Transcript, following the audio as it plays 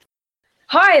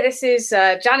Hi, this is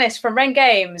Janice from Ren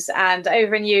Games, and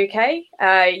over in the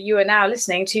UK, you are now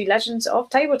listening to Legends of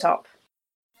Tabletop.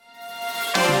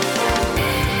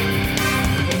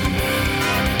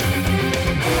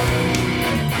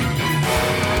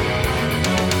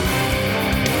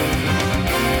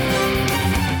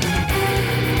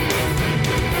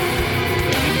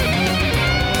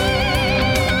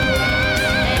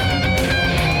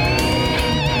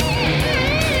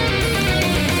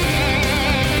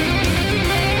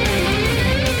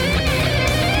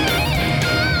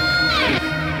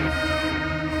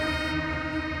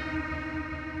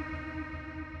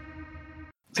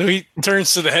 So he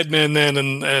turns to the headman then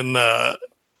and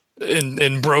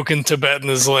in broken Tibetan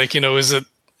is like, is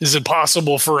it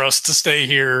possible for us to stay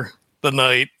here the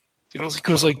night? It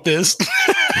goes like this.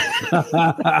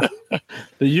 The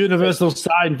universal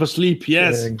sign for sleep,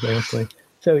 yes. Yeah, exactly.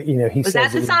 So, he Was says...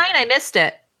 that the sign? I missed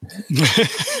it.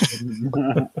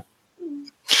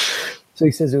 So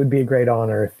he says it would be a great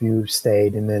honor if you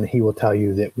stayed, and then he will tell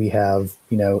you that we have,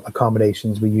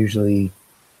 accommodations we usually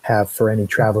have for any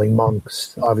traveling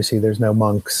monks. Obviously, there's no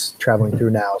monks traveling through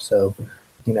now, so,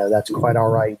 that's quite all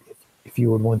right. If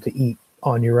you would want to eat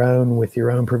on your own with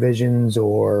your own provisions,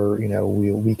 or,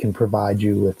 we can provide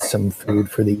you with some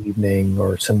food for the evening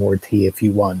or some more tea if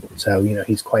you want. So,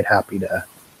 he's quite happy to,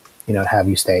 have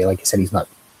you stay. Like I said, he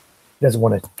doesn't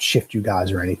want to shift you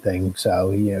guys or anything.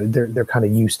 So, they're kind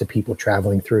of used to people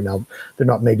traveling through. Now, they're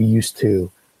not maybe used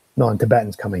to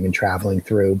non-Tibetans coming and traveling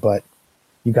through, but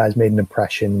you guys made an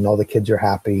impression. All the kids are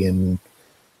happy, and,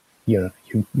 you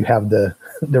have the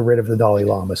writ of the Dalai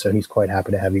Lama, so he's quite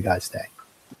happy to have you guys stay.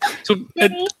 So,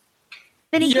 Vinny,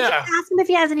 can you ask him if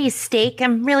he has any steak?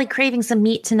 I'm really craving some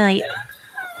meat tonight.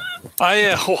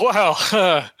 I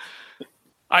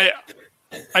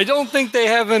don't think they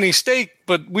have any steak,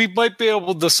 but we might be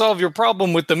able to solve your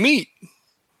problem with the meat.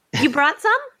 You brought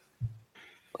some?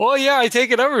 Well, yeah, I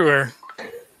take it everywhere.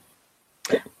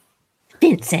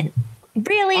 Vincent,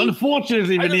 really?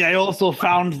 Unfortunately, Vinny, I also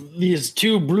found these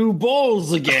 2 blue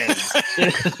bowls again.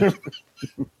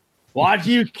 Why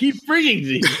do you keep bringing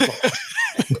these?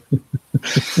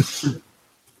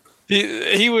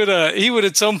 He would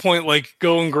at some point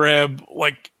go and grab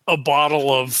a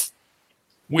bottle of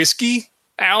whiskey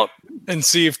out and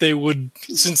see if they would,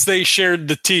 since they shared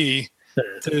the tea,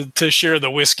 to share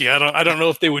the whiskey. I don't know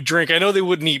if they would drink. I know they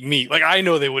wouldn't eat meat. I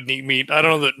know they wouldn't eat meat. I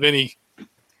don't know that Vinny.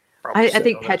 I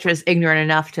think Petra's ignorant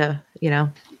enough to,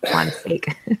 want a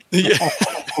steak. Yeah.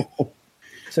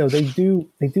 So they do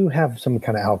have some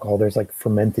kind of alcohol. There's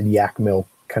fermented yak milk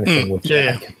kind of thing, which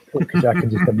I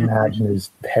can just imagine is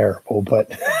terrible.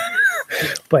 But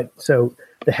so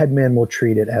the headman will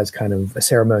treat it as kind of a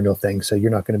ceremonial thing. So you're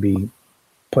not going to be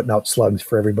putting out slugs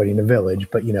for everybody in the village,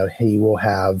 but he will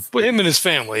have. But him and his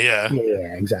family, yeah.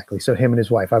 Yeah, exactly. So him and his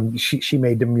wife. She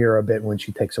may demur a bit when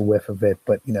she takes a whiff of it,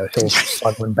 but he'll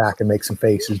slug one back and make some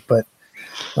faces. But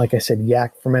like I said,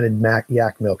 fermented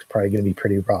yak milk's probably going to be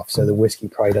pretty rough. So the whiskey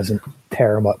probably doesn't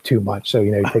tear him up too much. So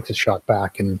he takes a shot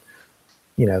back and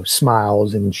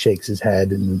smiles and shakes his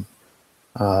head, and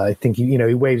I think he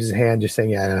waves his hand, just saying,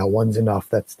 "Yeah, no, one's enough.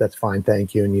 That's fine,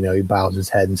 thank you." And he bows his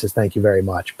head and says, "Thank you very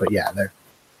much." But yeah,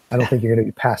 I don't think you're going to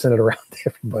be passing it around to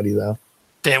everybody, though.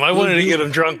 Damn, I wanted to get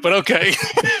him drunk, but okay.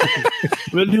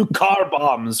 We'll do car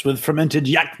bombs with fermented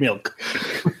yak milk.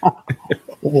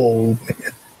 Whoa,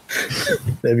 man.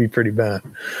 That'd be pretty bad.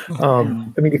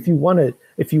 If you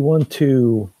want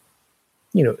to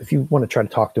try to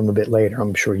talk to him a bit later,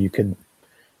 I'm sure you could.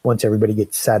 Once everybody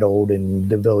gets settled and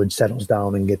the village settles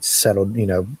down and gets settled,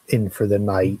 in for the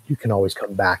night, you can always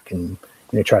come back and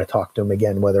try to talk to him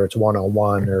again, whether it's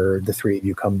one-on-one or the 3 of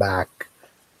you come back.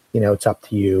 It's up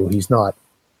to you. He's not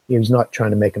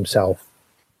trying to make himself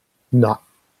not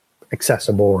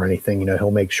accessible or anything. He'll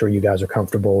make sure you guys are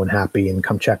comfortable and happy and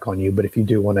come check on you. But if you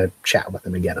do want to chat with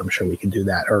him again, I'm sure we can do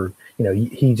that. Or,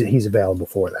 he's available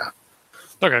for that.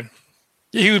 Okay.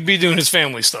 He would be doing his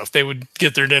family stuff. They would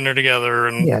get their dinner together,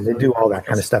 and they do all that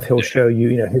kind of stuff. He'll show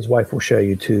you, his wife will show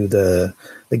you to the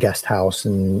guest house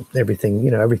and everything.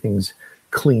 Everything's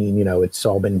clean. It's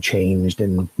all been changed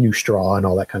and new straw and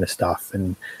all that kind of stuff,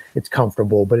 and it's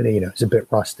comfortable. But it's a bit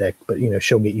rustic. But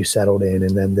she'll get you settled in,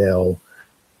 and then they'll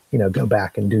go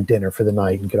back and do dinner for the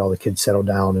night and get all the kids settled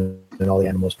down and all the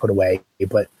animals put away.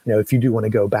 But if you do want to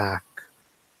go back.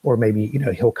 Or maybe,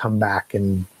 he'll come back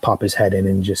and pop his head in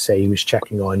and just say he was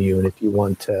checking on you. And if you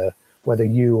want to, whether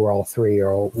you or all 3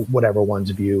 or whatever ones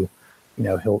of you,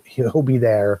 he'll be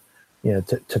there,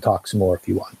 to talk some more if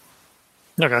you want.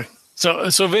 Okay. So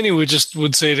Vinny would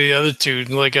say to the other 2,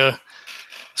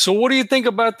 so what do you think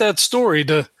about that story?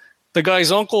 The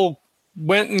guy's uncle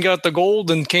went and got the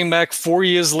gold and came back 4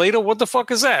 years later? What the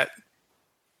fuck is that?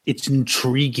 It's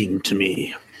intriguing to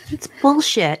me. It's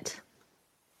bullshit.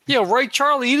 Yeah, right,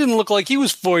 Charlie? He didn't look like he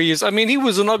was 4 years. I mean, he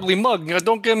was an ugly mug.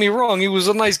 Don't get me wrong. He was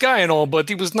a nice guy and all, but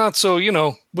he was not so,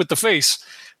 with the face.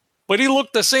 But he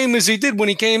looked the same as he did when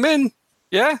he came in.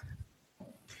 Yeah?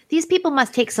 These people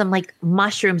must take some,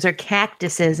 mushrooms or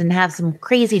cactuses and have some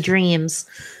crazy dreams.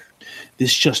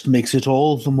 This just makes it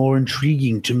all the more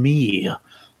intriguing to me.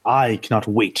 I cannot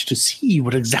wait to see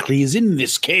what exactly is in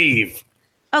this cave.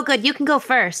 Oh, good. You can go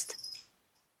first.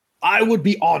 I would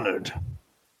be honored.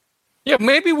 Yeah,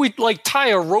 maybe we'd tie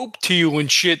a rope to you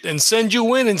and shit and send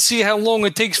you in and see how long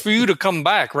it takes for you to come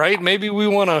back, right? Maybe we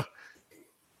want to,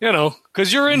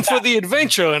 because you're in for the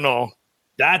adventure and all.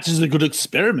 That is a good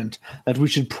experiment that we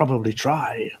should probably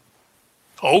try.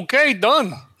 Okay,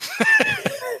 done.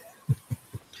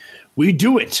 We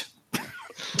do it.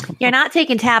 You're not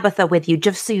taking Tabitha with you,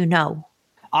 just so you know.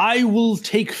 I will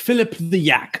take Philip the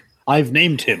Yak. I've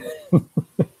named him.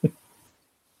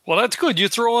 Well, that's good. You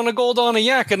throw on a gold on a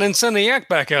yak and then send the yak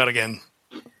back out again.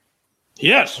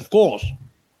 Yes, of course.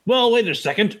 Well, wait a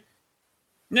second.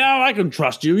 Now I can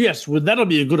trust you. Yes, well, that'll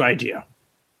be a good idea.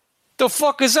 The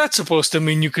fuck is that supposed to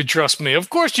mean you could trust me? Of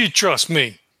course you trust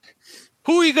me.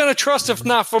 Who are you going to trust if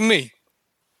not for me?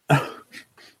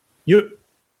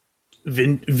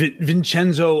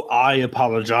 Vincenzo, I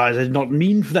apologize. I did not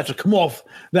mean for that to come off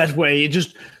that way. It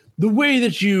just, the way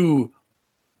that you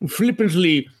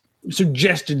flippantly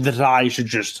suggested that I should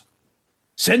just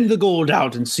send the gold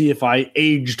out and see if I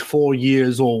aged 4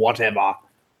 years or whatever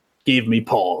gave me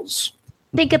pause.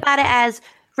 Think about it as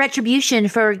retribution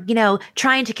for,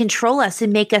 trying to control us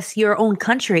and make us your own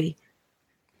country.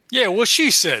 Yeah, well,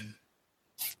 she said.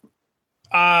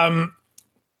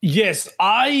 Yes,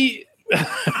 I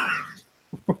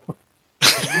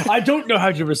don't know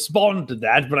how to respond to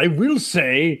that, but I will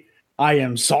say I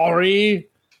am sorry,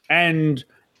 and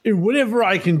whatever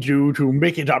I can do to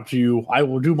make it up to you, I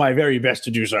will do my very best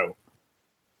to do so.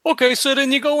 Okay, so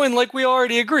then you go in like we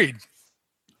already agreed.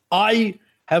 I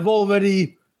have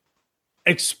already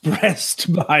expressed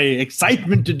my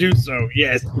excitement to do so,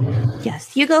 yes.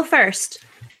 Yes, you go first.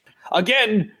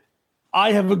 Again,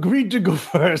 I have agreed to go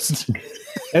first,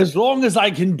 as long as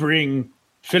I can bring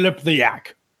Philip the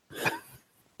Yak.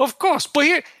 Of course, but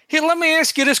here, let me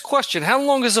ask you this question. How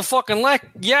long does a fucking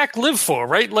yak live for,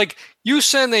 right? Like, you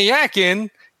send the yak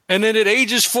in, and then it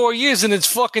ages 4 years, and it's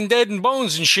fucking dead and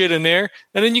bones and shit in there,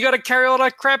 and then you got to carry all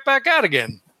that crap back out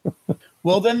again.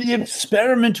 Well, then the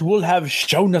experiment will have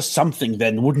shown us something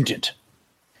then, wouldn't it?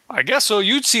 I guess so.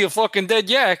 You'd see a fucking dead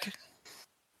yak.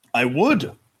 I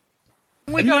would.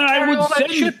 We got to carry all that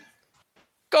shit.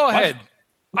 Go ahead.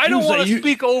 I don't want to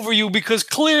speak over you because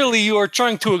clearly you are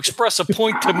trying to express a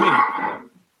point to me.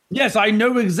 Yes, I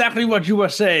know exactly what you are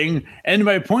saying, and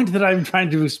my point that I'm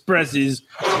trying to express is,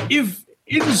 if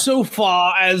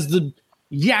insofar as the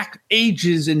yak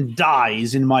ages and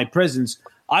dies in my presence,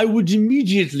 I would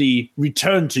immediately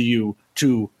return to you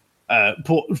to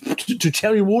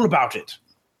tell you all about it,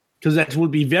 because that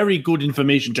would be very good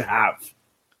information to have.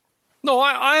 No,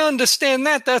 I understand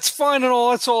that. That's fine and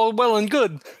all. That's all well and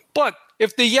good. But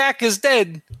if the yak is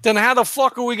dead, then how the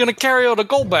fuck are we going to carry all the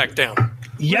gold back down?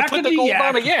 Put the gold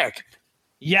on a yak.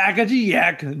 Yakety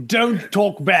yak, don't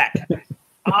talk back.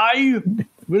 I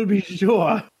will be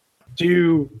sure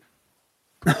to,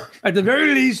 at the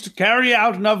very least, carry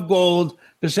out enough gold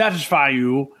to satisfy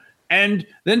you, and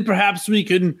then perhaps we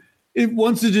can,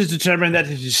 once it is determined that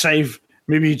it is safe,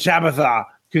 maybe Tabitha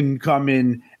can come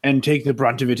in and take the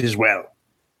brunt of it as well.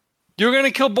 You're going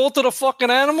to kill both of the fucking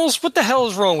animals? What the hell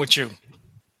is wrong with you?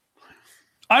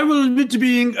 I will admit to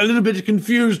being a little bit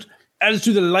confused as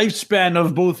to the lifespan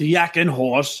of both yak and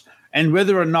horse, and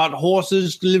whether or not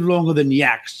horses live longer than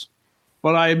yaks.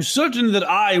 But I am certain that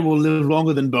I will live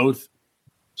longer than both.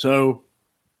 So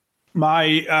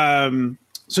my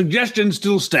suggestion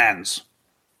still stands.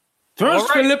 First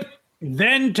right. Philip,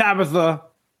 then Tabitha.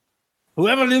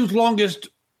 Whoever lives longest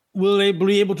will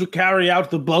be able to carry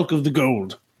out the bulk of the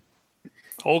gold.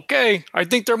 Okay, I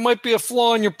think there might be a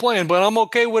flaw in your plan, but I'm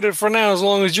okay with it for now as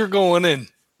long as you're going in.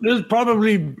 There's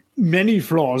probably many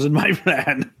flaws in my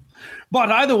plan. But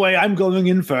either way, I'm going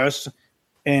in first,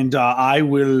 and I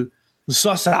will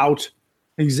suss out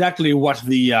exactly what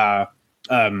the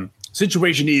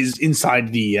situation is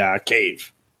inside the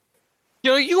cave.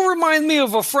 You remind me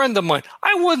of a friend of mine.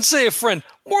 I wouldn't say a friend,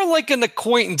 more like an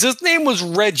acquaintance. His name was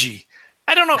Reggie.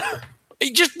 I don't know.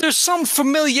 There's some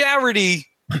familiarity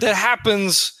that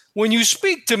happens when you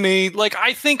speak to me. Like,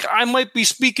 I think I might be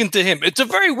speaking to him. It's a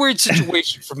very weird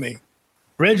situation for me.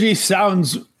 Reggie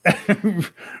sounds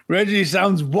Reggie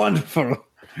sounds wonderful.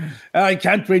 I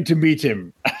can't wait to meet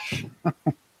him.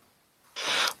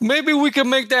 Maybe we can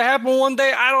make that happen one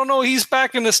day. I don't know. He's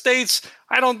back in the States.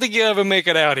 I don't think he'll ever make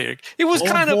it out here. He was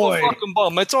kind of a fucking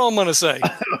bum. That's all I'm going to say.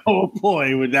 Oh,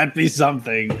 boy, would that be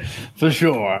something for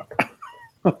sure.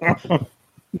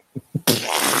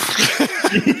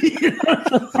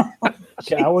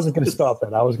 Yeah, I wasn't going to stop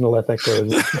that. I was going to let that go.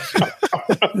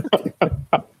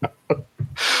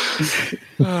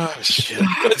 Oh, shit.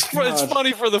 It's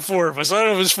funny for the four of us. I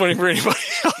don't know if it's funny for anybody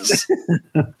else.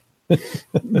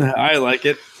 I like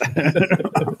it.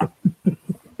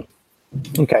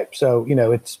 Okay, so,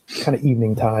 it's kind of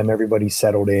evening time. Everybody's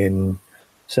settled in.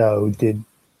 So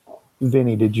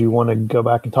Vinny, did you want to go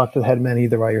back and talk to the headman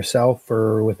either by yourself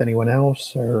or with anyone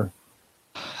else? Or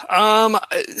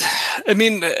I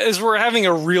mean, as we're having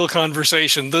a real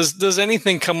conversation, does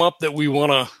anything come up that we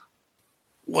want to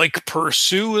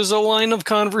pursue as a line of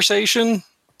conversation?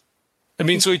 I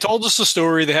mean, so he told us the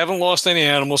story. They haven't lost any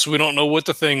animals, so we don't know what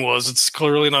the thing was. It's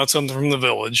clearly not something from the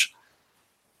village.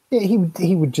 Yeah,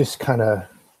 he would just kind of.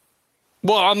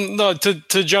 Well,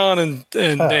 to John and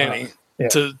Danny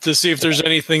to see if there's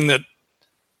anything that.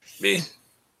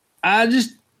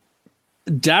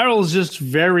 Daryl's just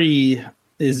very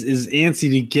is antsy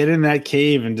to get in that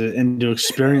cave and to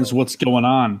experience what's going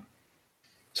on.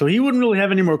 So he wouldn't really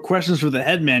have any more questions for the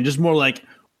headman, just more like,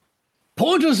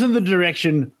 point us in the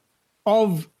direction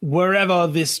of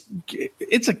wherever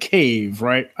it's a cave,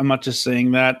 right? I'm not just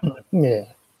saying that. Yeah.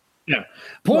 Yeah.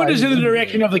 Point us in the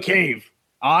direction of the cave.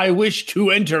 I wish to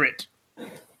enter it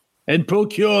and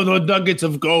procure the nuggets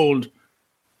of gold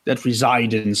that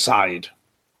reside inside.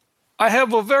 I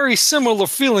have a very similar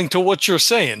feeling to what you're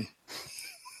saying.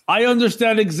 I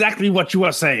understand exactly what you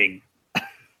are saying.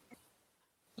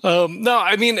 No,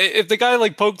 I mean, if the guy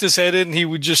poked his head in, he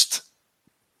would just,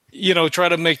 try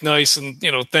to make nice and,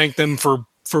 thank them for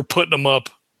putting him up.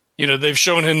 They've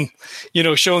shown him,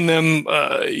 shown them,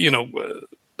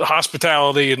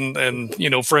 hospitality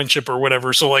and, friendship or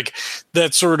whatever. So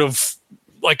that sort of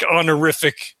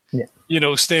honorific,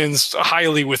 stands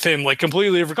highly with him,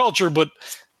 completely different culture, but,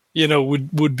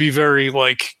 would be very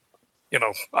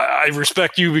I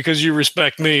respect you because you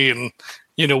respect me. And,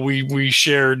 we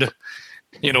shared,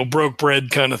 broke bread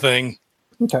kind of thing.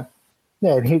 Okay.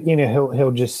 Yeah,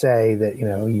 he'll just say that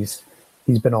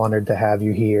he's been honored to have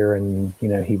you here, and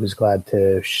he was glad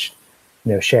to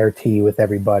share tea with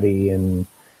everybody, and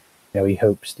he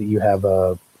hopes that you have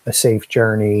a safe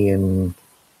journey, and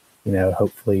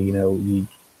hopefully you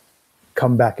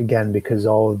come back again, because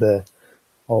all the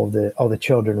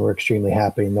children were extremely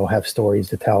happy, and they'll have stories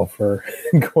to tell for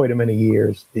quite a many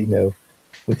years.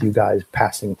 With you guys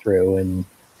passing through, and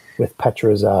with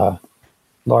Petra's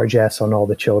largesse on all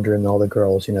the children, all the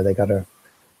girls,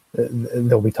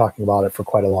 they'll be talking about it for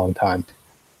quite a long time.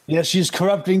 Yes, she's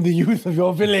corrupting the youth of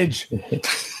your village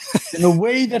in a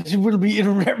way that will be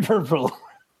irreparable.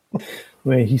 I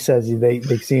mean, he says they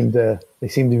seem to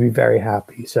be very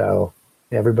happy. So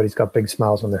everybody's got big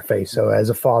smiles on their face. So as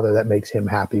a father, that makes him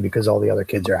happy because all the other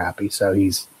kids are happy. So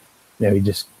he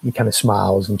kind of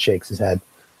smiles and shakes his head.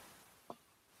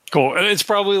 Cool. And it's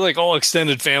probably all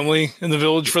extended family in the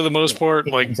village for the most part,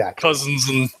 exactly. Cousins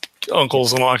and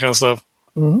uncles and all that kind of stuff.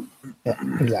 Mm-hmm.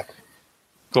 Yeah, exactly.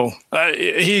 Cool.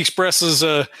 He expresses,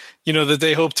 that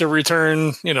they hope to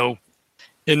return, in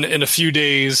a few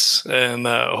days, and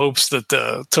hopes that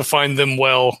to find them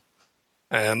well,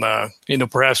 and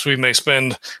perhaps we may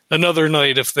spend another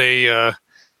night if they are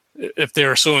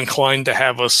so inclined to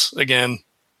have us again.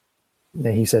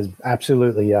 And he says,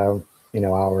 absolutely.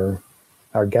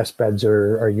 Our guest beds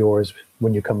are yours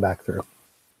when you come back through.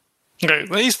 Okay,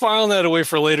 well, he's filing that away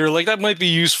for later. That might be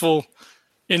useful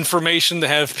information to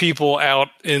have people out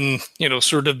in,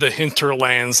 sort of the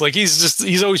hinterlands.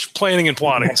 He's always planning and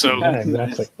plotting. So yeah,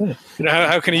 exactly.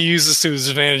 How can he use this to his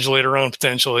advantage later on,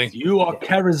 potentially? You are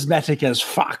charismatic as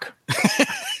fuck.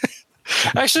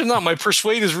 Actually, not. My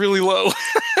persuade is really low.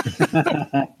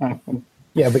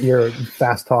 Yeah, but you're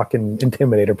fast talking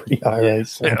intimidator pretty high, right?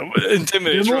 So. Yeah,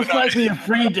 intimidator. You're most likely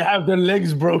afraid to have their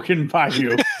legs broken by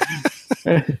you.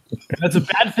 That's a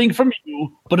bad thing from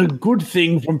you, but a good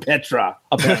thing from Petra,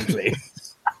 apparently.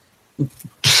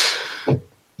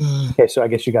 Okay, so I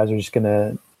guess you guys are just going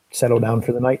to settle down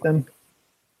for the night then?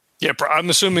 Yeah, I'm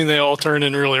assuming they all turn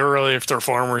in really early if they're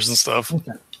farmers and stuff.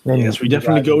 Okay. Yes, we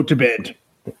definitely go to bed.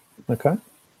 Okay.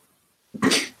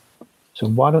 So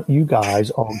why don't you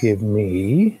guys all give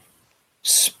me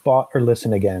spot or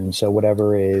listen again? So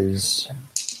whatever is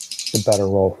the better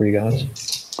roll for you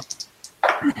guys.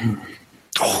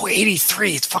 Oh,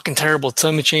 83. It's fucking terrible.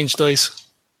 Tell me change dice.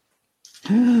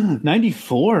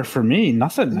 94 for me.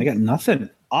 Nothing. I got nothing.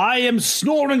 I am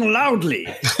snoring loudly.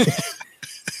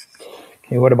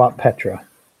 Okay, what about Petra?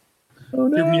 Oh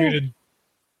no. You're muted.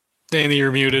 Danny,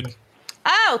 you're muted.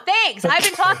 Oh, thanks. I've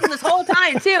been talking this whole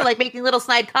time too, like making little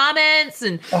snide comments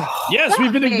and Yes,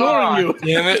 we've been ignoring you.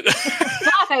 Damn it.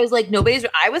 I was like,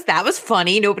 that was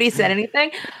funny. Nobody said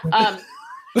anything.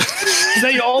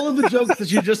 Say all of the jokes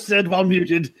that you just said while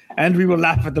muted, and we will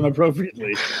laugh at them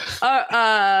appropriately.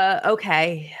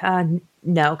 Okay.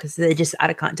 No, because they're just out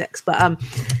of context. But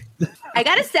I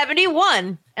got a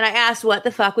 71, and I asked what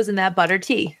the fuck was in that butter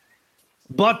tea.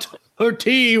 But her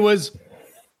tea was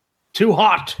too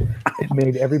hot. It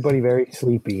made everybody very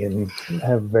sleepy and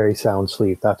have very sound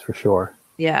sleep, that's for sure.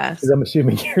 Yes. Because I'm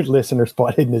assuming your listener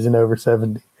spot hidden isn't over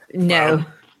 70. No.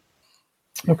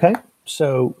 Okay,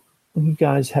 so you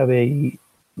guys have a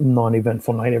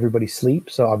non-eventful night. Everybody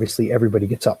sleeps, so obviously everybody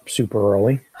gets up super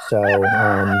early. So you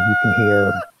can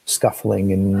hear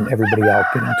scuffling and everybody out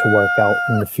getting to work out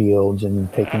in the fields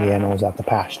and taking the animals out the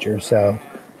pasture. So,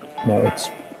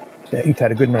 you've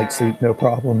had a good night's sleep, no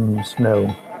problems,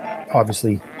 no.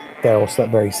 Obviously, Daryl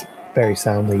slept very, very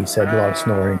soundly. He said a lot of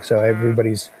snoring, so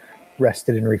everybody's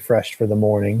rested and refreshed for the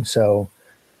morning. So,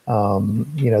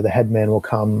 the headman will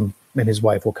come and his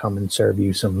wife will come and serve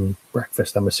you some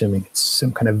breakfast. I'm assuming it's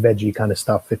some kind of veggie kind of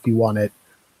stuff if you want it,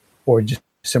 or just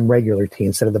some regular tea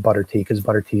instead of the butter tea, because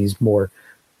butter tea is more,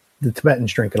 the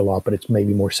Tibetans drink it a lot, but it's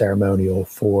maybe more ceremonial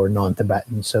for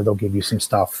non-Tibetans. So they'll give you some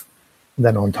stuff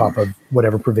then on top of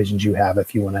whatever provisions you have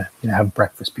if you want to have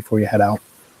breakfast before you head out.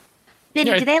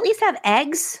 Vinny, do they at least have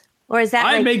eggs? Or is that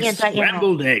I like make anti-animal?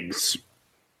 scrambled eggs.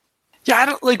 Yeah, I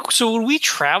don't like. So would we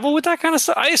travel with that kind of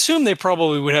stuff? I assume they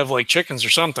probably would have like chickens or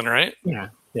something, right? Yeah.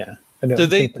 I know. Do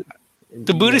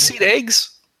the Buddhists eat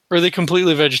eggs, or are they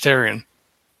completely vegetarian?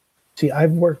 See,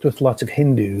 I've worked with lots of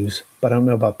Hindus, but I don't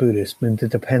know about Buddhists. I mean,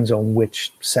 it depends on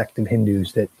which sect of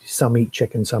Hindus. That some eat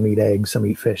chicken, some eat eggs, some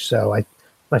eat fish. So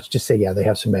let's just say, yeah, they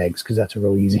have some eggs because that's a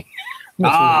real easy, easy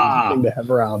thing to have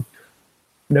around.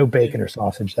 No bacon or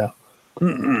sausage, though.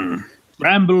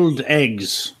 Scrambled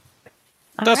eggs.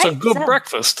 That's a good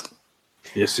breakfast.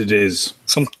 Yes, it is.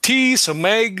 Some tea, some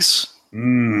eggs.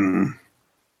 I'd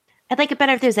like it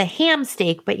better if there's a ham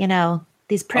steak, but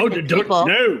these primitive people.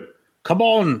 No, come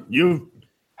on.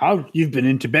 You've been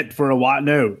in Tibet for a while.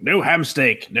 No ham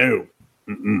steak. No.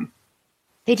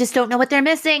 They just don't know what they're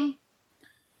missing.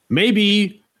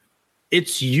 Maybe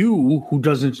it's you who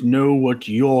doesn't know what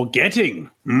you're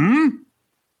getting.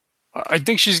 I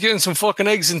think she's getting some fucking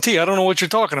eggs and tea. I don't know what you're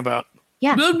talking about.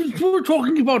 Yeah. We're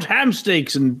talking about ham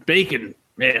steaks and bacon.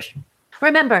 Yes.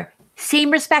 Remember,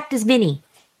 same respect as Vinny.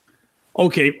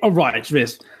 Okay, all right,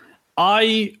 Viz.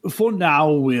 I, for now,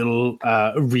 will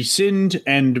rescind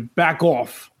and back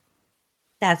off.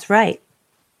 That's right.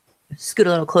 Scoot a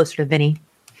little closer to Vinny.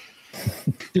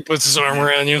 He puts his arm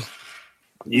around you.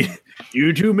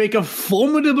 You two make a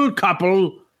formidable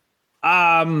couple.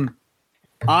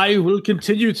 I will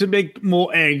continue to make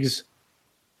more eggs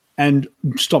and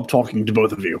stop talking to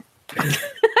both of you.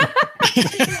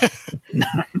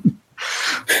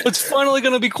 It's finally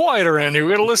going to be quiet around here.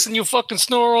 We're going to listen to you fucking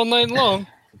snore all night long.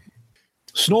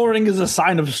 Snoring is a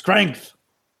sign of strength.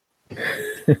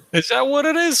 Is that what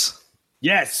it is?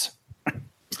 Yes.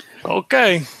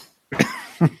 Okay.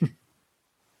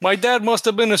 My dad must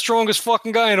have been the strongest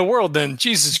fucking guy in the world then.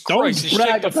 Jesus Christ, he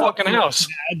shook the fucking house.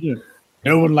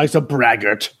 No one likes a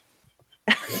braggart.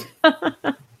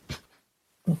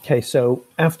 Okay, so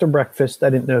after breakfast, I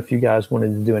didn't know if you guys wanted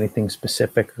to do anything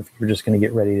specific or if you were just going to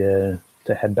get ready to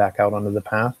head back out onto the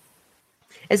path.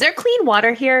 Is there clean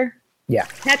water here? Yeah.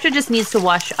 Petra just needs to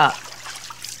wash up.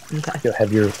 Okay. You'll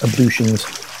have your ablutions.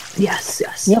 Yes.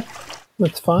 Yep.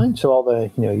 That's fine. So all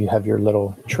the, you have your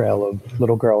little trail of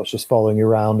little girls just following you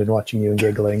around and watching you and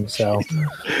giggling. So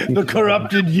the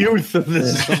corrupted youth of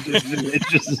this village.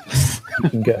 You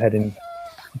can go ahead and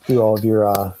do all of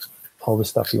your all the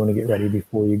stuff you want to get ready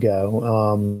before you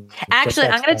go. Actually,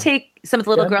 I'm going to take some of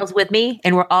the little girls with me,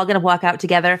 and we're all going to walk out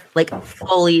together, like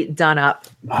fully done up.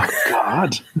 Oh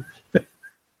God!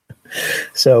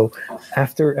 So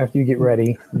after you get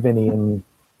ready, Vinny and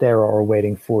Daryl are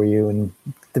waiting for you, and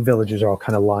the villagers are all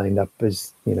kind of lined up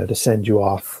as to send you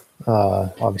off.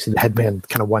 Obviously, the headman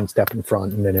kind of one step in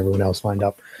front, and then everyone else lined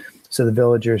up. So the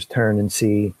villagers turn and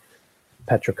see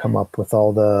Petra come up with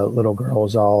all the little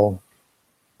girls all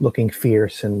looking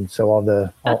fierce, and so all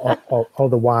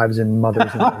the wives and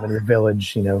mothers in the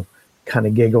village, kind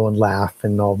of giggle and laugh,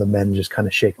 and all the men just kind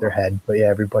of shake their head. But yeah,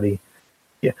 everybody,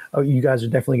 yeah. Oh, you guys are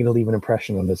definitely going to leave an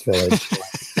impression on this village.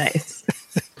 Nice.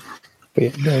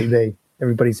 But yeah,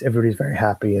 everybody's very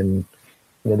happy, and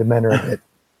the men are a bit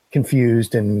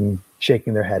confused and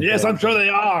shaking their head. Yes, I'm sure they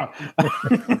are.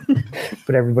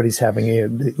 But everybody's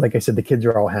having like I said, the kids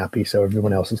are all happy, so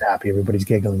everyone else is happy. Everybody's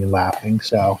giggling and laughing.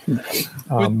 So,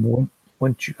 I'm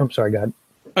sorry, God.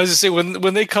 I was gonna say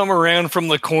when they come around from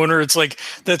the corner, it's like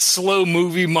that slow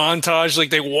movie montage. Like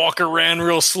they walk around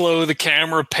real slow, the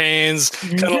camera pans,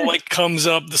 kind of like comes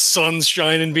up, the sun's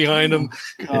shining behind them,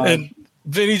 and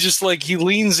Vinny just like he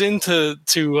leans into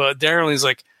Daryl. And he's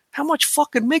like, "How much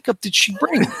fucking makeup did she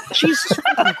bring? Jesus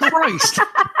Christ!"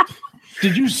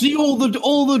 Did you see all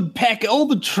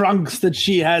the trunks that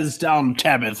she has down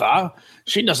Tabitha?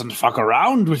 She doesn't fuck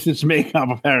around with this makeup,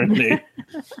 apparently.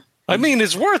 I mean,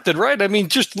 it's worth it, right? I mean,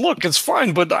 just look, it's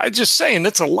fine, but I'm just saying,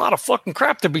 it's a lot of fucking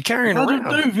crap to be carrying around. I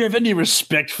don't know if you have any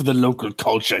respect for the local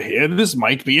culture here. This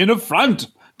might be an affront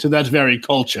to that very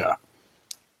culture.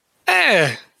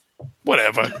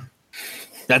 Whatever.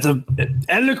 That's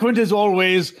eloquent as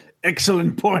always.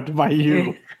 Excellent point by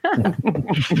you.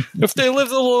 If they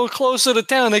lived a little closer to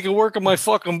town, they could work at my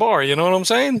fucking bar. You know what I'm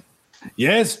saying?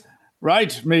 Yes,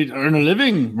 right. Mate, earn a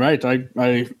living. Right.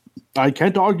 I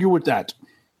can't argue with that.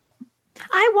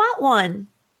 I want one.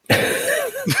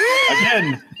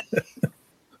 Again.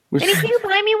 Can you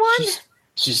buy me one?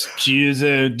 She is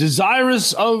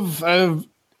desirous of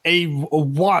a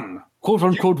one, quote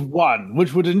unquote one,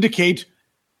 which would indicate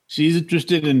she's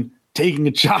interested in taking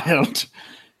a child.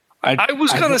 I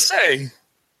was going to say,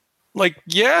 like,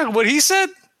 yeah, what he said,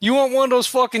 you want one of those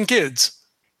fucking kids.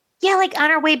 Yeah, like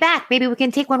on our way back, maybe we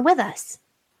can take one with us.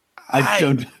 I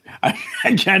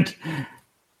can't.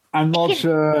 I'm not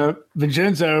sure,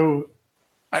 Vincenzo.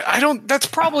 I don't. That's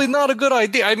probably not a good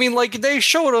idea. I mean, like they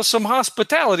showed us some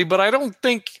hospitality, but I don't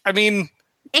think. I mean,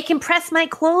 it can press my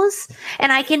clothes,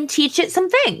 and I can teach it some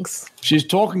things. She's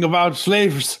talking about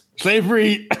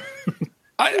slavery.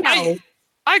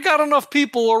 I got enough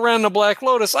people around the Black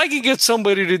Lotus. I could get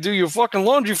somebody to do your fucking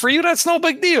laundry for you. That's no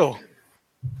big deal.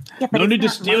 Yeah, no need to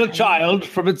steal a child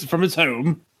from its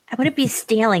home. I wouldn't be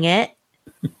stealing it.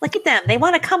 Look at them. They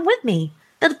want to come with me.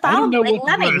 They'll follow me like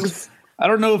lemmings. I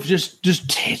don't know if just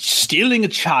stealing a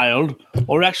child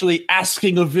or actually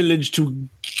asking a village to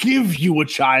give you a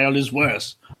child is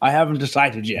worse. I haven't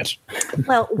decided yet.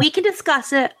 Well, we can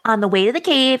discuss it on the way to the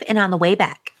cave and on the way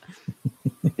back.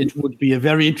 It would be a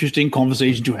very interesting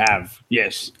conversation to have.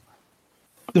 Yes.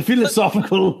 The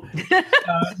philosophical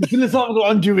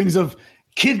undoings of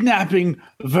kidnapping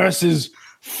versus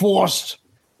forced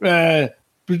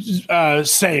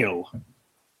sale.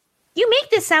 You make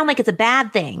this sound like it's a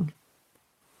bad thing.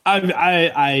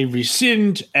 I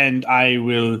rescind, and I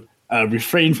will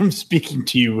refrain from speaking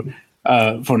to you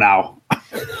for now.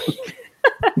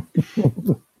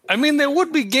 I mean, they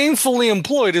would be gainfully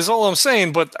employed, is all I'm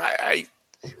saying. But I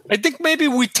think maybe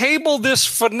we table this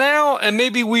for now, and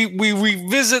maybe we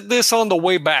revisit this on the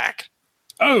way back.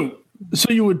 Oh,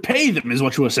 so you would pay them, is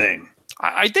what you were saying?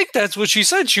 I think that's what she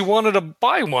said. She wanted to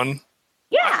buy one.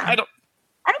 Yeah, I don't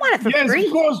want it for free. Yes,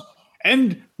 of course.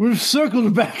 And we've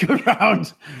circled back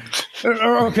around.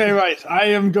 Okay, right. I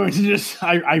am going to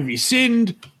I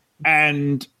rescind,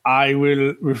 and I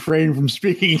will refrain from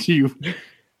speaking to you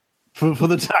for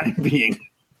the time being.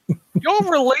 Your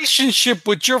relationship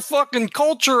with your fucking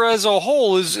culture as a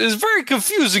whole is very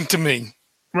confusing to me.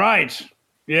 Right.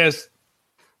 Yes.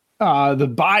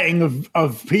 The buying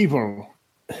of people.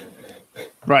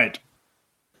 Right.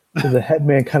 So the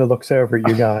headman kind of looks over at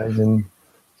you guys and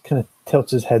kind of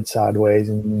tilts his head sideways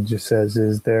and just says,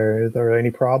 "Is there any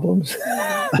problems?"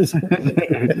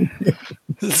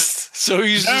 So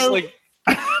he's just like,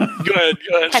 go ahead.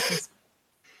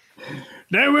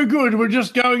 No, we're good. We're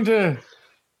just going to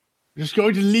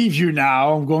leave you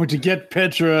now. I'm going to get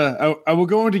Petra. We're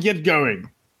going to get going.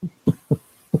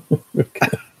 Okay.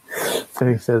 So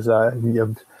he says,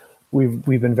 we've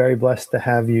been very blessed to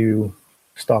have you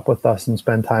stop with us and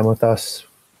spend time with us.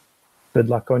 Good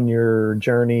luck on your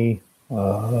journey.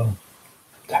 Have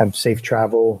safe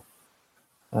travel.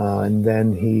 And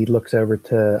then he looks over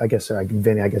to,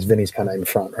 Vinny. I guess Vinny's kind of in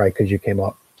front, right? Because you came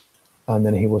up. And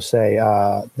then he will say,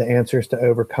 the answers to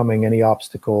overcoming any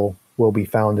obstacle will be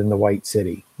found in the White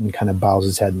City, and kind of bows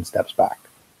his head and steps back.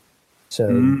 So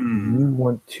you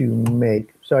want to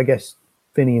make, so I guess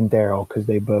Vinny and Daryl, because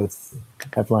they both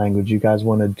have language, you guys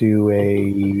want to do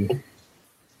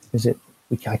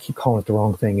I keep calling it the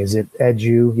wrong thing. Is it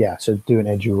edu? Yeah, so do an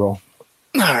edu roll.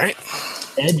 All right.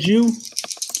 Edu?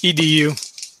 EDU.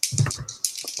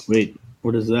 Wait,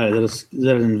 what is that? Is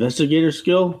that an investigator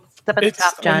skill? Up at the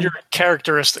top, John. Under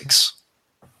characteristics.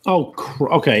 Oh,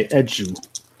 okay, edu.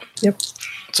 Yep.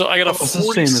 So I got a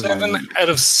 47 out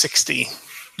of 60,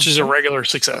 which is a regular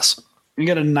success. You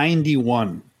got a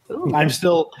 91. I'm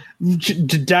still.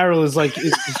 Daryl is like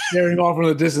is staring off in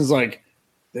the distance, like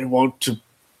they want to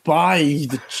buy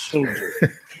the children.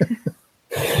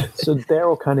 So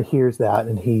Daryl kind of hears that,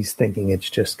 and he's thinking it's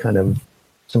just kind of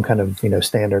some kind of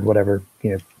standard whatever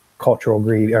cultural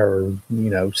greet or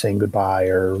saying goodbye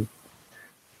or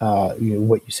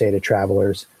what you say to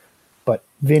travelers. But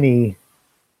Vinny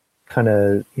kind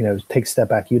of takes a step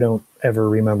back. You don't ever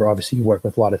remember. Obviously, you work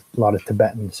with a lot of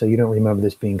Tibetan, so you don't remember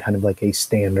this being kind of like a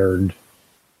standard,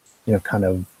 kind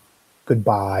of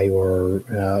goodbye or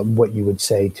what you would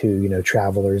say to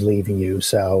travelers leaving you.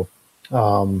 So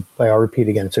I'll repeat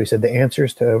again. So he said the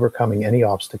answers to overcoming any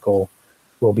obstacle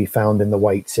will be found in the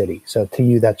White City. So to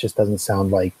you, that just doesn't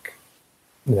sound like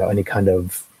any kind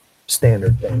of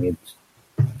standard thing. It's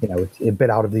it's a bit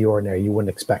out of the ordinary. You wouldn't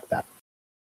expect that.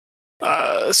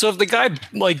 So if the guy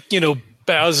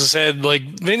bows his head,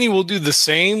 Vinny will do the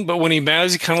same, but when he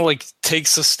bows, he kind of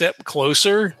takes a step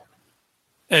closer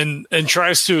and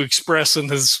tries to express in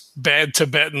his bad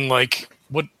Tibetan,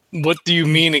 what do you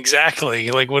mean exactly?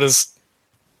 What is?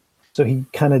 So he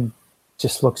kind of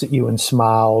just looks at you and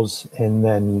smiles, and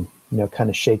then kind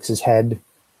of shakes his head,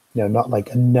 not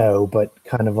like a no, but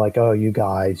kind of like, oh, you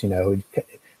guys,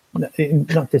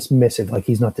 not dismissive,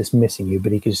 he's not dismissing you,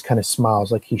 but he just kind of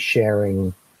smiles, like he's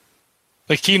sharing.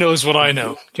 Like he knows what I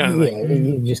know, kind of thing.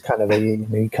 He just kind of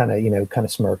he kind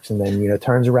of smirks, and then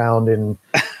turns around and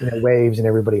waves, and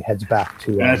everybody heads back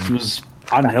to. That was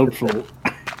unhelpful.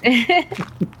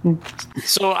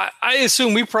 So I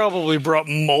assume we probably brought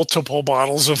multiple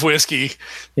bottles of whiskey.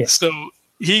 Yeah. So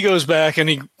he goes back and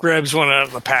he grabs one out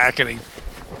of the pack and he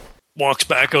walks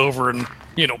back over and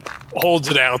holds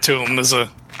it out to him as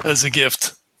a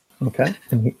gift. Okay,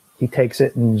 and he takes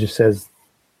it and just says,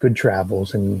 "Good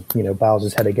travels," and bows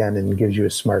his head again and gives you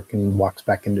a smirk and walks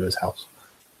back into his house.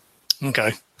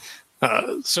 Okay,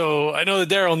 so I know that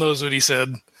Daryl knows what he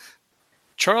said.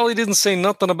 Charlie didn't say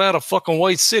nothing about a fucking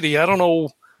White City. I don't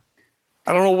know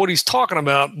what he's talking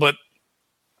about, but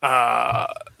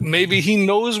maybe he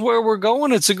knows where we're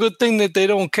going. It's a good thing that they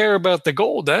don't care about the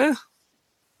gold, eh?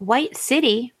 White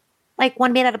City? Like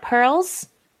one made out of pearls?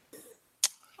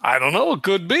 I don't know. It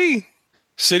could be.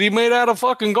 City made out of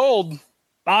fucking gold.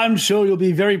 I'm sure you'll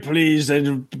be very pleased,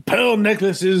 and pearl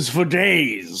necklaces for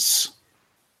days.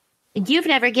 You've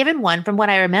never given one from what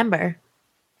I remember.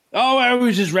 Oh, I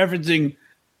was just referencing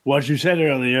what you said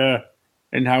earlier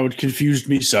and how it confused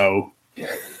me so.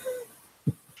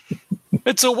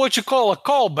 It's a what you call a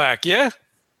callback, yeah?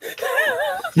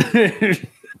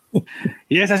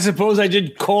 Yes, I suppose I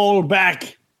did call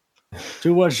back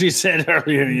to what she said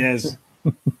earlier, yes.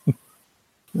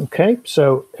 Okay,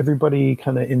 so everybody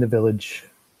kind of in the village,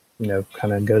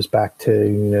 kind of goes back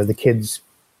to, the kids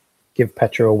give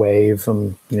Petra a wave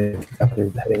from, after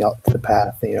heading out to the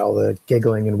path, all the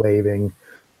giggling and waving.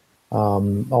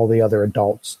 All the other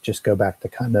adults just go back to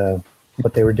kind of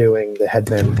what they were doing. The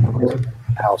headman in the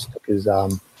house took his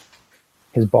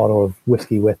bottle of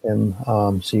whiskey with him.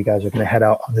 So you guys are going to head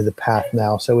out onto the path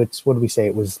now. So it's, what did we say?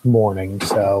 It was morning.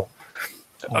 So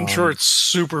I'm sure it's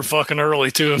super fucking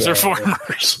early too if they're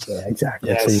farmers. Yeah, exactly.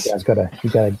 Yes. So you guys you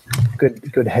got a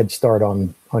good head start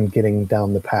on getting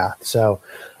down the path. So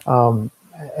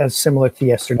as similar to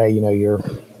yesterday,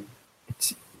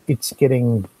 it's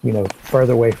getting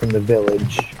further away from the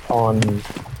village. On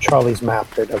Charlie's map,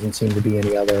 there doesn't seem to be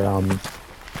any other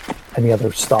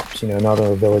stops, not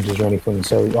other villages or anything.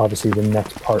 So obviously the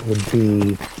next part would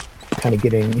be kind of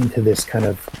getting into this kind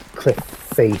of cliff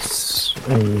face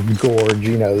and gorge.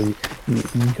 You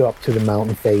go up to the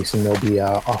mountain face, and there'll be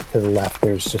off to the left.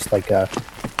 There's just like a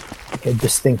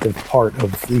distinctive part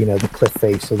of the cliff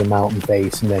face or the mountain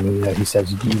face, and then he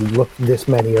says you look this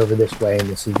many over this way, and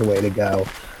this is the way to go.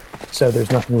 So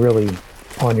there's nothing really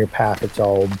on your path. It's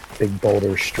all big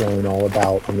boulders strewn all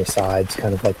about on the sides,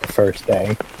 kind of like the first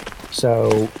day.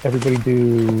 So everybody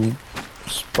do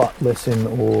spot listen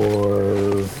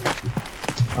or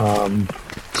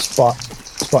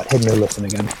spot hidden or listen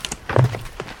again.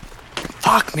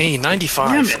 Fuck me,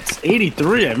 95. Damn it,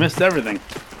 83. I missed everything.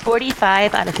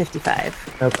 45 out of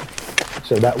 55. Okay.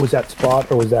 So that was that spot,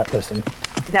 or was that listen?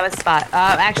 That was spot.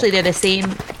 Actually, they're the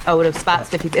same. Oh, it was spot.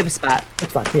 50. It was spot.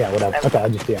 That's fine. Yeah, whatever. Okay, I'll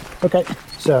just Okay.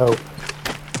 So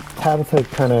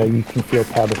Tabitha you can feel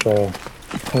Tabitha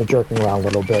kind of jerking around a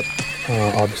little bit.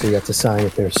 Obviously, that's a sign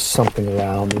that there's something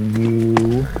around, and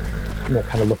you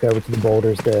kind of look over to the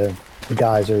boulders. The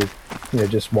guys are,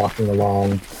 just walking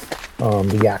along.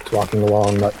 The yak's walking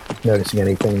along, not noticing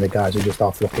anything. The guys are just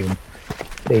off looking,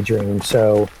 daydreaming.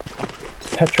 So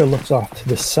Petra looks off to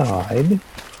the side,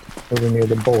 over near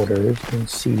the boulders, and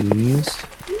sees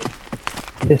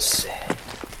this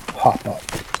pop up.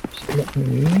 Let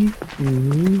me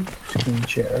do screen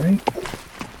sharing.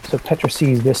 So Petra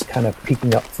sees this kind of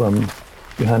peeking up from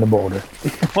behind a boulder.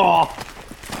 Oh,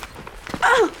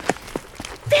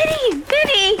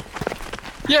 Vinny!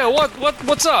 Yeah,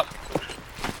 what's up?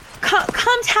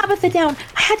 Calm Tabitha down.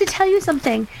 I had to tell you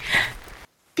something.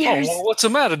 There's well, what's the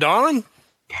matter, darling?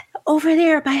 over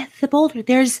there by the boulder.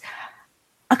 There's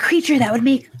a creature that would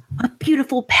make a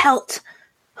beautiful pelt.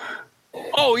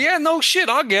 Oh yeah, no shit,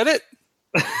 I'll get it.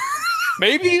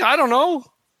 Maybe, I don't know.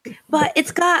 But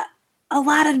it's got a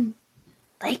lot of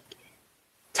like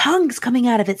tongues coming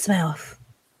out of its mouth.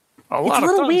 It's a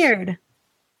little weird.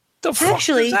 The fuck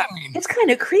Actually, does that mean? it's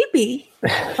kind of creepy.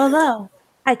 Although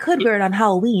I could wear it on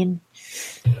Halloween.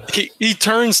 He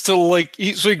turns to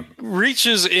so he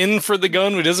reaches in for the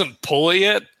gun, but he doesn't pull it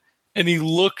yet, and he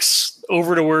looks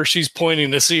over to where she's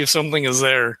pointing to see if something is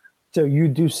there. So you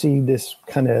do see this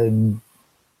kind of,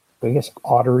 I guess,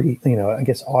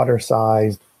 otter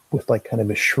sized with like kind of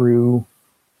a shrew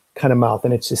kind of mouth,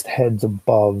 and it's just heads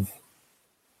above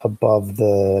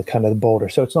the kind of the boulder.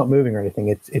 So it's not moving or anything.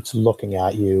 It's looking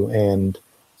at you, and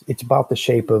it's about the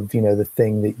shape of, the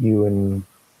thing that you and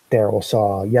Daryl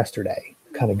saw yesterday,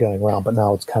 kind of going around, but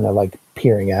now it's kind of like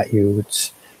peering at you.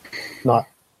 It's not,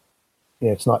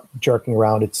 it's not jerking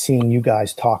around. It's seeing you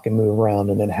guys talk and move around,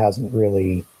 and then hasn't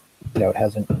really, it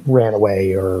hasn't ran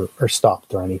away or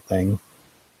stopped or anything.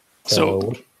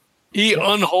 So he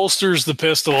unholsters the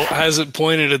pistol, has it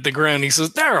pointed at the ground. He says,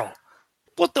 Daryl,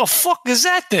 what the fuck is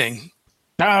that thing?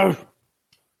 no.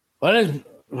 What is...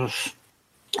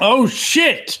 Oh,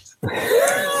 shit!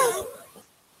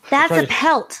 That's a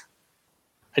pelt.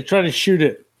 I try to shoot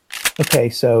it. Okay,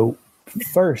 so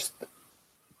first,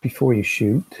 before you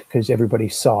shoot, because everybody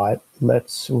saw it,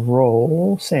 let's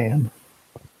roll Sam.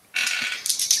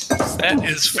 That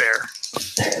is fair.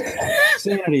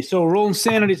 Sanity. So roll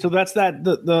insanity. So that's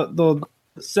the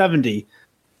 70,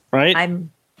 right?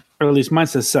 Or at least mine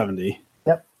says 70.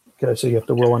 Yep. Okay, so you have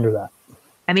to roll under that.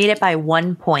 I made it by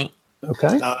 1 point.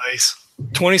 Okay. Nice.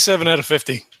 27 out of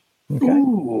 50. Okay.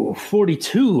 Ooh,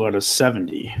 42 out of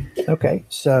 70. Okay,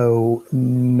 so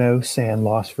no sand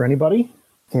loss for anybody.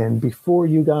 And before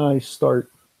you guys start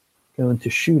going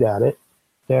to shoot at it,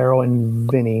 Daryl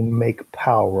and Vinny make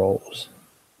power rolls.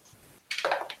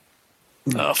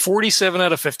 47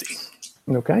 out of 50.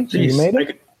 Okay, so you made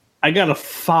it? I got a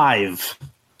 5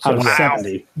 out of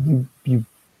 70. You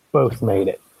both made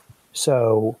it.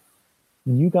 So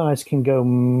you guys can go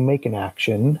make an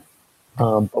action.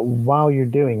 But while you're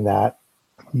doing that,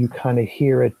 you kind of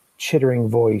hear a chittering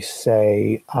voice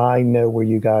say, I know where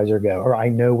you guys are going, or I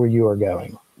know where you are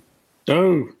going.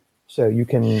 Oh. So you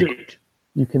can, Shit.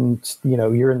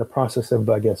 You're in the process of,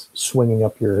 I guess, swinging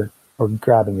up or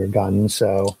grabbing your gun.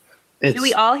 So Do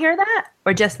we all hear that?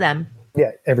 Or just them?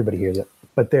 yeah, everybody hears it.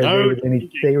 But they were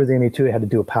the only two that had to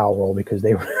do a power roll because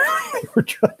they were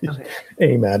trying to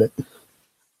aim at it.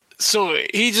 So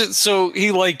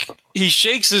he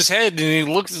shakes his head and he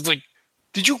looks, it's like,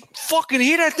 did you fucking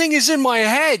hear that thing is in my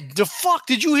head? The fuck?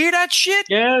 Did you hear that shit?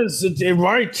 Yes, it's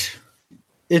right.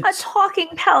 A talking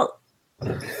pelt.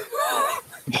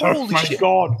 Oh my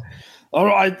god! All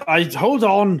right, I hold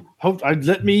on.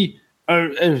 Let me.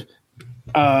 And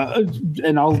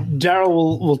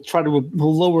Daryl will try to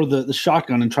will lower the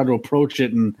shotgun and try to approach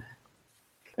it, and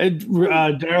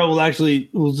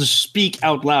Daryl will just speak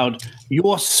out loud.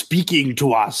 You're speaking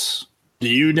to us. Do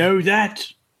you know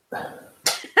that?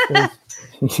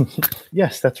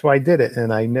 Yes, that's why I did it,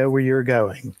 and I know where you're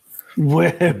going.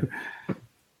 Where?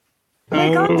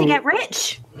 We're going to get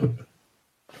rich.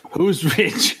 Who's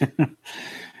rich?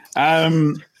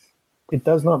 It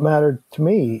does not matter to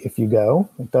me if you go.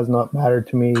 It does not matter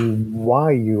to me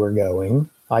why you are going.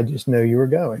 I just know you are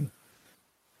going.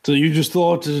 So you just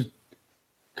thought to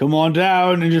come on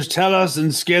down and just tell us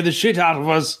and scare the shit out of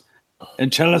us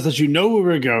and tell us that you know where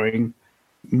we're going.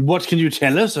 What can you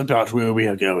tell us about where we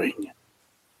are going?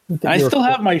 I still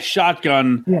have my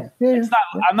shotgun. Yeah.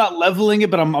 I'm not leveling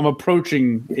it, but I'm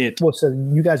approaching it. Well, so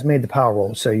you guys made the power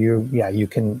roll, so you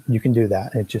can do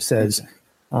that. It just says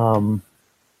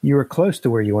you are close to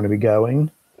where you want to be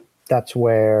going. That's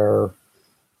where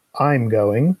I'm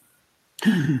going.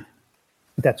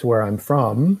 That's where I'm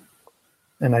from.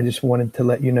 And I just wanted to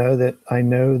let you know that I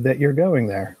know that you're going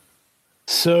there.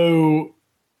 So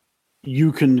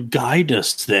you can guide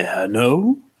us there,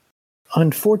 no?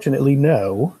 Unfortunately,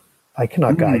 no. I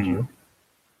cannot guide you.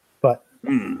 But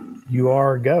you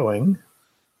are going.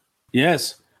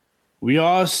 Yes. We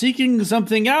are seeking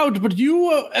something out, but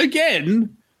you,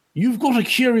 again, you've got a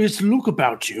curious look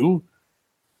about you.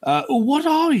 What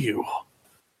are you?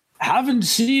 Haven't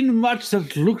seen much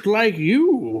that looked like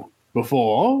you.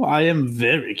 before. I am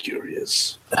very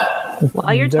curious.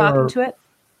 While you're There talking are- to it,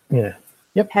 Yeah.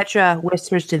 Yep. Petra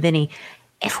whispers to Vinny,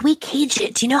 if we cage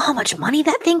it, do you know how much money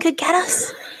that thing could get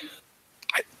us?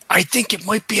 I think it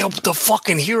might be able to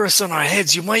fucking hear us in our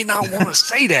heads. You might not want to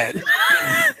say that.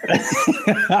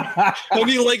 And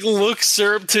he like looks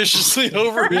surreptitiously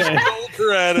over his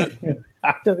shoulder at it.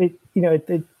 So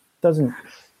it doesn't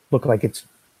look like it's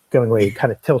going away. It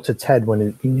kind of tilts its head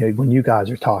when when you guys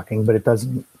are talking, but it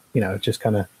doesn't. It just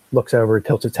kind of looks over,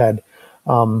 tilts its head.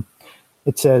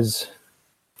 It says,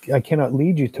 "I cannot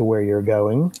lead you to where you're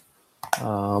going,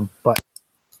 but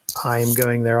I am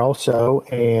going there also,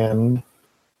 and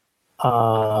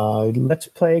let's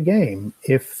play a game.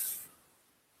 If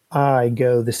I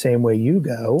go the same way you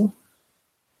go,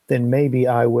 then maybe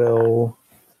I will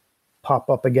pop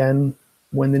up again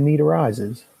when the need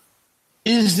arises."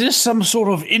 Is this some sort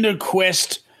of inner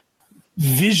quest,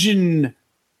 vision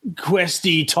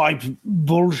questy type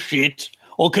bullshit?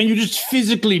 Or can you just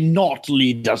physically not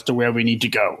lead us to where we need to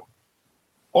go?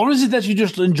 Or is it that you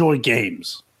just enjoy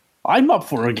games? I'm up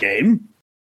for a game.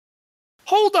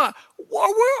 Hold on.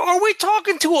 Are we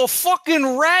talking to a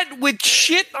fucking rat with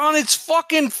shit on its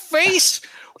fucking face?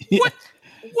 What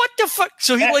the fuck?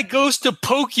 So he like goes to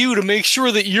poke you to make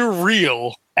sure that you're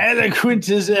real. Eloquent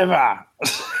as ever.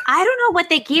 I don't know what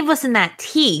they gave us in that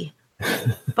tea,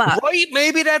 but Right?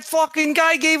 Maybe that fucking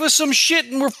guy gave us some shit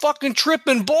and we're fucking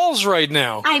tripping balls right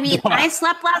now. I mean, I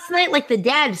slept last night like the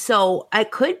dead, so I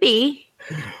could be.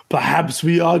 Perhaps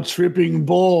we are tripping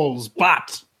balls,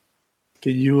 but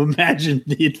can you imagine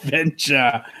the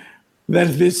adventure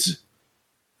that this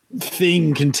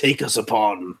thing can take us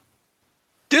upon?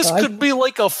 This could be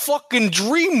like a fucking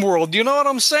dream world. You know what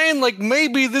I'm saying? Like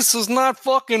maybe this is not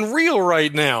fucking real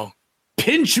right now.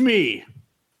 Pinch me.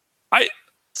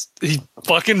 He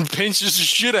fucking pinches the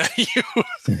shit out of you.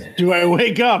 Do I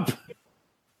wake up?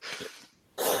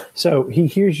 So he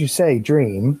hears you say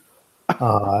dream,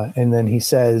 and then he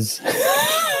says,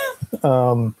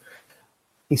 I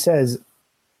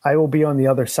will be on the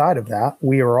other side of that.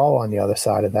 We are all on the other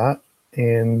side of that.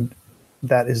 And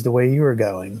that is the way you are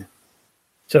going.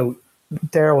 So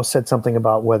Daryl said something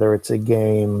about whether it's a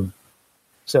game.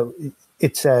 So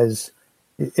it says,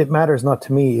 it matters not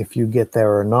to me if you get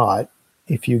there or not.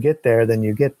 If you get there, then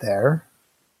you get there.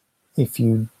 If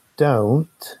you don't,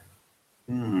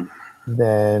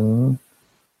 then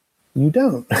you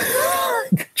don't.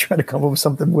 Try to come up with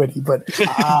something witty, but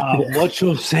What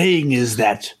you're saying is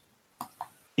that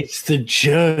it's the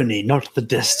journey, not the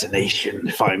destination,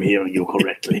 if I'm hearing you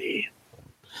correctly.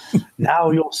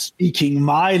 Now you're speaking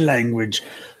my language,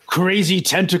 crazy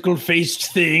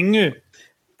tentacle-faced thing.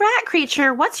 Rat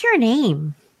creature, what's your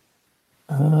name?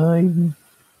 I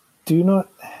do not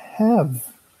have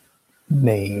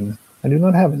name. I do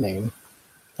not have a name.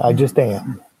 I just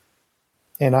am.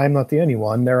 And I'm not the only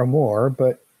one. There are more,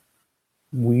 but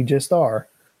we just are.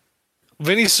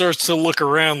 Vinny starts to look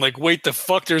around like, wait, the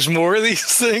fuck, there's more of these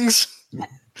things?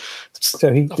 So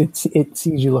it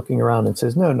sees you looking around and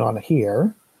says, no, not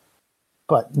here,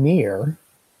 but near,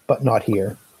 but not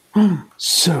here.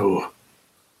 So,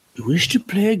 you wish to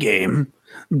play a game?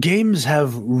 Games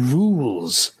have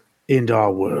rules in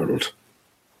our world.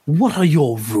 What are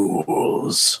your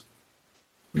rules?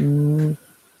 No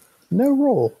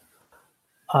rule.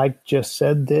 I just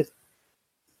said that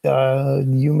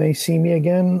you may see me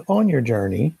again on your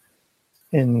journey,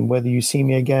 and whether you see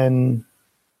me again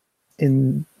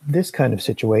in this kind of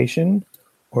situation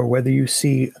or whether you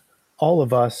see all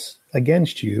of us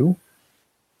against you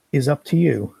is up to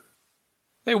you.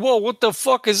 Hey, whoa, what the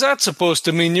fuck is that supposed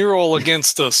to mean? You're all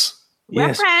against us. We're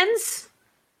Yes. friends.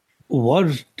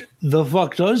 What the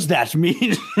fuck does that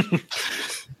mean?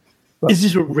 Is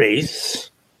it a race?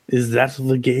 Is that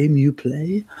the game you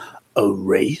play? A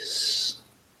race?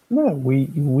 No,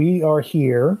 we are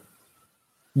here.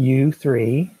 You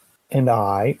three and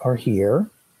I are here,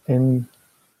 and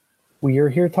we are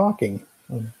here talking,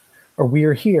 or we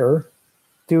are here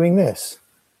doing this,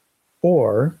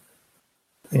 or,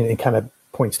 and it kind of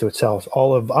points to itself,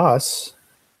 all of us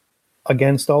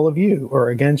against all of you, or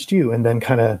against you, and then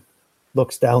kind of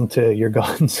looks down to your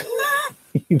guns.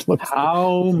 He looks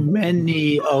How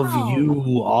many of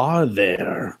you are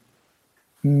there?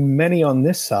 many on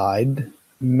this side,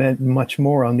 much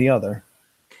more on the other.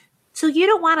 So you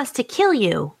don't want us to kill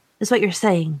you, is what you're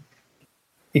saying.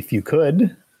 If you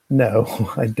could,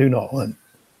 no, I do not want.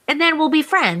 And then we'll be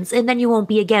friends, and then you won't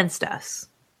be against us.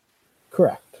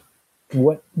 Correct.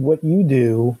 What you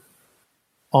do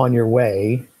on your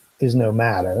way is no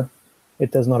matter.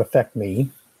 It does not affect me,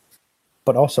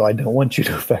 but also I don't want you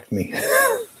to affect me.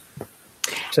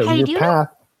 So Hey, do your you path.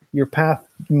 Your path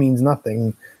means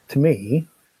nothing to me,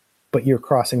 but you're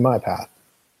crossing my path.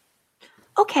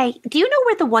 Okay. Do you know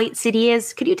where the White City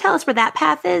is? Could you tell us where that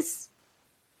path is?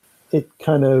 It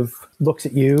kind of looks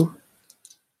at you.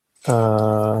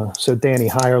 So Danny,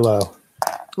 high or low?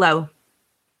 Low.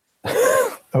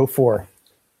 04.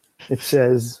 It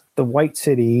says the White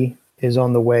City is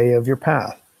on the way of your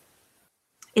path.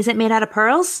 Is it made out of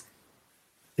pearls?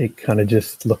 It kind of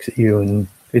just looks at you, and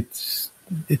it's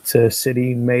a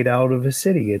city made out of a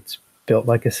city. It's built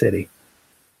like a city.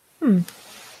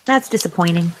 That's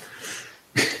disappointing.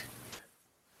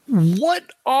 What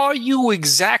are you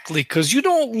exactly? Because you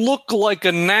don't look like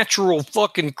a natural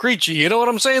fucking creature. You know what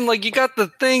I'm saying? Like, you got the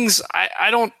things.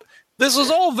 I don't. This is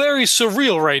all very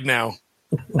surreal right now.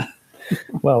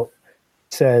 Well,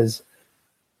 it says,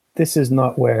 this is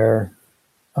not where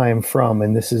I am from,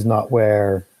 and this is not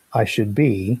where I should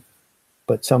be,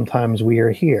 but sometimes we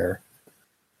are here.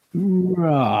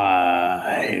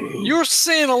 Right. You're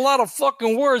saying a lot of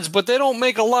fucking words, but they don't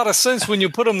make a lot of sense when you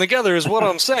put them together, is what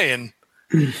I'm saying.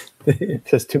 It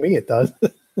says, to me it does.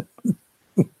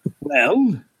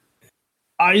 Well,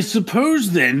 I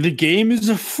suppose then the game is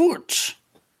afoot.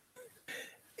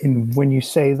 And when you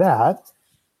say that,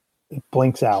 it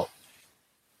blinks out.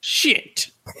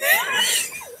 Shit.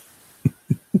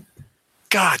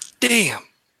 God damn.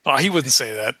 Oh, he wouldn't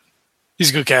say that. He's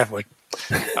a good Catholic.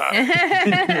 You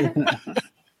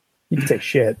can say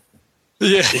shit.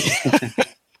 Yeah.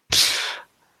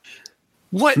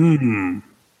 What?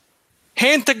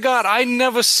 Hand to God, I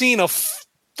never seen a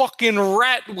fucking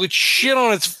rat with shit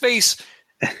on its face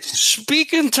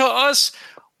speaking to us.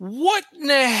 What in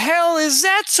the hell is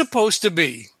that supposed to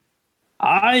be?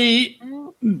 I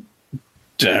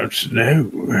don't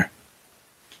know.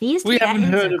 These We haven't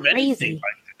Tibetans heard are of anything crazy.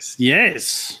 like this.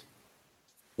 Yes.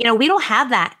 You know, we don't have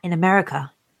that in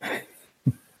America.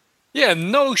 Yeah,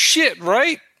 no shit,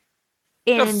 right?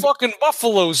 The And fucking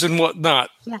buffaloes and whatnot.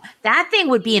 yeah, that thing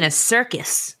would be in a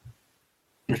circus,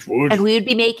 It would. and we would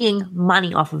be making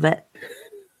money off of it.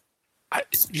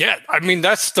 I mean,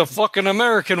 that's the fucking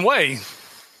American way.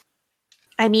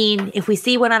 I mean, if we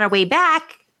see one on our way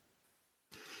back,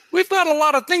 We've got a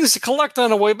lot of things to collect on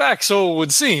the way back, so it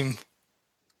would seem.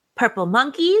 purple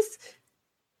monkeys,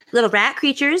 little rat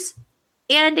creatures,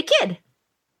 and a kid.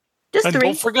 Just And 3.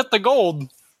 don't forget the gold.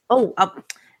 Oh,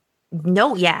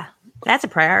 no, yeah. That's a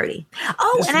priority.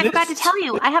 Oh, This and I forgot to list- tell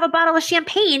you, I have a bottle of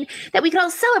champagne that we can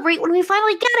all celebrate when we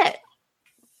finally get it.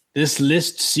 This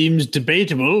list seems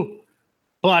debatable,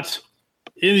 but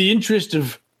in the interest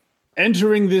of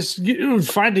entering this,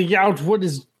 finding out what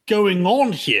is going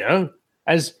on here,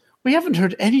 as we haven't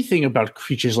heard anything about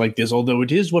creatures like this, although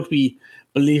it is what we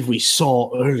believe we saw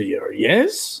earlier,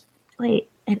 yes? Wait,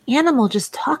 an animal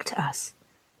just talked to us.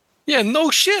 Yeah,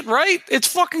 no shit, right? It's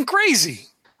fucking crazy.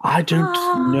 I don't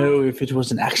know if it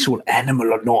was an actual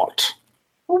animal or not.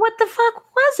 Well, what the fuck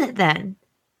was it then?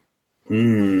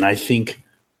 I think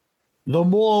the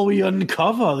more we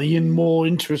uncover, the more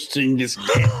interesting this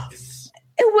gets.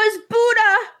 It was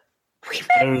Buddha. We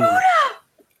met Oh. Buddha.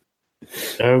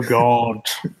 Oh, God.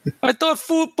 I thought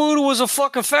Buddha was a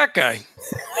fucking fat guy.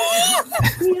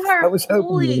 We are I was hoping you were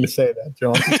holy. going to say that,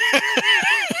 John.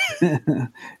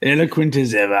 Eloquent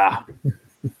as ever.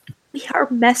 We are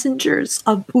messengers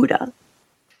of Buddha.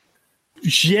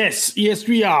 Yes,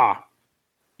 we are.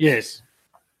 Yes.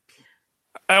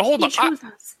 Hold He on. chose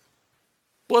us.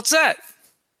 What's that?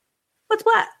 What's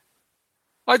what?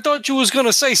 I thought you was going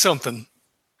to say something.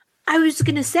 I was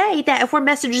going to say that if we're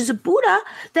messengers of Buddha,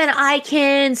 then I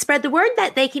can spread the word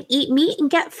that they can eat meat and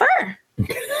get fur.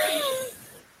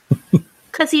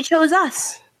 Because he chose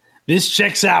us. This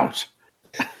checks out.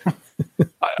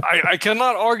 I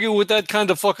cannot argue with that kind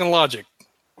of fucking logic.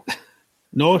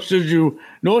 Nor should you,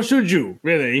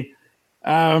 really.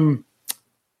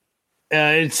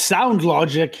 It's sound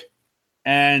logic,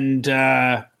 and,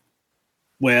 I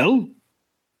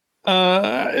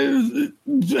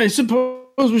suppose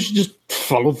we should just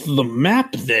follow the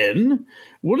map then.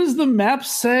 What does the map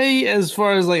say as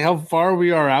far as, like, how far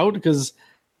we are out? Because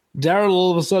Daryl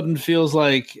all of a sudden feels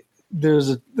like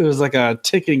there's like a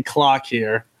ticking clock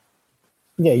here.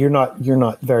 Yeah, you're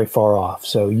not very far off,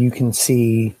 so you can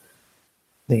see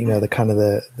the kind of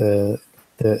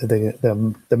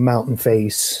the mountain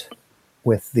face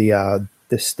with the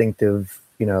distinctive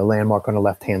landmark on the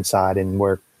left hand side, and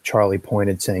where Charlie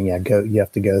pointed, saying, "Yeah, go. You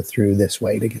have to go through this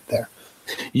way to get there."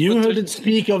 You heard it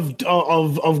speak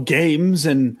of games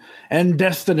and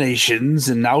destinations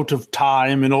and out of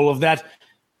time and all of that.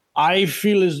 I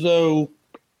feel as though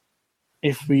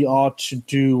if we are to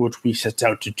do what we set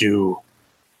out to do,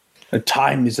 the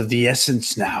time is of the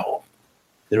essence now.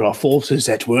 there are forces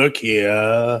at work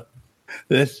here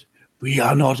that we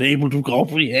are not able to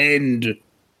comprehend.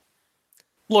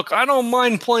 Look, I don't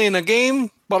mind playing a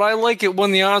game, but I like it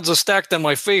when the odds are stacked in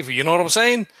my favor. You know what I'm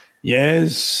saying?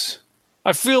 Yes.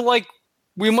 I feel like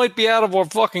we might be out of our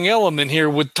fucking element here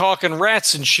with talking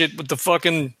rats and shit with the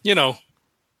fucking,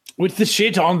 With the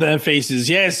shit on their faces,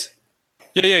 yes.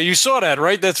 Yeah, you saw that,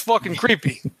 right? That's fucking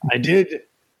creepy. I did.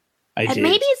 And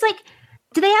maybe it's like,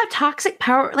 do they have toxic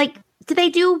power? Like, do they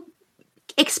do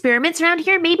experiments around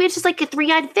here? Maybe it's just like a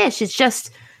three-eyed fish. It's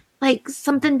just like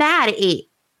something bad it ate.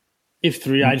 If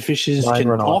three-eyed fishes Line can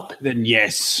run talk, off. then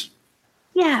yes.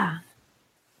 Yeah.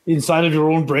 Inside of your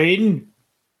own brain?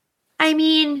 I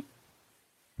mean,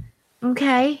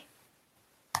 okay.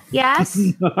 Yes.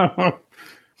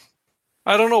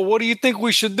 I don't know. What do you think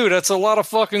we should do? That's a lot of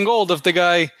fucking gold if the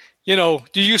guy,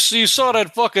 you saw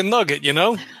that fucking nugget, You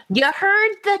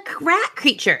heard the rat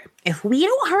creature. If we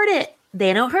don't hurt it,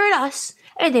 they don't hurt us,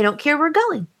 and they don't care where we're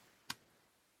going.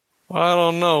 I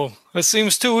don't know. It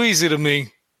seems too easy to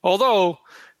me. Although,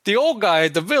 the old guy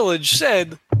at the village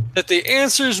said that the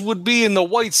answers would be in the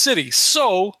White City.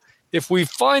 So, if we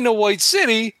find a White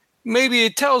City, maybe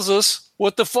it tells us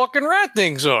what the fucking rat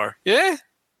things are. Yeah?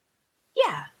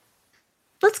 Yeah.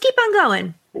 Let's keep on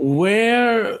going.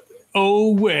 Where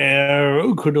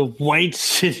could a White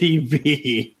City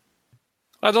be?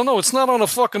 I don't know. It's not on a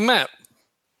fucking map.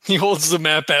 He holds the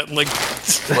map out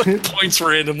and, points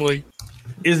randomly.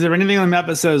 Is there anything on the map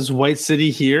that says White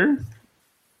City here?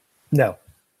 No.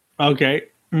 Okay.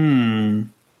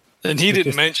 And he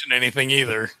didn't mention anything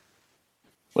either.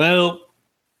 Well,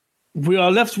 we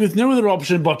are left with no other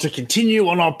option but to continue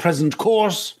on our present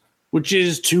course, which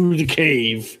is to the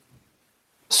cave.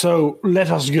 So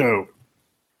let us go.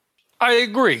 I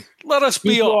agree. Let us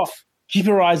be off. Keep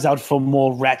your eyes out for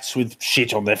more rats with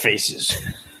shit on their faces.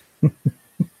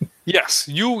 Yes,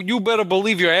 you better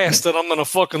believe your ass that I'm gonna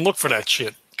fucking look for that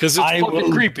shit because it's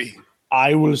fucking creepy.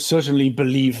 I will certainly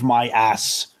believe my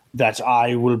ass that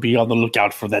I will be on the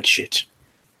lookout for that shit.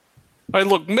 I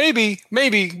look, maybe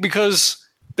because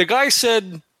the guy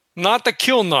said not to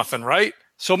kill nothing, right?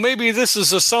 So maybe this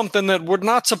is something that we're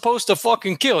not supposed to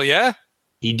fucking kill, yeah?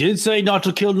 He did say not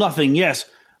to kill nothing, yes.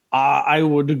 I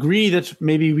would agree that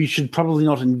maybe we should probably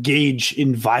not engage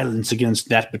in violence against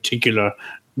that particular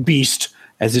beast,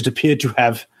 as it appeared to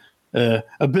have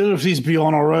abilities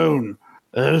beyond our own.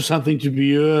 Something to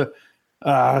be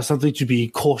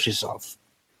cautious of.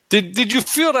 Did you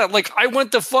feel that? Like, I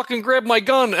went to fucking grab my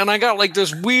gun and I got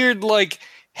this weird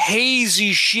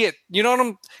hazy shit. You know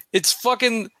what it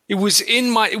was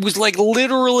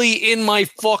literally in my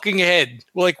fucking head,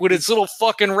 with its little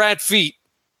fucking rat feet.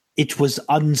 It was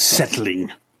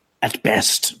unsettling at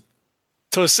best.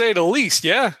 To say the least,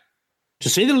 yeah. To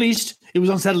say the least, it was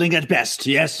unsettling at best,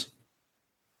 yes?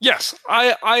 Yes,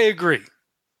 I agree.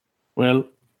 Well,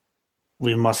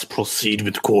 we must proceed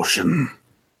with caution.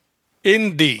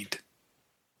 Indeed.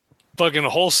 Fucking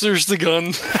holsters the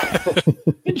gun.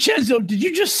 Vincenzo, did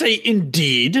you just say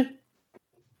indeed?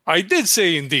 I did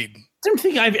say indeed. I don't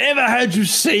think I've ever heard you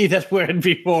say that word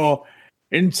before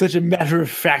in such a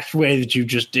matter-of-fact way that you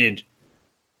just did.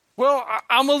 Well,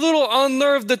 I'm a little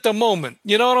unnerved at the moment.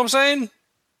 You know what I'm saying?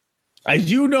 I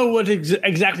do know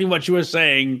exactly what you were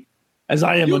saying, as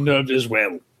I am unnerved as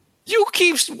well.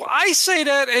 I say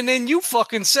that, and then you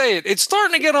fucking say it. It's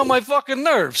starting to get on my fucking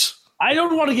nerves. I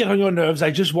don't want to get on your nerves.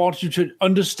 I just want you to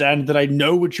understand that I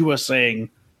know what you are saying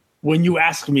when you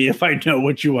ask me if I know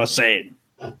what you are saying.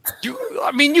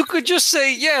 You could just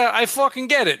say, yeah, I fucking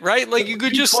get it, right? You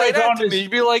could just say that to me. You'd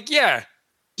be like, yeah.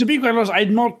 To be quite honest,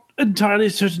 I'm not entirely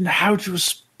certain how to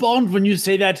respond when you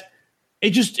say that.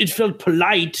 It felt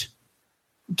polite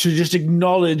to just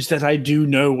acknowledge that I do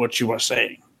know what you are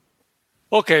saying.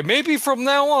 Okay, maybe from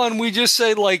now on we just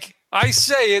say I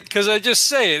say it because I just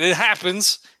say it. It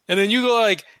happens. And then you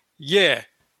go yeah,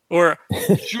 or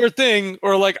sure thing,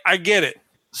 or I get it.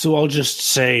 So I'll just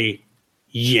say,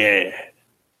 yeah.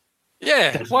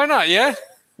 Yeah, why not, yeah?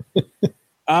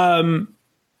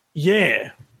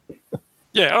 Yeah.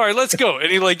 Yeah, all right, let's go. And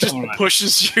he just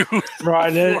pushes you.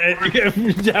 Right.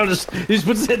 He just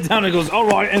puts his head down and goes, all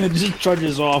right, and then just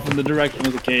trudges off in the direction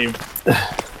of the cave.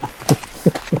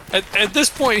 At this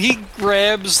point, he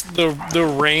grabs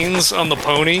the reins on the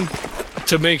pony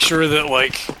to make sure that,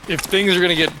 if things are going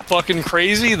to get fucking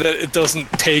crazy, that it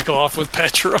doesn't take off with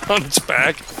Petra on its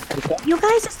back. You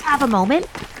guys just have a moment?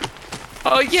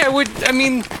 Yeah, we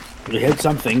hit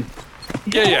something.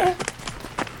 Yeah.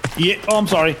 Yeah, oh, I'm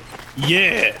sorry.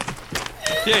 Yeah.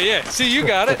 Yeah. See, you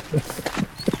got it.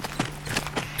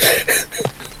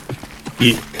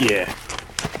 Yeah.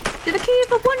 To the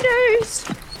Cave of Wonders.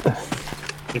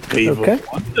 The Cave of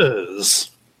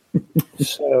Wonders.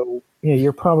 So, yeah,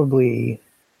 you're probably,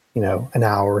 an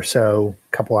hour or so,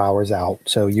 a couple hours out.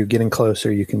 So you're getting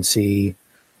closer. You can see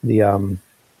the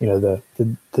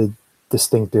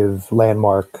distinctive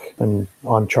landmark, and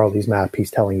on Charlie's map,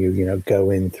 he's telling you, go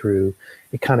in through.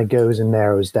 It kind of goes and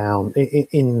narrows down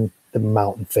in the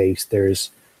mountain face.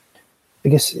 There's, I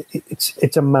guess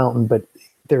it's a mountain, but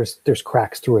there's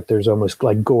cracks through it. There's almost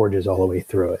like gorges all the way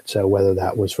through it. So whether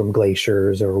that was from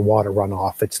glaciers or water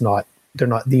runoff, they're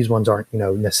not, these ones aren't,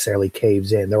 necessarily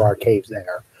caves in. There are caves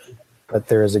there, but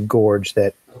there is a gorge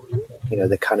that,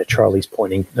 that kind of Charlie's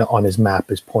pointing on his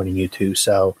map is pointing you to.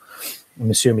 So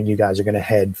I'm assuming you guys are going to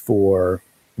head for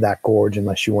that gorge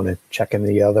unless you want to check into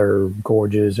the other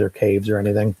gorges or caves or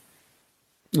anything.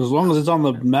 As long as it's on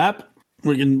the map,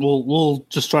 we'll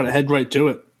just try to head right to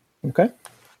it. Okay.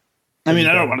 I mean,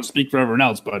 I don't want to speak for everyone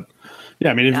else, but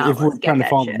yeah, I mean, if we're trying to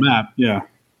follow the map, yeah.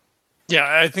 Yeah,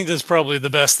 I think that's probably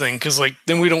the best thing, because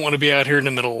then we don't want to be out here in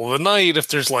the middle of the night if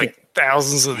there's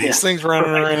thousands of these things running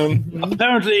around.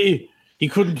 Apparently, he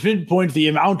couldn't pinpoint the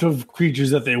amount of creatures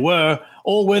that they were,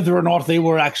 or whether or not they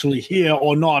were actually here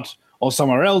or not, or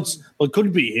somewhere else, but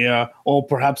could be here, or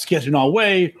perhaps get in our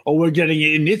way, or we're getting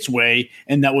in its way,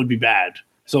 and that would be bad.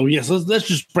 So yes, let's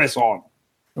just press on.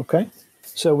 Okay.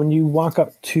 So when you walk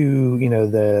up to,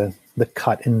 the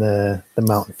cut in the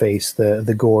mountain face,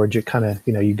 the gorge, it kind of,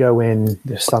 you go in,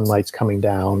 the sunlight's coming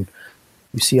down.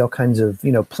 You see all kinds of,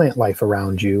 plant life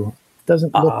around you. It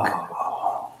doesn't look,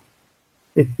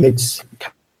 it's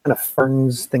kind of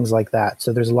ferns, things like that.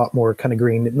 So there's a lot more kind of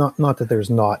green. Not that there's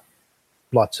not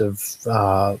lots of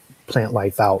plant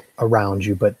life out around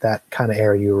you, but that kind of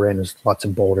area you were in is lots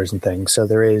of boulders and things. So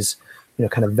there is,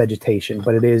 kind of vegetation,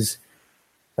 but it is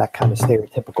that kind of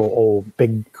stereotypical old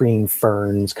big green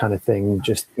ferns kind of thing,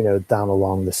 just, down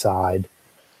along the side.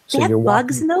 So they have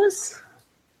bugs in those?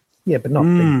 Yeah, but not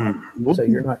big bugs. So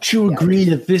you're not. You agree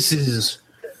that this is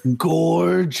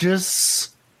gorgeous?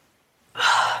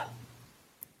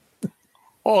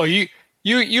 Oh,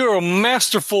 you're a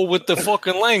masterful with the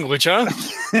fucking language, huh?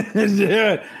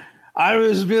 Yeah, I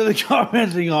was really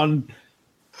commenting on.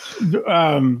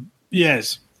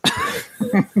 Yes.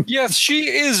 Yes, she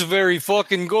is very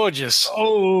fucking gorgeous.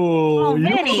 Oh,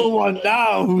 you're Vinny. the one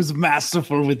now who's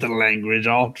masterful with the language,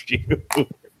 aren't you?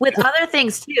 With other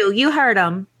things too. You heard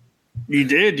him. You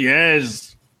did,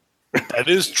 yes. That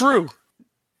is true.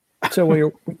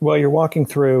 So while you're walking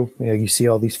through, you see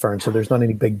all these ferns. So there's not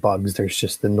any big bugs. There's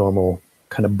just the normal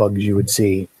kind of bugs you would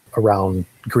see around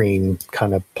green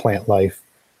kind of plant life.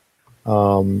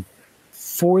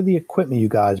 For the equipment you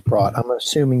guys brought, I'm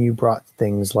assuming you brought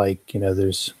things like,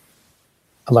 there's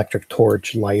electric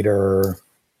torch, lighter.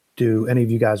 Do any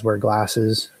of you guys wear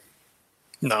glasses?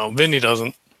 No, Vinny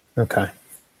doesn't. Okay.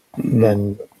 And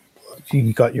then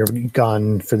you got your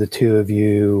gun for the two of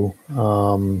you.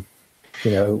 A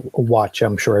watch.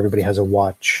 I'm sure everybody has a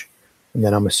watch. And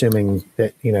then I'm assuming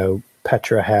that,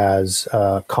 Petra has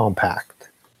a compact,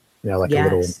 like a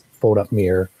little fold up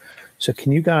mirror. So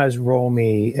can you guys roll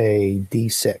me a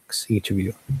D6, each of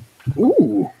you?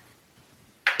 Ooh.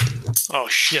 Oh,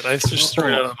 shit. I just threw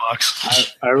it out of the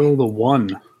box. I rolled a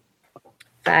 1.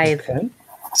 5. Okay.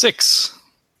 6.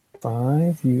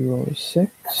 5, you roll a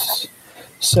 6.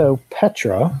 So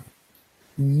Petra,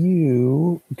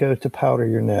 you go to powder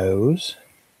your nose,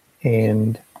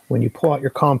 and when you pull out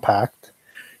your compact,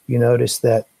 you notice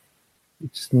that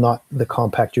it's not the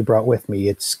compact you brought with me.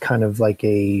 It's kind of like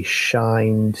a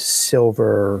shined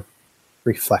silver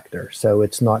reflector. So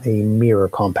it's not a mirror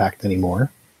compact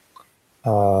anymore.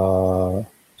 So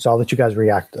I'll let you guys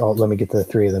react. Let me get to the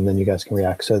three of them, then you guys can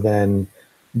react. So then,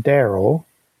 Daryl,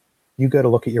 you go to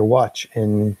look at your watch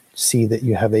and see that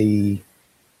you have a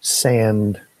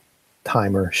sand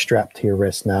timer strapped to your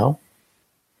wrist now.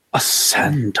 A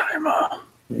sand timer.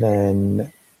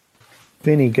 Then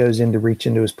Vinny goes in to reach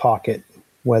into his pocket,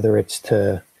 whether it's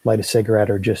to light a cigarette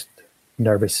or just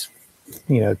nervous,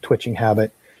 twitching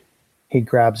habit. He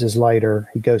grabs his lighter.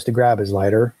 He goes to grab his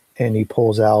lighter, and he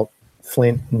pulls out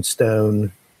flint and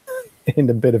stone and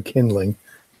a bit of kindling.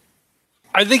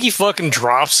 I think he fucking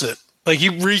drops it. Like, he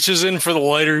reaches in for the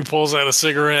lighter, he pulls out a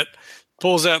cigarette,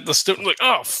 pulls out the stone, like,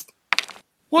 oh,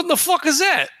 what in the fuck is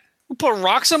that? You put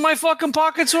rocks in my fucking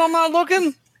pocket so I'm not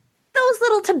looking? Those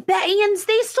little Tibetans,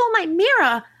 they stole my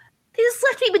mirror. They just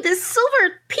left me with this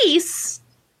silver piece.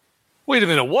 Wait a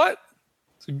minute, what?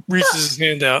 So he reaches his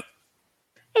hand out.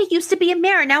 It used to be a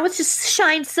mirror. Now it's just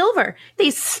shine silver.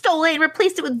 They stole it and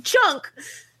replaced it with junk.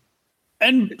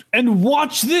 And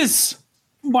watch this.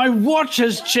 My watch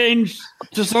has changed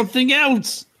to something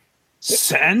else.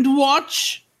 Sand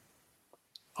watch?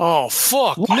 Oh,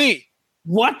 fuck me.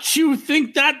 what you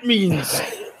think that means?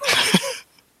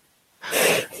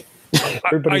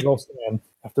 Everybody roll Sam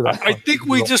after that. I think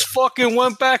we just fucking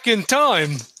went back in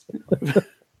time.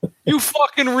 You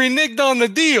fucking reneged on the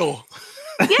deal.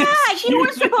 Yeah, you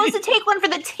were supposed to take one for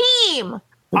the team.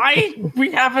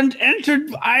 We haven't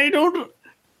entered. I don't.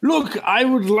 Look, I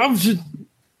would love to.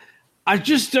 I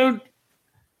just don't.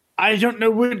 I don't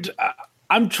know what.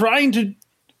 I'm trying to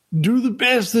do the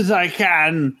best that I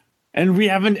can, and we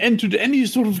haven't entered any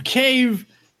sort of cave.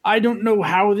 I don't know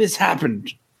how this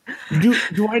happened.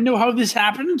 Do I know how this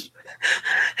happened?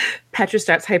 Petra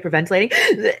starts hyperventilating.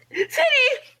 Finny,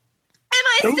 am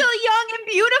I still young and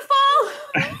beautiful?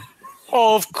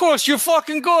 Oh, of course, you're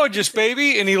fucking gorgeous,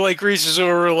 baby. And he like reaches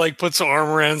over, like puts an arm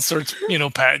around, and starts,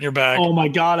 patting your back. Oh my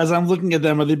god! As I'm looking at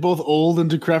them, are they both old and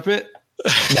decrepit?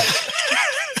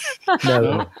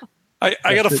 No. I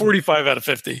got a 45 out of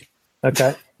 50.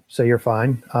 Okay, so you're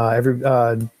fine.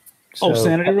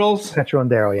 Sanity rolls. Petra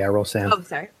and Daryl, yeah, roll Sam. Oh,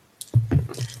 sorry.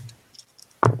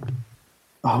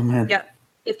 Oh man. Yep.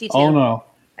 52. Oh no.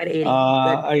 At 80.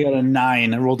 I got a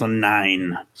 9. I rolled a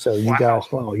 9. So you guys,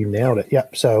 you nailed it.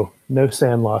 Yep. So no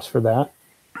sand loss for that.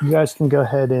 You guys can go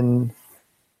ahead and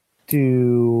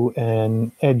do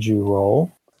an edu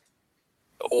roll.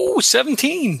 Oh,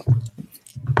 17.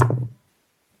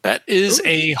 That is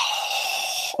a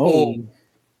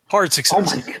hard success. Oh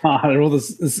my god! I rolled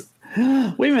this.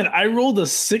 Wait a minute! I rolled a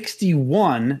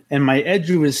 61, and my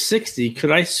edu is 60. Could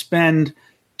I spend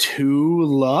 2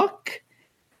 luck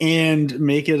and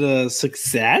make it a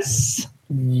success?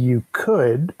 You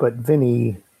could, but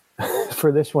Vinny,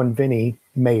 for this one, Vinny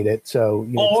made it. So.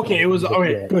 Okay. It was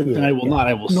okay. Good. Then I will not.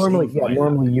 I will.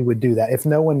 Normally you would do that if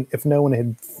no one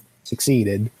had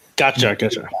succeeded. Gotcha.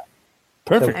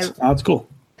 Perfect. That's cool.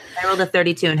 I rolled a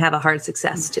 32 and have a hard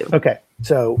success too. Okay,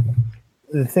 so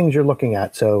the things you're looking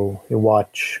at, so your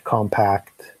watch,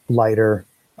 compact, lighter.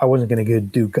 I wasn't going to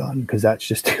do gun because that's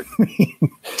just too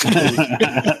mean.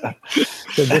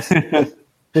 So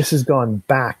this has gone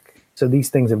back. So these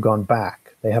things have gone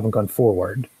back. They haven't gone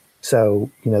forward. So,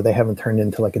 they haven't turned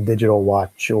into like a digital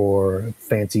watch or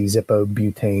fancy Zippo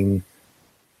butane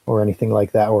or anything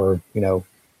like that, or,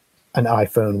 an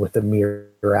iPhone with a mirror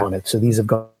on it. So these have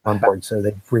gone backward. So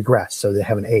they've regressed. So they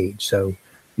haven't aged. So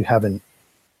you haven't,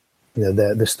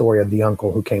 the story of the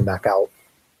uncle who came back out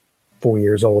 4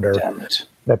 years older. Damn it.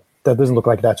 That doesn't look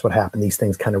like that's what happened. These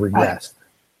things kind of regressed.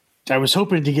 I was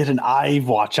hoping to get an eye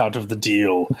watch out of the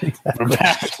deal.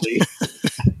 Apparently,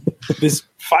 this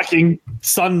fucking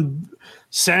sundial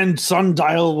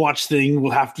watch thing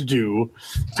will have to do.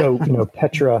 So,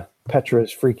 Petra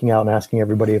is freaking out and asking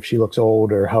everybody if she looks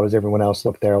old or how does everyone else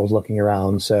look there. I was looking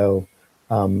around. So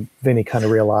Vinny kind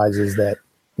of realizes that,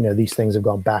 these things have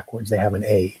gone backwards. They haven't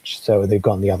aged. So they've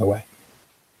gone the other way.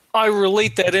 I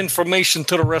relate that information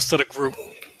to the rest of the group.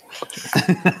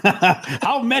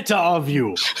 How meta of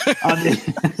you.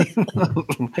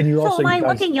 And you also, am I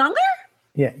looking younger?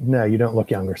 Yeah, no, you don't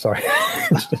look younger. Sorry.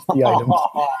 It's just the items.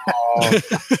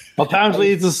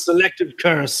 Apparently, it's a selective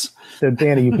curse. So,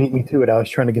 Danny, you beat me to it. I was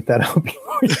trying to get that out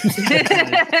before you.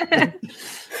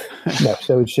 No,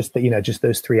 so it's just that, just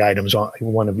those 3 items,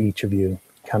 one of each of you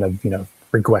kind of,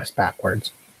 regress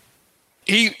backwards.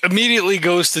 He immediately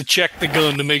goes to check the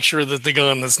gun to make sure that the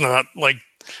gun is not like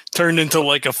turned into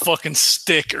like a fucking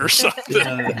stick or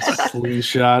something.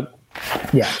 Slingshot.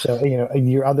 Yeah. So,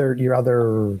 your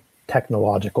other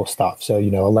technological stuff. So,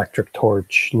 electric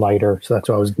torch, lighter. So that's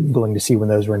what I was Googling to see when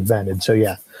those were invented. So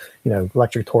yeah,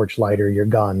 electric torch, lighter, your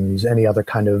guns, any other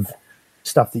kind of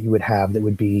stuff that you would have that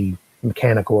would be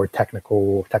mechanical or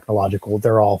technological,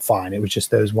 they're all fine. It was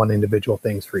just those one individual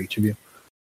things for each of you.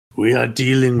 We are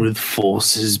dealing with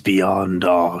forces beyond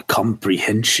our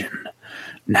comprehension.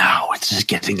 Now it's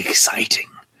getting exciting.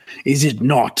 Is it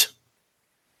not?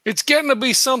 It's getting to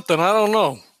be something. I don't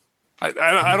know.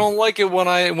 I don't like it when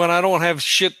I don't have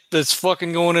shit that's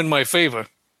fucking going in my favor.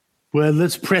 Well,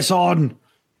 let's press on.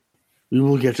 We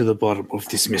will get to the bottom of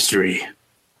this mystery.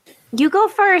 You go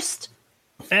first.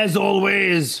 As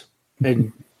always.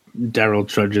 And Daryl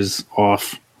trudges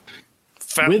off.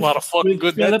 Fat lot of fucking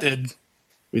good Philip, that did.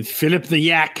 With Philip the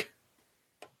Yak.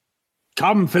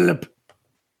 Come, Philip.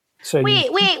 So Wait.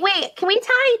 Can we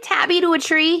tie Tabby to a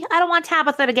tree? I don't want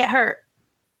Tabitha to get hurt.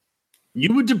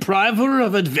 You would deprive her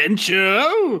of adventure?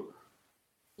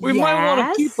 We might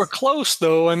want to keep her close,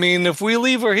 though. I mean, if we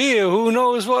leave her here, who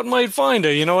knows what might find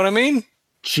her? You know what I mean?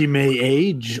 She may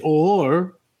age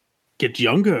or get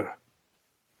younger.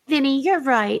 Vinny, you're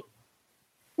right.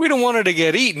 We don't want her to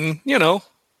get eaten,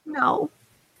 No.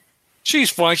 She's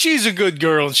fine. She's a good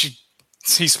girl. And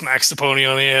he smacks the pony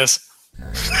on the ass.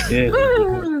 Yeah.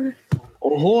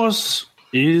 A horse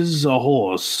is a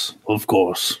horse, of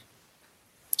course.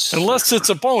 Unless it's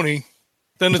a pony,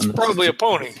 then it's probably a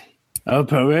pony. A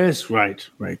yes, right,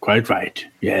 quite right.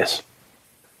 Yes.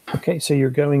 Okay, so you're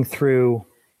going through,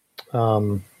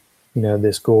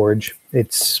 this gorge.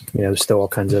 It's, there's still all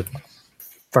kinds of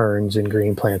ferns and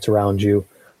green plants around you.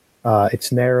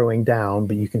 It's narrowing down,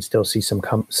 but you can still see some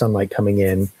sunlight coming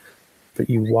in. But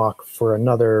you walk for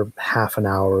another half an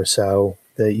hour or so,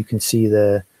 that you can see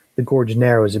the gorge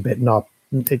narrows a bit.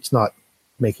 It's not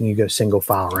making you go single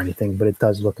file or anything, but it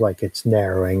does look like it's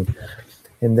narrowing.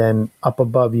 And then up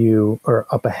above you, or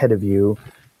up ahead of you,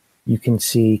 you can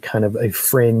see kind of a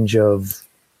fringe of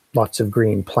lots of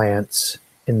green plants,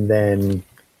 and then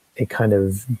a kind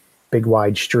of big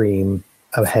wide stream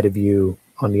ahead of you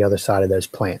on the other side of those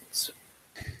plants.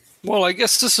 Well, I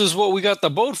guess this is what we got the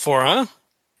boat for, huh?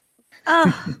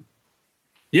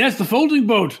 Yes, the folding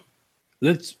boat.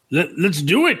 Let's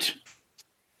do it.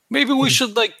 Maybe we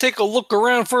should take a look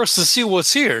around first to see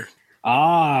what's here.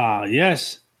 Ah,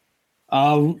 yes.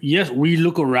 Yes, we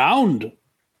look around.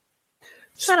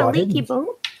 It's not a leaky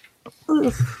boat.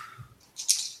 Oof.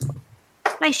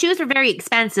 My shoes are very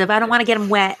expensive. I don't want to get them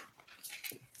wet.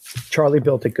 Charlie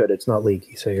built it good. It's not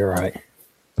leaky, so you're all right.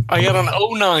 I got an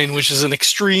 09, which is an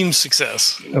extreme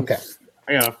success. Okay.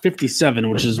 I got a 57,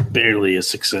 which is barely a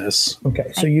success.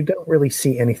 Okay, so you don't really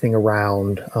see anything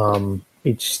around.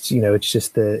 It's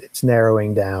it's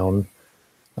narrowing down.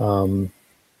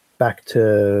 Back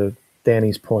to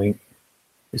Danny's point,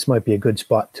 this might be a good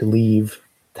spot to leave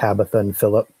Tabitha and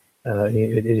Philip.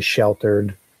 It is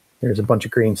sheltered. There's a bunch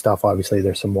of green stuff. Obviously,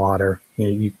 there's some water.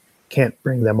 You can't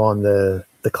bring them on the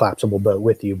collapsible boat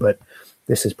with you, but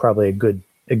this is probably a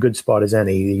good spot as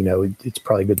any. It's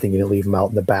probably a good thing you didn't leave them out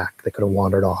in the back. They could have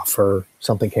wandered off or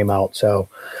something came out. So,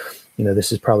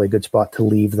 this is probably a good spot to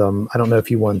leave them. I don't know if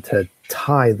you want to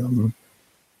tie them,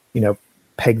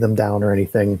 peg them down or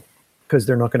anything, because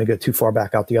they're not going to go too far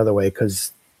back out the other way,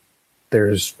 because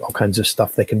there's all kinds of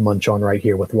stuff they can munch on right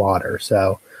here with water.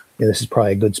 So this is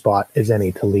probably a good spot as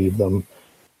any to leave them.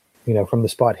 From the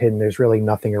spot hidden, there's really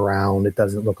nothing around. It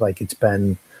doesn't look like it's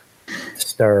been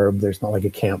disturbed. There's not like a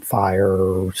campfire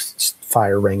or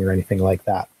fire ring or anything like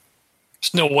that.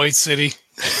 There's no White City.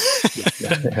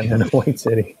 No White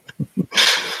City.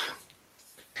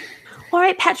 All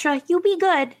right, Petra, you be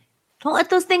good. Don't let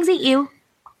those things eat you.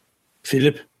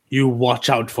 Philip, you watch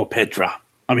out for Petra.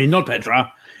 I mean, not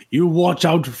Petra. You watch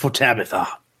out for Tabitha.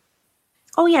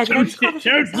 Oh, yeah. Don't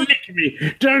lick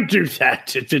me. Don't do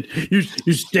that.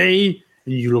 You stay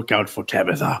and you look out for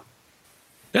Tabitha.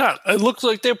 Yeah, it looks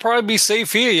like they'll probably be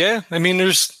safe here, yeah? I mean,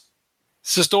 it's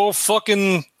just all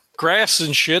fucking grass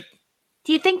and shit.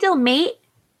 Do you think they'll mate?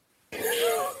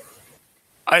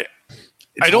 I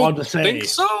don't think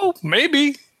so.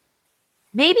 Maybe.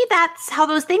 Maybe that's how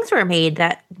those things were made,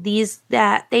 that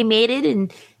they mated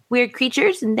and weird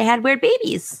creatures and they had weird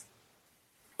babies.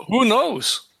 Who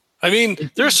knows? I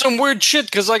mean, there's some weird shit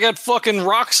because I got fucking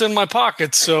rocks in my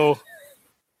pockets, so.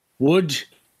 What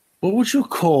would you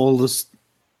call this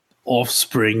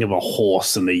offspring of a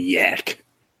horse and a yak?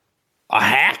 A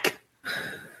hack? I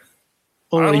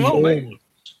don't know, man.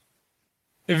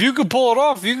 If you could pull it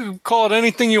off, you could call it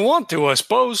anything you want to, I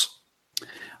suppose.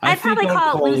 I'd probably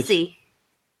call it Lucy.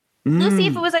 Lucy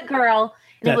if it was a girl,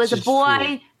 and if it was a boy,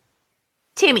 true.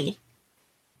 Timmy.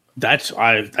 That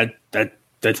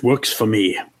works for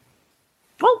me.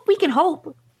 Well, we can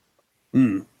hope.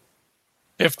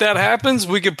 If that happens,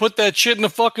 we could put that shit in the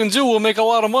fucking zoo. We'll make a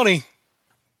lot of money.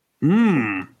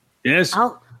 Yes.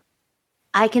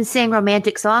 I can sing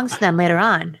romantic songs to them later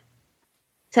on.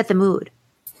 Set the mood.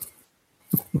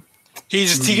 He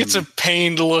gets a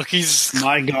pained look. He's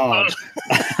my God.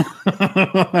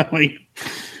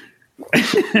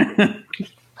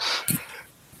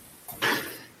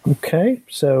 Okay,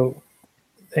 so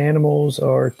animals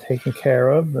are taken care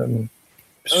of. I'm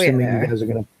assuming you guys are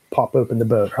going to pop open the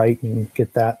boat, right, and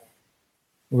get that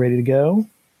ready to go.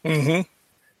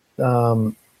 Mm-hmm.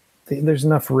 There's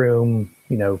enough room.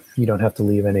 You don't have to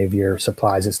leave any of your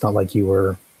supplies. It's not like you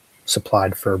were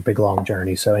supplied for a big long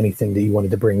journey. So anything that you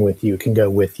wanted to bring with you can go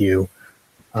with you.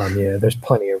 There's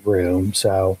plenty of room.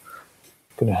 So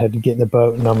I'm going to head to get in the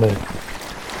boat, and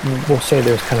we'll say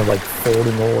there's kind of like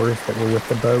folding oars that were with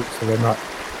the boat. So they're not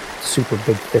super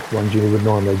big, thick ones you would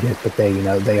normally get, but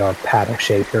they are paddle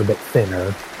shaped. They're a bit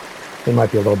thinner. They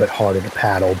might be a little bit harder to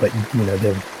paddle, but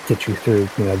they'll get you through,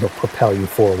 they'll propel you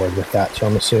forward with that. So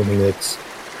I'm assuming it's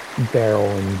Beryl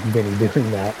and Vinny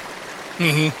doing that.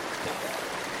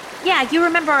 Mm-hmm. Yeah, you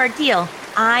remember our deal.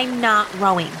 I'm not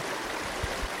rowing.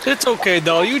 It's okay,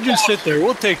 doll. You just sit there.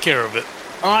 We'll take care of it.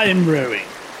 I am rowing.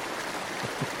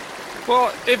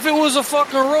 Well, if it was a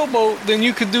fucking rowboat, then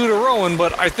you could do the rowing,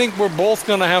 but I think we're both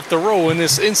going to have to row in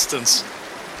this instance.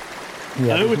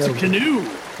 Yeah, Oh, it's a canoe.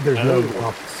 There's no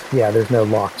locks. Yeah, there's no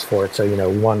locks for it. So,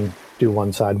 one do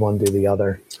one side, one do the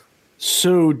other.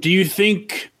 So, do you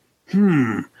think,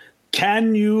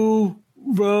 can you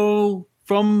row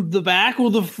from the back or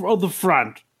the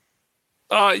front?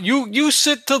 You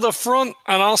sit to the front,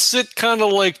 and I'll sit kind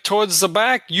of like towards the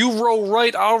back. You row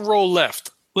right, I'll row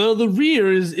left. Well, the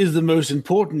rear is the most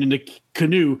important in the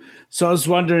canoe. So I was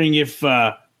wondering if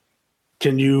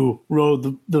can you row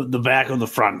the back or the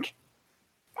front?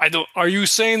 I don't. Are you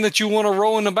saying that you want to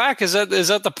row in the back? Is that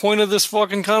the point of this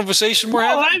fucking conversation we're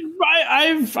having?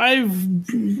 I've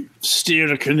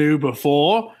steered a canoe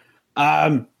before.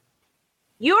 You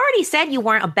already said you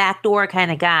weren't a backdoor kind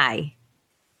of guy.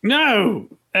 No,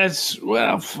 I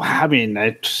suppose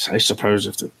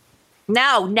if the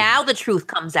Now the truth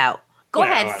comes out. Go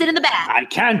ahead, sit in the back. I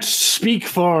can't speak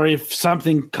for if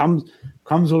something comes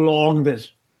along that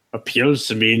appeals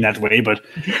to me in that way, but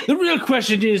the real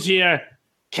question is here: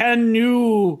 can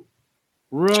you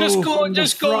row Just go from do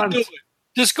front? it.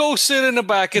 Just go sit in the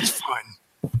back. It's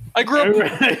fine. I grew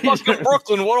up in fucking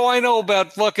Brooklyn. What do I know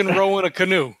about fucking rowing a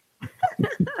canoe?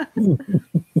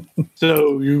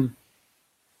 So you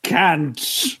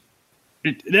can't.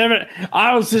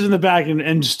 I'll sit in the back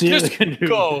and steer the Just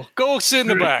canoe. go sit in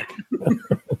the back.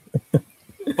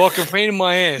 Fucking pain in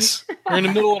my ass. You're in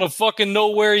the middle of the fucking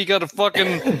nowhere. You got a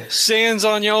fucking sands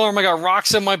on your arm. I got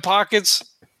rocks in my pockets.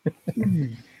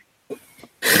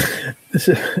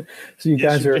 So you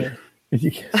guys are.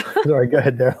 Sorry, go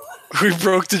ahead, Daryl. We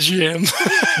broke the GM.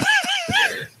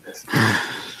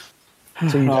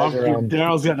 So you guys are.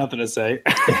 Daryl's got nothing to say.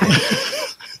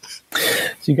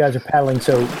 So you guys are paddling.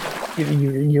 So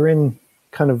you're in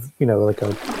kind of like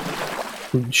a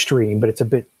stream, but it's a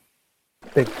bit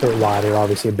wider,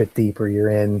 obviously a bit deeper.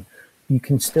 You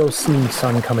can still see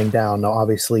sun coming down. Now,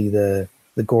 obviously the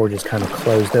gorge is kind of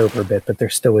closed over a bit, but there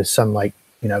still is sunlight,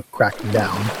 cracking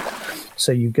down.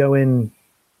 So you go in,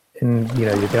 and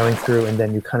you're going through, and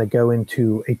then you kind of go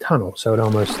into a tunnel. So it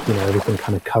almost everything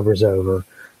kind of covers over,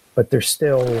 but there's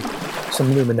still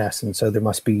some luminescence. So there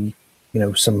must be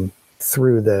some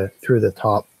through the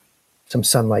top, some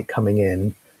sunlight coming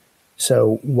in.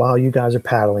 So while you guys are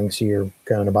paddling, so you're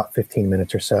going about 15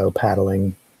 minutes or so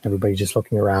paddling, everybody's just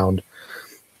looking around.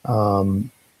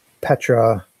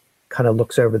 Petra kind of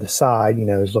looks over the side,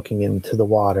 is looking into the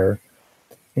water.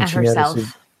 And At herself.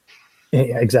 Notices,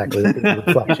 yeah, exactly, the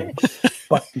reflection.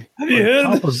 But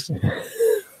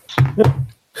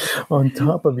on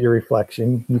top of your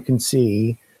reflection, you can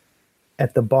see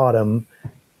at the bottom,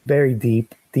 very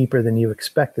deep, deeper than you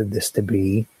expected this to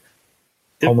be,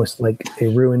 almost like a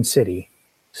ruined city.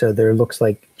 So there looks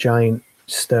like giant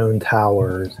stone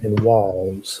towers and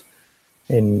walls,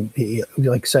 and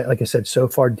like I said, so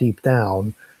far deep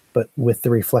down, but with the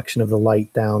reflection of the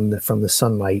light down from the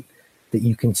sunlight, that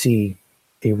you can see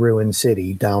a ruined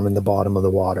city down in the bottom of the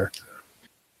water.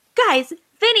 Guys,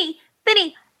 Vinny,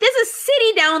 there's a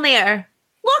city down there.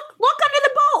 Look under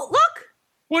the boat. Look.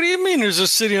 What do you mean there's a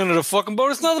city under the fucking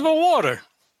boat? It's nothing but water.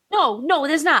 No,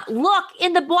 there's not. Look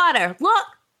in the water. Look.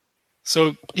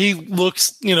 So he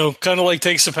looks, kind of like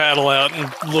takes the paddle out and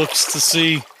looks to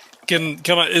see.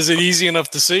 Is it easy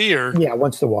enough to see, or? Yeah,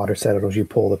 once the water settles, you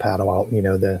pull the paddle out.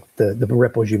 The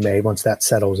ripples you made. Once that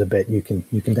settles a bit, you can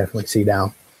definitely see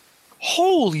down.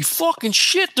 Holy fucking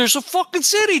shit! There's a fucking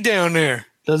city down there.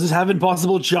 Does this have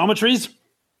impossible geometries?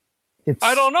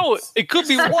 I don't know. It could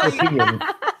be white.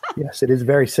 Yes, it is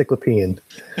very cyclopean.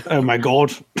 Oh my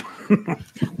god. We're gonna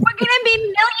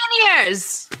be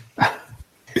millionaires.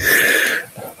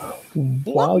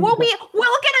 Look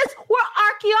at us. We're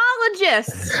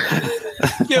archaeologists.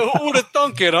 Yeah, who would have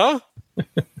thunk it, huh?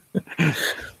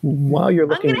 While you're I'm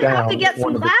looking gonna down, have to get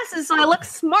some glasses so I look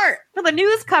smart for the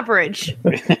news coverage.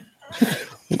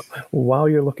 While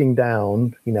you're looking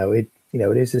down, it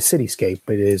is a cityscape.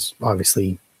 It is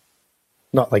obviously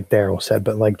not like Daryl said,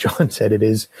 but like John said, it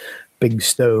is big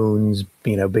stones,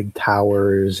 big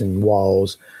towers and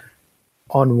walls.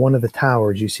 On one of the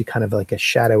towers, you see kind of like a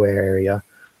shadow area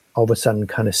all of a sudden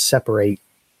kind of separate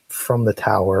from the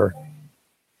tower,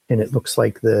 and it looks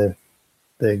like the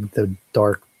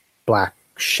dark black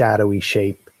shadowy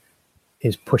shape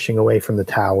is pushing away from the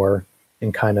tower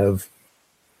and kind of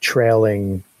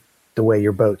trailing the way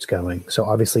your boat's going. So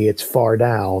obviously it's far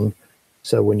down,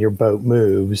 so when your boat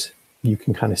moves, you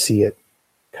can kind of see it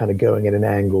kind of going at an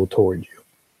angle towards you.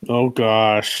 Oh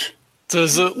gosh.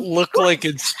 Does it look like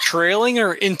it's trailing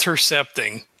or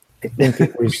intercepting? I think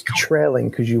it was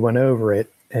trailing because you went over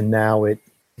it, and now it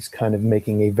is kind of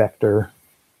making a vector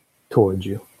towards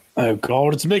you. Oh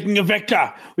God, it's making a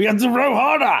vector. We have to row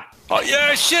harder. Oh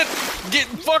yeah, shit! Get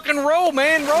fucking roll,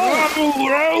 man, roll!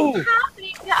 Row. What's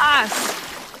happening to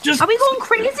us? Just Are we going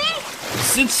crazy?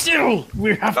 sit still.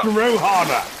 We have to row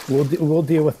harder. We'll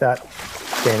deal with that,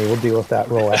 Danny. We'll deal with that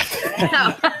roll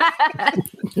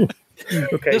after.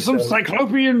 Okay. There's some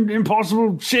cyclopean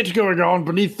impossible shit going on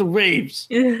beneath the waves.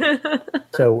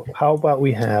 So how about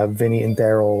we have Vinny and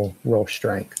Daryl roll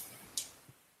strength?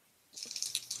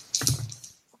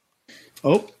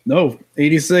 Oh, no.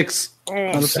 86.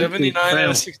 Oh, 79 out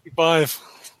of 65.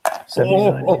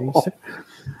 79, 86.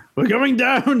 We're going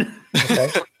down. Okay.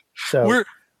 So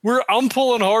I'm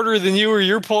pulling harder than you, or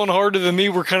you're pulling harder than me.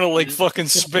 We're kind of like fucking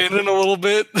spinning a little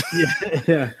bit.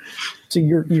 Yeah. So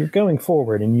you're going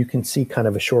forward, and you can see kind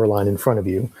of a shoreline in front of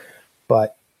you,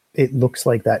 but it looks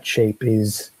like that shape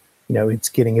is, it's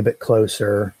getting a bit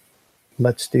closer.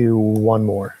 Let's do one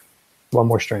more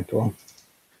strength roll.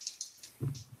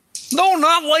 No,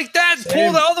 not like that.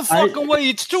 Pull the other fucking way.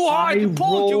 It's too hard. You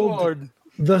pull too hard.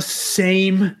 The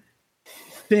same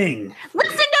thing.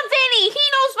 Listen to Vinny. He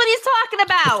knows what he's talking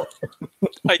about.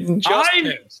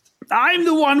 I'm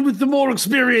the one with the more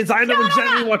experience. I know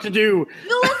exactly what to do.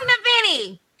 You listen to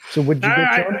Vinny. So would you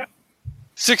get, John?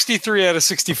 63 out of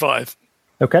 65.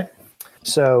 Okay.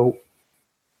 So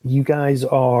you guys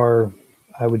are,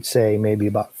 I would say, maybe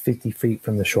about 50 feet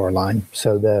from the shoreline.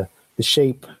 So the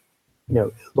shape,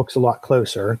 it looks a lot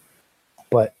closer,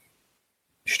 but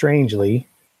strangely,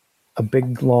 a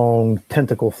big long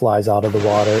tentacle flies out of the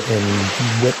water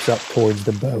and whips up towards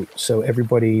the boat. So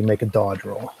everybody make a dodge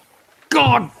roll.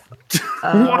 God!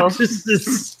 What is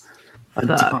this? A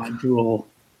dodge roll.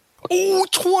 Oh,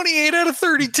 28 out of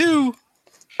 32.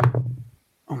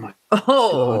 Oh my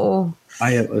Oh.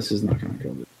 This is not going to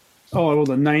go. Oh, I rolled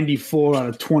a 94 out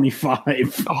of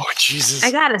 25. Oh, Jesus.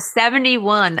 I got a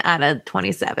 71 out of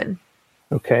 27.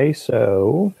 Okay,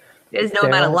 so There's no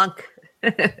amount of luck.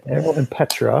 Errol and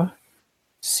Petra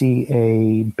see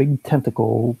a big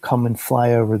tentacle come and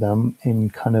fly over them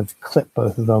and kind of clip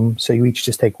both of them. So you each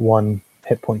just take 1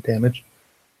 hit point damage.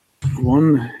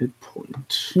 1 hit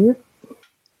point. Yeah.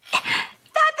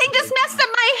 That thing just messed up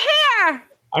my hair.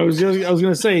 I was going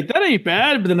to say, that ain't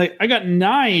bad, but then I got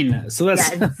 9. So that's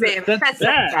Same. That's not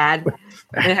bad. bad.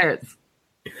 It hurts.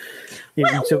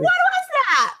 Yeah, What so was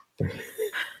that?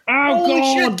 Oh, Holy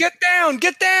God. shit, get down,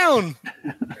 get down.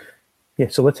 yeah,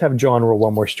 so let's have John roll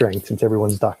one more strength since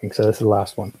everyone's ducking. So this is the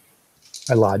last one.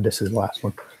 I lied. This is the last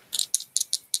one.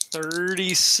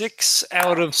 36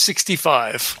 out of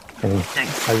 65. And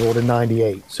Nice. I rolled a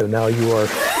 98. So now you are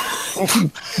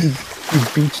you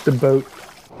beach the boat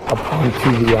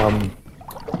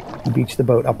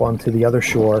up onto the other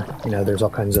shore. There's all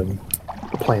kinds of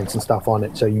plants and stuff on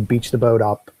it. So you beach the boat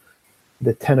up.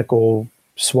 The tentacle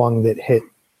swung that hit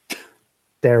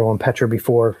Daryl and Petra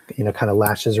before, kind of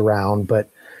lashes around, but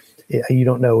you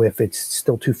don't know if it's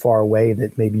still too far away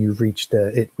that maybe you've reached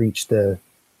the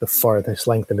farthest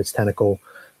length of its tentacle,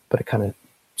 but it kind of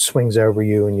swings over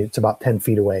you and it's about 10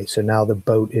 feet away. So now the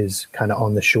boat is kind of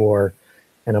on the shore,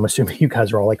 and I'm assuming you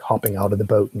guys are all like hopping out of the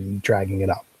boat and dragging it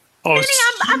up. Oh, Vinny,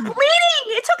 I'm bleeding.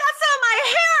 It took out some of my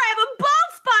hair. I have a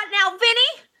bald spot now, Vinny.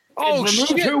 oh Remove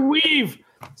shit. her weave.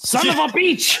 Son of a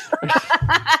beach.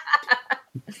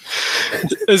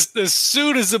 As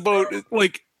soon as the boat,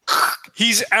 like,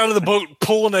 he's out of the boat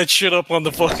pulling that shit up on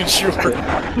the fucking shore. Come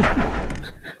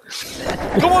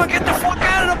on, get the fuck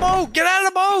out of the boat! Get out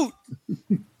of the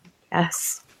boat!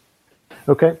 Yes.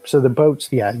 Okay, so the boats,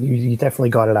 you definitely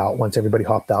got it out once everybody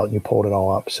hopped out and you pulled it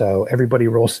all up. So everybody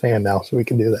roll sand now so we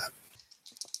can do that.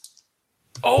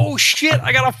 Oh shit,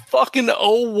 I got a fucking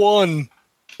 01.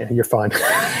 Yeah, you're fine.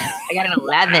 I got an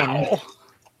 11.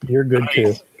 You're good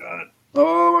too.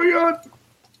 Oh my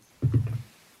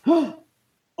God.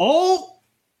 Oh,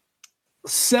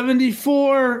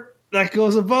 74. That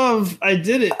goes above. I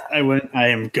did it. I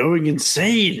am going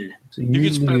insane. So You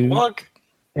can spend luck.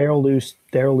 Daryl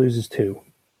loses 2.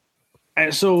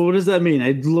 So what does that mean?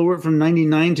 I lower it from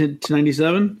 99 to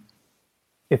 97?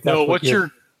 If that's No, what what's you're-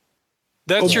 your...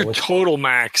 That's your what's- total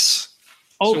max.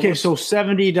 Okay, so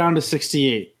 70 down to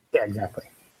 68. Yeah, exactly.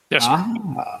 Yes.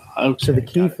 Okay. So the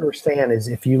key for sand is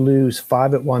if you lose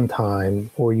 5 at one time,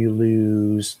 or you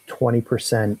lose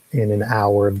 20% in an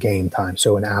hour of game time.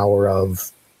 So an hour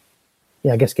of,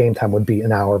 I guess game time would be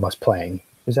an hour of us playing.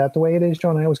 Is that the way it is,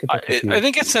 John? I always get that confused. I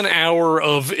think it's an hour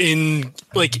of in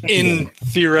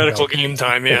theoretical game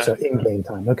time. Yeah. So in game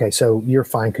time. Okay, so you're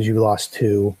fine because you lost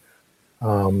 2.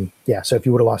 So if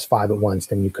you would have lost 5 at once,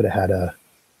 then you could have had a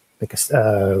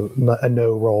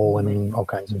no roll and all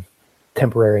kinds of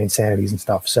temporary insanities and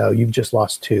stuff. So you've just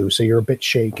lost 2. So you're a bit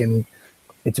shaken,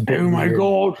 It's a bit. Oh my weird.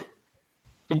 god!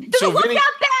 Does it look Vinny,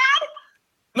 that bad?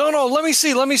 no. Let me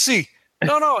see.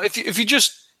 No. If you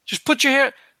just put your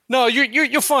hair. No,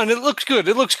 you're fine. It looks good.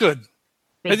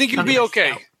 I think you'll be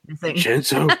okay.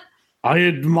 Shenzo, I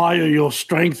admire your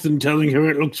strength in telling her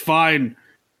it looks fine.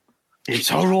 It's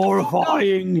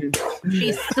horrifying.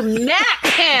 She smacked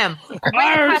him.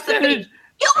 Right across the face.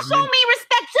 You show me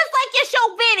respect just like you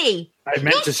show Vinny. I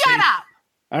meant You to shut say. up.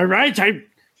 All right,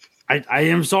 I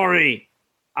am sorry.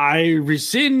 I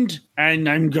rescind, and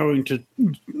I'm going to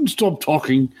stop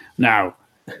talking now.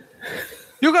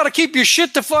 You got to keep your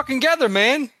shit to fucking together,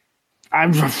 man. I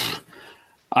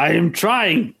am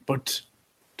trying, but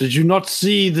did you not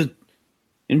see the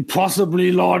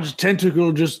impossibly large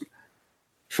tentacle just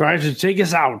try to take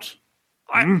us out?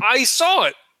 I saw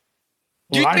it.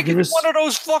 Do you Well, think give it's us- one of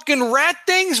those fucking rat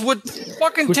things with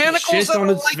fucking Put the tentacles shit that on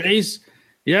are its like face?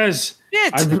 Yes.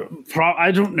 shit?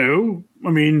 I don't know. I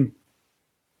mean,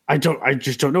 I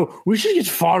just don't know. We should get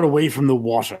far away from the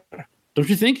water. Don't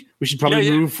you think? We should probably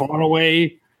Yeah. move far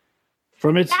away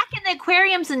from it. Back in the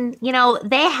aquariums, and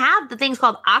they have the things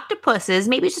called octopuses.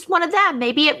 Maybe it's just one of them.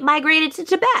 Maybe it migrated to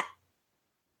Tibet.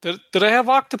 Did I have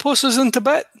octopuses in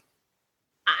Tibet?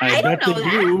 I don't bet know they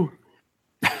that. do.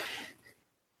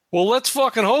 Well, let's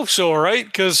fucking hope so, right?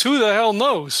 Because who the hell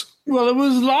knows? Well, it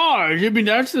was large. I mean,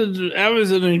 that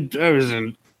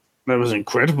was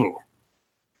incredible.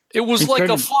 It was like a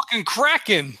Incredible. fucking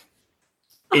kraken.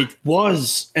 It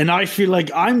was, and I feel like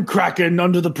I'm cracking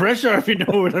under the pressure. If you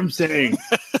know what I'm saying.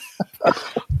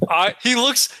 He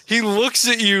looks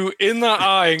at you in the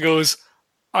eye and goes,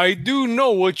 "I do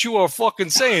know what you are fucking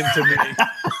saying to me."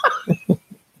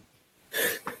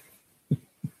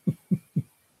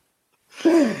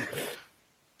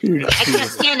 I can't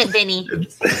stand it, Vinny.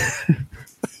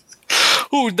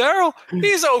 Ooh, Daryl,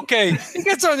 he's okay. He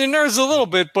gets on your nerves a little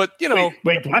bit, but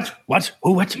Wait, what?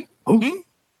 Who? What? Who?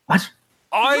 What?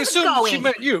 I Who's assume she going?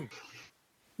 meant you.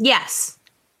 Yes.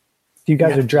 You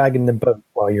guys are dragging the boat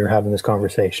while you're having this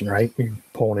conversation, right? You're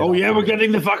pulling it. Oh off. yeah, we're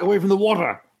getting the fuck away from the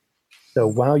water. So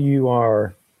while you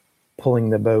are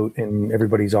pulling the boat and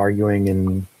everybody's arguing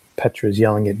and Petra's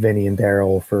yelling at Vinny and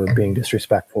Daryl for being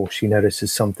disrespectful, she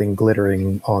notices something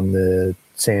glittering on the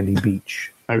sandy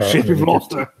beach. Oh shit, we've underneath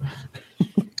lost her.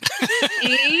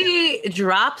 She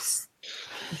drops.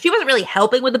 She wasn't really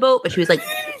helping with the boat, but she was like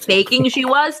faking she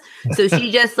was. So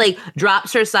she just like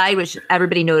drops her side, which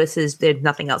everybody notices that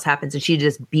nothing else happens, and she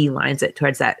just beelines it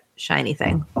towards that shiny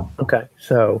thing. Okay,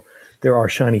 so there are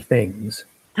shiny things.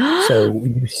 So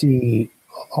you see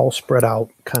all spread out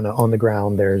kind of on the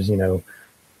ground. There's,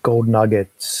 gold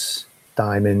nuggets,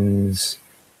 diamonds,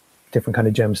 different kind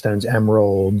of gemstones,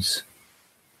 emeralds.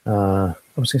 I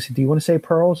was going to say, do you want to say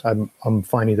pearls? I'm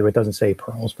fine either way. It doesn't say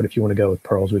pearls, but if you want to go with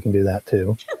pearls, we can do that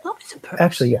too. I love some pearls.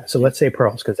 Actually, yeah. So let's say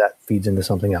pearls because that feeds into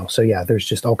something else. So yeah, there's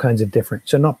just all kinds of different.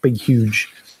 So not big, huge,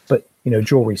 but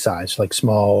jewelry size, like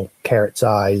small carat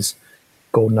size,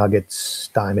 gold nuggets,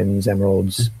 diamonds,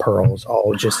 emeralds, pearls,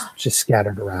 all just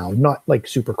scattered around. Not like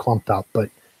super clumped up, but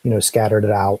scattered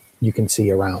it out. You can see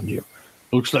around you.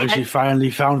 Looks like she finally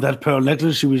found that pearl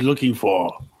necklace she was looking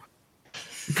for.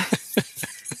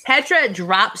 Petra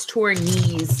drops to her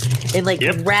knees and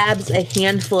grabs a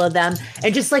handful of them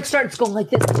and just starts going like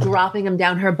this, dropping them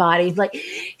down her body. Like,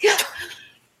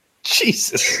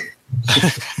 Jesus. we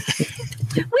found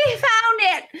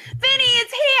it, Vinny.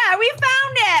 It's here. We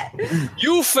found it.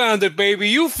 You found it, baby.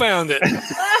 You found it.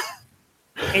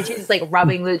 And she's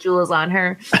rubbing the jewels on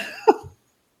her.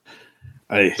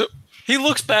 Hey. So he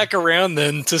looks back around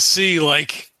then to see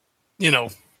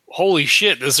holy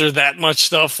shit, is there that much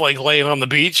stuff laying on the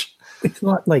beach? It's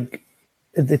not like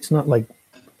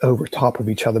over top of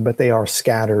each other, but they are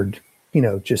scattered,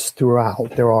 just throughout.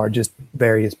 There are just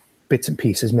various bits and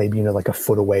pieces, maybe, like a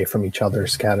foot away from each other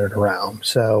scattered around.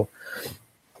 So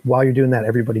while you're doing that,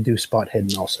 everybody do spot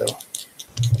hidden also.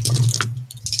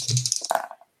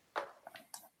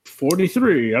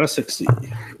 43 out of 60.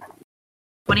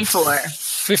 24.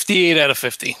 58 out of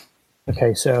 50.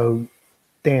 Okay, so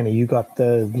Danny, you got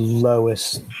the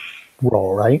lowest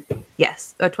roll, right?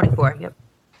 Yes. 24. Yep.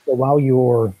 So while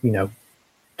you're,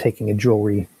 taking a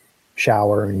jewelry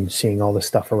shower and seeing all the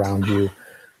stuff around you,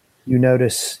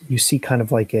 you see kind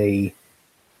of like a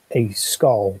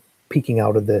skull peeking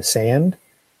out of the sand,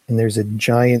 and there's a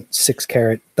giant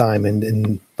 6-carat diamond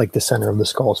in the center of the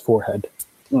skull's forehead.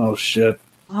 Oh shit.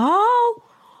 Oh,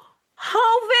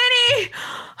 Vinny!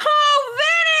 Oh,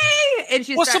 Vinny! And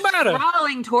she What's the starts matter?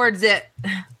 crawling towards it.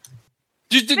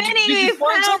 Did Vinny, you we find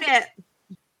found something? it.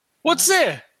 What's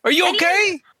there? Are you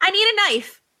okay? I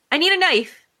need a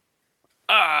knife.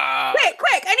 Ah,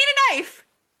 Quick! I need a knife.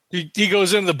 He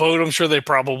goes in the boat. I'm sure they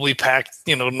probably packed,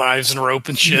 knives and rope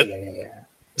and shit. Yeah.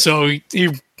 So he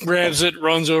grabs it,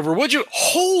 runs over.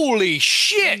 Holy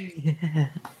shit!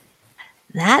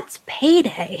 That's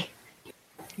payday.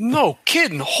 No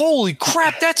kidding. Holy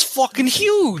crap, that's fucking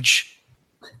huge.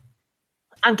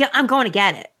 I'm going to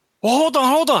get it. Well,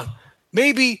 hold on.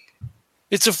 Maybe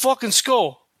it's a fucking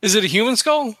skull. Is it a human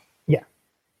skull? Yeah.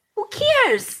 Who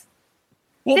cares?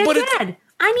 Well, They're but dead.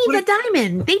 I need the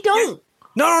diamond. They don't.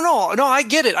 No, I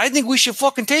get it. I think we should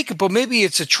fucking take it, but maybe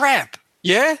it's a trap.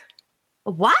 Yeah?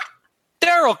 What?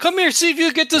 Daryl, come here, see if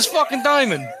you get this fucking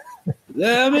diamond.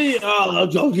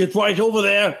 I'll get right over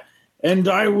there, and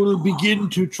I will begin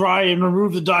to try and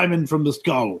remove the diamond from the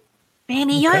skull.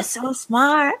 Manny, you're so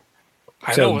smart.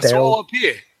 I know, it's all up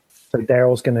here. So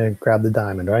Daryl's going to grab the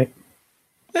diamond, right?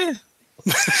 I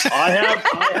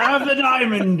have the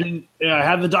diamond. I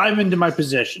have the diamond in my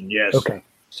possession. Yes. Okay.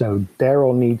 So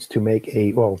Daryl needs to make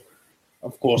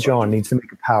of course, John needs to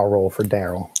make a power roll for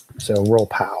Daryl. So roll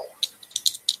pow.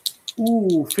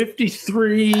 Ooh,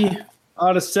 53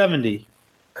 out of 70.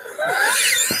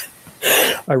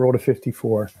 I rolled a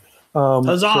 54.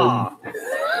 Huzzah!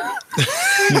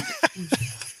 So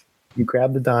you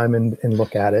grab the diamond and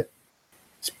look at it.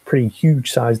 It's a pretty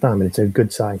huge size diamond. It's a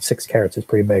good size. 6 carats is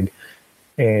pretty big.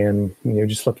 And you're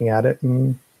just looking at it,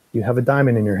 and you have a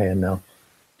diamond in your hand now.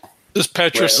 Does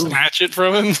Petra snatch it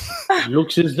from him?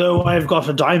 Looks as though I've got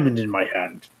a diamond in my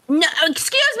hand. No,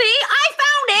 excuse me. I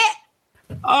found it.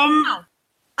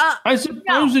 I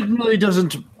suppose it really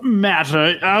doesn't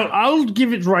matter. I'll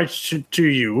give it right to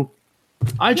you.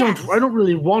 I don't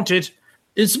really want it.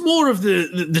 It's more of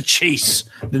the chase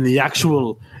than the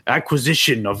actual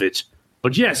acquisition of it.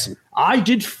 But yes, I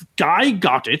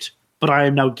got it, but I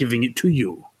am now giving it to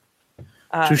you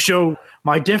to show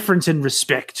my deference and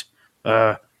respect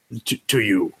to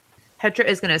you. Petra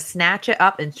is going to snatch it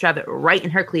up and shove it right in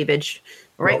her cleavage,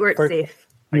 where it's safe.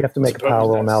 You have to make a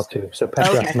power roll now, too. So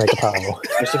Petra has to make a power roll.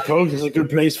 I suppose it's a good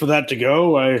place for that to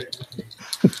go.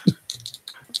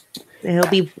 It'll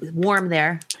be warm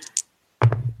there.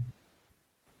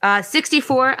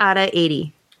 64 out of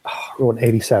 80. Rolled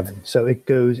 87. So it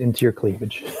goes into your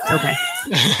cleavage. Okay.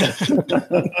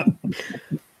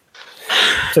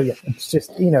 So yeah, it's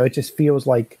just, it just feels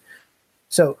like,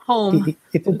 so home.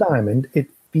 It's a diamond. It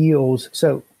feels,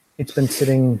 so it's been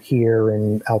sitting here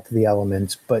and out to the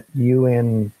elements, but you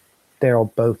and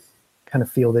Daryl both kind of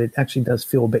feel that it actually does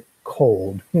feel a bit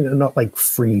cold, not like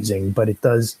freezing, but it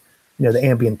does, the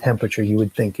ambient temperature you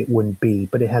would think it wouldn't be,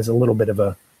 but it has a little bit of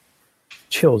a,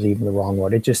 chill's even the wrong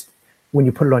word. It just, when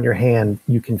you put it on your hand,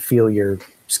 you can feel your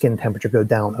skin temperature go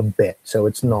down a bit. So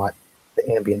it's not the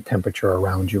ambient temperature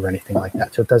around you or anything like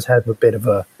that. So it does have a bit of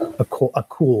a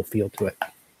cool feel to it.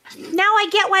 Now I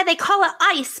get why they call it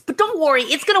ice, but don't worry,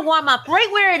 it's going to warm up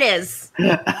right where it is.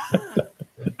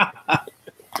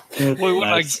 What would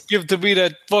I give to be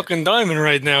that fucking diamond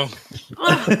right now?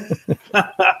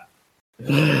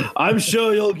 I'm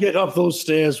sure you'll get up those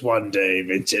stairs one day,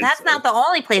 Vincent. That's not the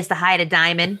only place to hide a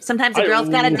diamond. Sometimes a girl's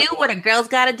got to do what a girl's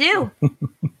got to do.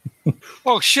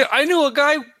 Oh, shit. I knew a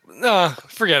guy.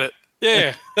 Forget it.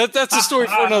 Yeah. That's a story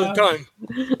for another time.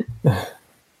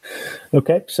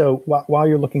 Okay. So while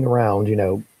you're looking around,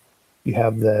 you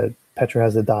have Petra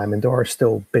has the diamond. There are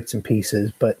still bits and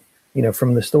pieces, but,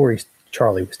 from the stories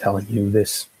Charlie was telling you,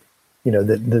 this,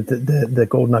 the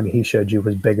gold nugget he showed you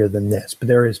was bigger than this, but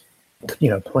there is,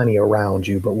 plenty around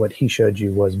you, but what he showed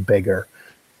you was bigger.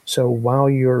 So while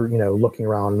you're, looking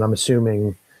around, and I'm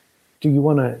assuming, do you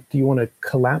want to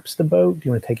collapse the boat? Do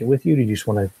you want to take it with you? Do you just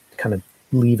want to kind of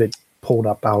leave it pulled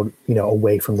up out,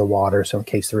 away from the water? So in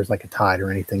case there is like a tide or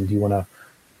anything, do you want to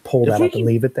pull that up and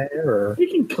leave it there? Or we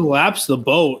can collapse the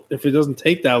boat if it doesn't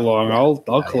take that long.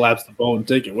 I'll collapse the boat and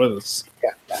take it with us.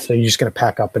 Yeah. So you're just going to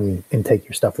pack up and take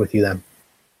your stuff with you then?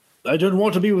 I don't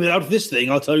want to be without this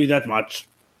thing. I'll tell you that much.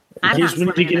 In case we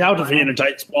need to get out of here in a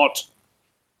tight spot.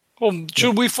 Well,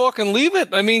 should we fucking leave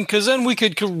it? I mean, because then we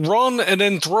could run and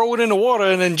then throw it in the water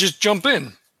and then just jump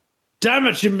in. Damn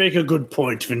it, you make a good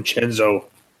point, Vincenzo.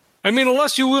 I mean,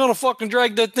 unless you want to fucking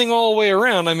drag that thing all the way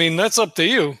around, I mean, that's up to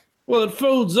you. Well, it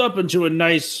folds up into a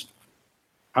nice...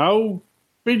 How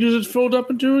big does it fold up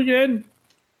into again?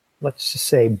 Let's just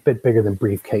say a bit bigger than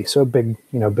briefcase. So a big,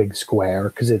 big square,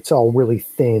 because it's all really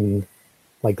thin,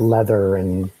 like leather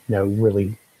and,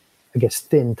 really... I guess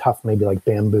thin, tough, maybe like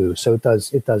bamboo. So it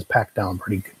does pack down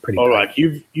pretty. All right,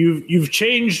 you've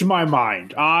changed my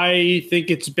mind. I think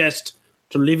it's best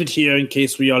to leave it here in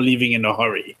case we are leaving in a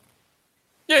hurry.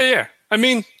 Yeah. I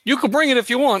mean, you could bring it if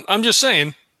you want. I'm just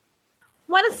saying.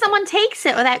 What if someone takes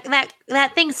it or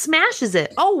that thing smashes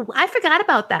it? Oh, I forgot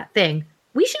about that thing.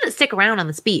 we shouldn't stick around on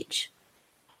this beach.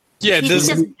 Yeah, He's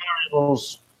this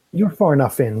just- You're far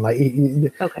enough in. Like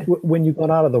Okay. when you got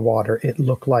out of the water, it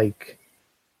looked like,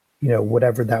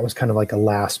 whatever that was, kind of like a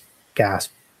last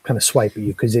gasp kind of swipe at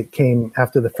you, because it came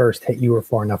after the first hit. You were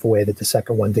far enough away that the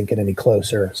second one didn't get any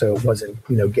closer, so it wasn't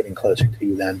getting closer to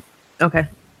you then. Okay.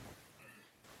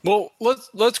 well,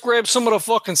 let's grab some of the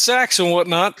fucking sacks and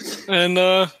whatnot, and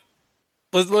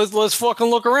let's fucking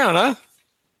look around, huh?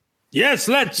 Yes,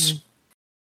 let's.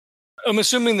 I'm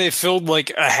assuming they filled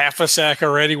like a half a sack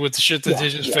already with the shit that they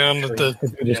just found at the.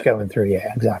 If you're just going through,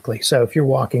 yeah, exactly. So if you're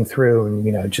walking through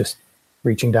and just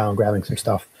reaching down, grabbing some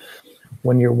stuff,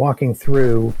 when you're walking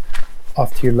through,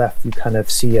 off to your left, you kind of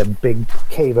see a big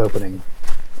cave opening.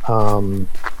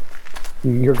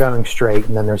 You're going straight,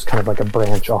 and then there's kind of like a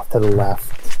branch off to the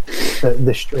left.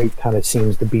 The straight kind of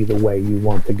seems to be the way you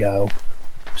want to go.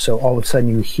 So all of a sudden,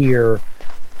 you hear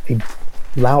a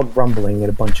loud rumbling and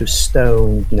a bunch of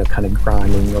stone, kind of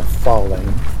grinding or falling.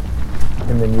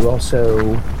 And then you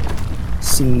also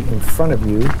see in front of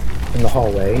you in the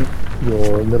hallway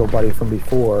your little buddy from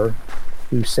before,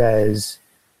 who says,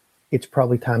 "It's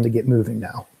probably time to get moving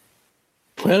now."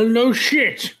 Well, no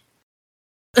shit.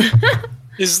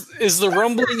 Is the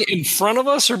rumbling in front of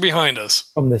us or behind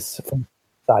us? From this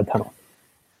side tunnel.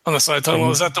 On the side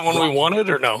tunnel, is that the one we wanted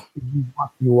or no?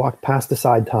 You walk past the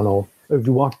side tunnel. If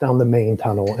you walk down the main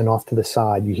tunnel and off to the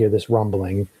side, you hear this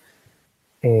rumbling,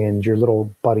 and your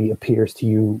little buddy appears to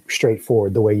you straight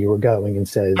forward the way you were going and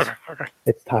says, Okay.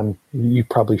 "It's time. You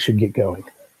probably should get going."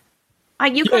 Are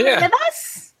you coming Yeah. with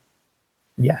us?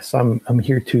 Yes, I'm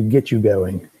here to get you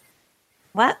going.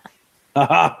 What?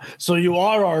 So you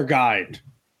are our guide.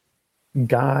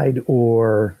 Guide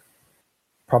or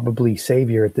probably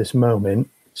savior at this moment.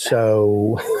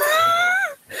 So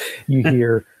you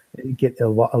hear it get a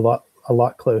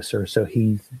lot closer. So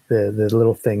the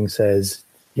little thing says,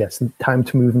 "Yes, time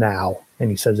to move now," and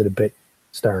he says it a bit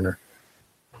sterner.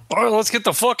 All right, let's get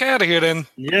the fuck out of here then.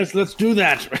 Yes, let's do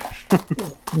that.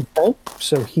 Okay.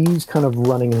 So he's kind of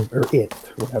running, or it,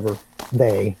 whatever,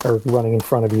 they are running in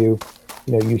front of you.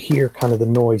 You hear kind of the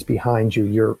noise behind you.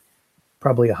 You're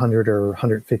probably 100 or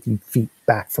 150 feet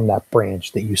back from that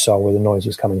branch that you saw where the noise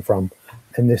was coming from.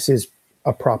 And this is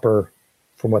a proper,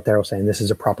 from what Daryl's saying, this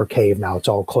is a proper cave now. It's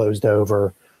all closed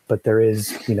over, but there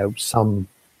is, some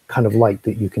kind of light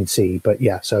that you can see. But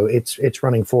yeah, so it's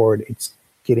running forward. It's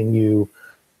getting you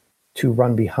to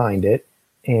run behind it.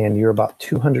 And you're about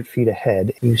 200 feet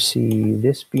ahead. You see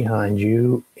this behind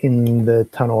you in the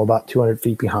tunnel about 200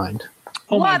 feet behind.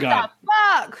 Oh my What god. the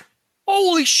fuck?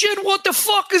 Holy shit! What the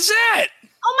fuck is that?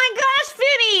 Oh my gosh,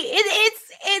 Vinny!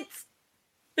 It's.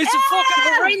 It's a fucking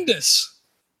horrendous.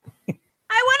 I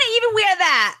want to even wear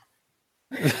that.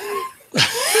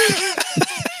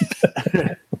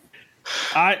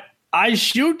 I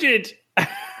shoot it.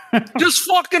 Just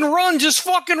fucking run! Just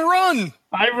fucking run!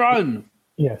 I run.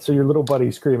 Yeah, so your little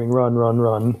buddy's screaming, "Run, run,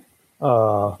 run."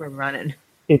 We're running.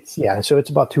 So it's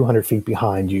about 200 feet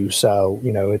behind you. So,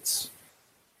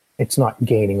 it's not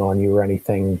gaining on you or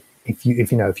anything. If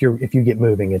you get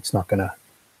moving, it's not going to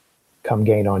come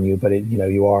gain on you, but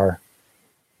you are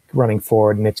running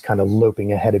forward and it's kind of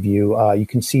loping ahead of you. You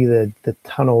can see the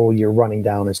tunnel you're running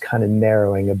down is kind of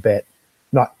narrowing a bit,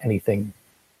 not anything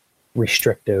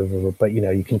restrictive, but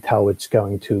you can tell it's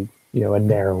going to, a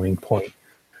narrowing point.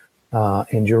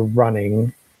 And you're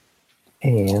running,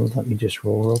 and let me just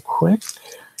roll real quick.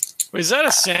 Is that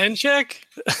a sand check?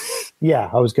 Yeah,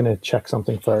 I was going to check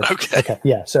something first. Okay.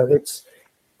 Yeah, so it's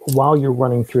while you're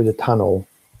running through the tunnel,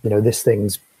 this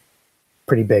thing's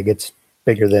pretty big. It's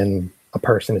bigger than a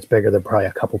person. It's bigger than probably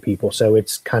a couple people. So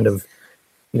it's kind of,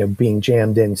 being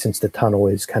jammed in since the tunnel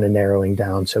is kind of narrowing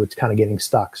down. So it's kind of getting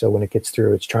stuck. So when it gets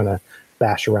through, it's trying to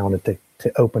bash around it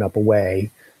to open up a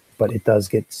way, but it does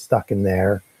get stuck in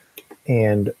there.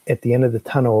 And at the end of the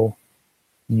tunnel,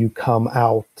 you come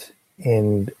out,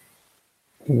 and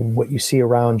what you see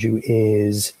around you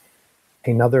is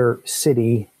another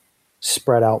city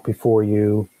spread out before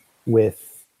you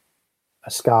with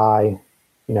a sky.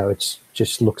 It's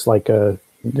just looks like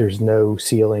there's no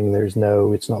ceiling. It's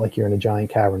not like you're in a giant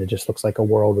cavern. It just looks like a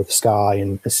world with sky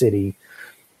and a city.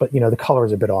 But, the color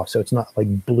is a bit off. So it's not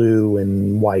like blue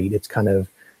and white. It's kind of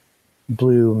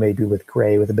blue, maybe with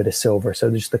gray, with a bit of silver.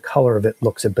 So just the color of it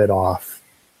looks a bit off.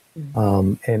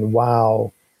 And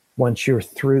once you're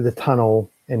through the tunnel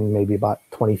and maybe about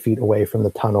 20 feet away from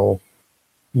the tunnel,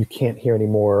 you can't hear any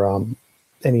more,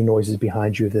 any noises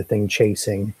behind you of the thing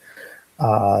chasing.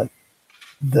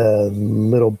 The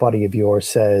little buddy of yours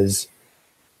says,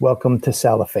 "Welcome to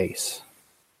Salaface."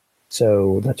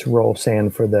 So let's roll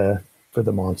sand for the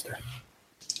monster.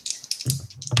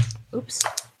 Oops.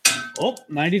 Oh,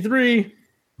 93.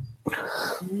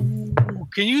 Can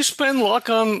you spend luck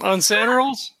on Santa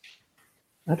rolls?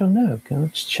 I don't know.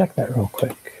 Let's check that real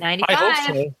quick. 95. I hope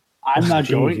so. I'm not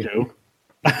going to.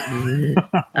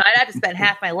 I'd have to spend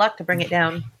half my luck to bring it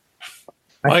down.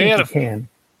 I think you can.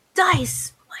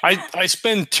 Dice. I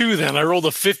spend 2 then. I rolled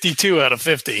a 52 out of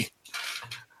 50.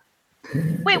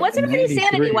 Wait, what's everybody's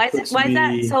sanity? Why is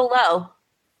that so low?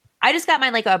 I just got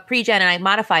mine like a pre-gen and I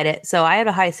modified it, so I have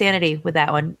a high sanity with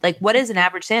that one. Like, what is an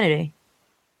average sanity?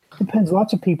 Depends.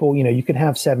 Lots of people, you could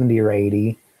have 70 or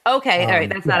 80. Okay, all right,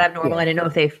 that's not abnormal. I didn't know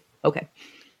if they've. Okay.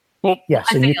 Well, yes,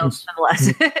 I and failed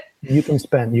nonetheless. you can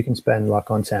spend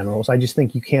luck on Santa rolls. I just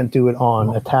think you can't do it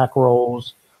on attack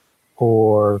rolls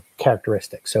or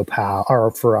characteristics. So power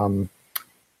or for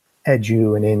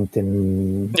edu and int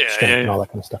and strength and all that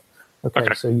kind of stuff.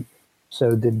 Okay.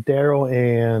 So did Daryl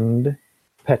and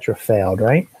Petra failed,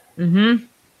 right? Mm-hmm.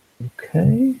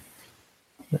 Okay.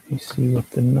 Let me see what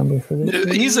the number for this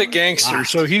is. He's a gangster,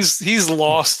 so he's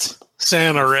lost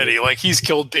Santa already. Like, he's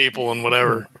killed people and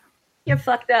whatever. You're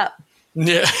fucked up.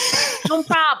 Yeah. No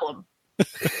problem.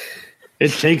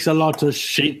 It takes a lot to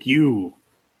shake you.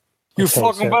 You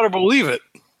fucking better believe it.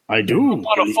 I do.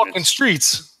 On the fucking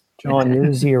streets. John,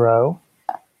 you're 0.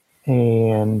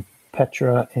 And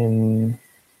Petra and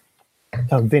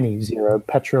Vinny 0.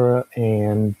 Petra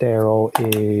and Daryl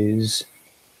is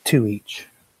 2 each.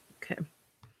 Okay.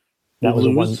 That was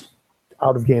a 1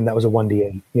 out of game. That was a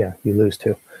 1d8. Yeah, you lose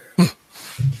 2.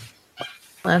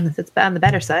 Well, it's on the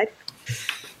better side.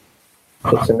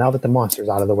 Okay, so now that the monster's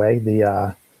out of the way,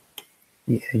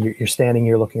 you're standing,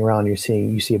 you're looking around, you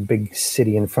see a big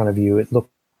city in front of you. It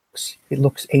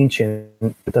looks ancient.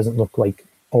 It doesn't look like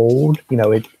old.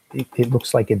 It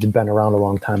looks like it's been around a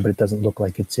long time, but it doesn't look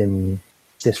like it's in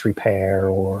disrepair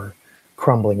or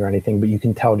crumbling or anything. But you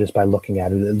can tell just by looking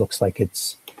at it, it looks like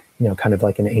it's kind of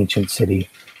like an ancient city.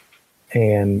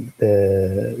 And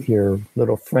your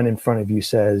little friend in front of you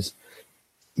says,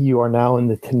 "You are now in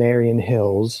the Tenarian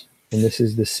Hills, and this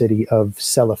is the city of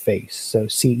Celephais." So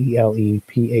Celephais.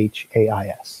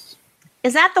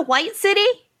 Is that the White City?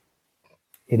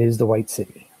 It is the White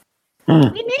City. We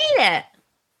need it.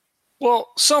 Well,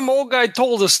 some old guy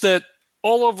told us that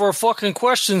all of our fucking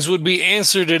questions would be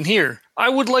answered in here. I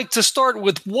would like to start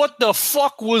with, what the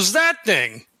fuck was that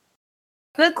thing?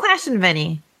 Good question,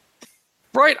 Vinny.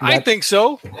 Right, I think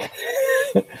so.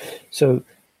 So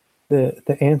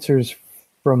the answers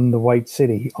from the White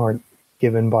City aren't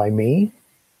given by me,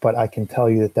 but I can tell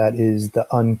you that is the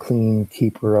unclean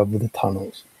keeper of the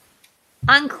tunnels.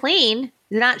 Unclean?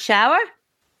 Did not shower?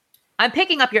 I'm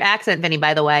picking up your accent, Vinny,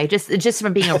 by the way, just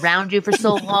from being around you for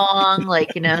so long.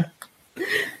 I'm gonna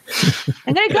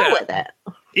go with it.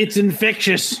 It's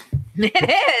infectious. It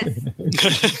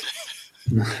is.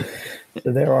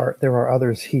 So there are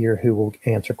others here who will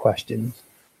answer questions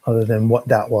other than what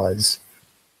that was.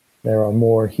 There are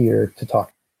more here to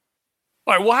talk.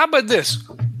 All right, well, how about this?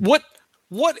 What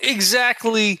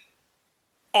exactly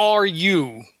are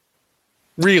you,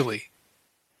 really?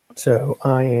 So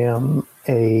I am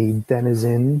a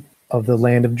denizen of the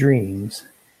land of dreams.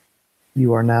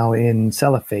 You are now in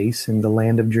Celephais, in the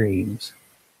land of dreams.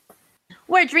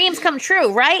 Where dreams come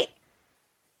true, right?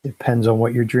 Depends on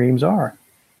what your dreams are.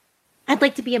 I'd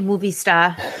like to be a movie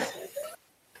star.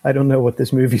 I don't know what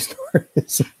this movie star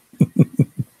is.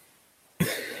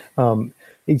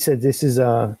 He said this is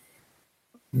the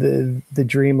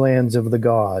dreamlands of the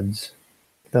gods,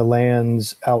 the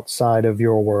lands outside of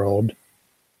your world,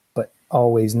 but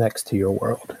always next to your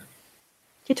world.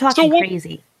 You're talking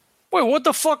crazy. Wait, what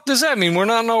the fuck does that mean? We're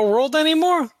not in our world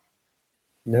anymore?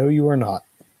 No, you are not.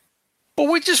 But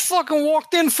we just fucking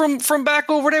walked in from back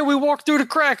over there. We walked through the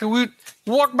crack and we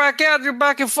walked back out. You're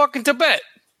back in fucking Tibet.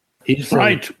 He's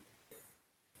right.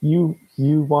 You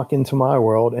walk into my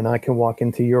world and I can walk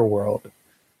into your world.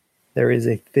 There is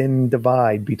a thin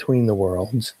divide between the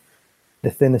worlds. The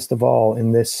thinnest of all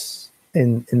in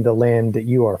the land that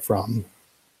you are from.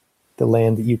 The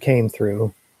land that you came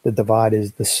through. The divide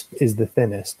is the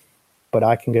thinnest. But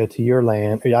I can go to your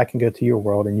land, or I can go to your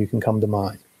world and you can come to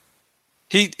mine.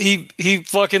 He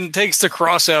fucking takes the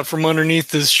cross out from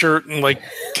underneath his shirt and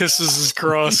kisses his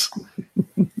cross.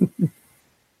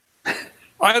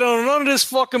 I don't know. None of this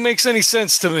fucking makes any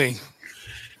sense to me.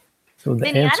 So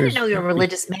Vinny, I didn't know you're a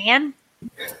religious man.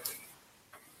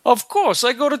 Of course,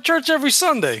 I go to church every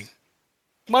Sunday.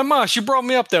 My mom, she brought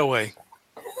me up that way.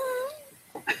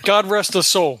 God rest her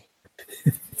soul.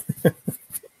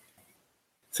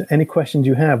 So any questions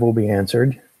you have will be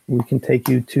answered. We can take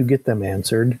you to get them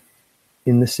answered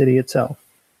in the city itself.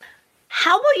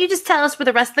 How about you just tell us where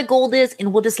the rest of the gold is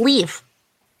and we'll just leave?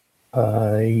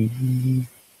 I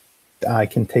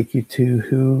can take you to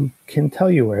who can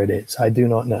tell you where it is. I do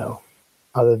not know,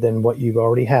 other than what you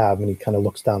already have. And he kind of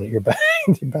looks down at your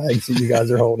bags that you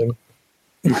guys are holding.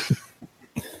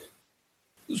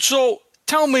 So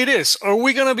tell me this: are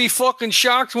we gonna be fucking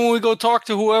shocked when we go talk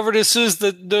to whoever this is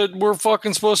that we're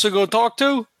fucking supposed to go talk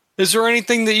to? Is there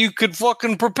anything that you could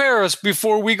fucking prepare us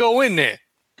before we go in there?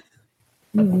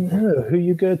 No, who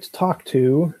you go to talk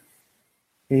to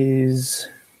is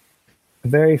a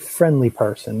very friendly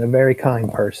person, a very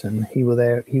kind person. He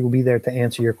will be there to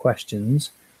answer your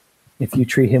questions. If you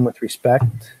treat him with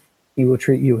respect, he will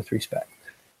treat you with respect.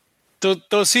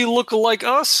 Does he look like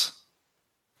us?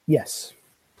 Yes.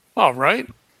 All right.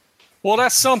 Well,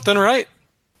 that's something, right?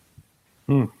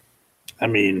 I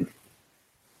mean,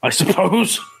 I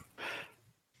suppose.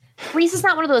 At least it's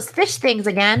not one of those fish things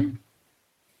again.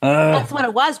 That's what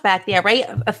it was back there, right?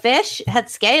 A fish. It had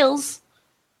scales.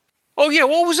 Oh, yeah.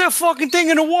 What was that fucking thing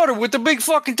in the water with the big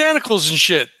fucking tentacles and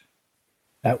shit?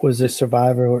 That was a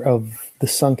survivor of the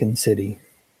sunken city.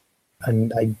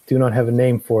 And I do not have a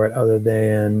name for it other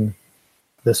than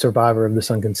the survivor of the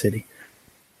sunken city.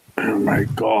 Oh my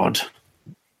God.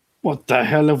 What the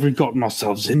hell have we gotten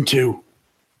ourselves into?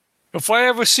 If I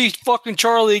ever see fucking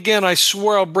Charlie again, I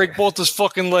swear I'll break both his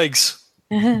fucking legs.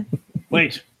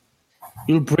 Wait.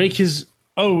 You'll break his...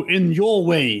 Oh, in your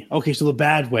way. Okay, so the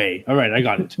bad way. All right, I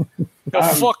got it.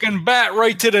 A fucking bat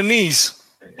right to the knees.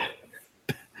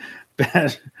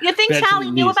 Bad. You think bad Charlie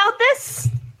knew knees. about this?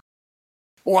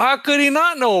 Well, how could he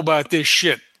not know about this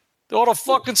shit? All the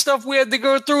fucking stuff we had to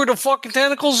go through, the fucking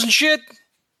tentacles and shit.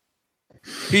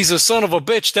 He's a son of a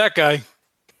bitch, that guy.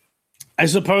 I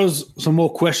suppose some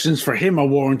more questions for him are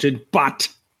warranted, but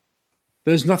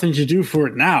there's nothing to do for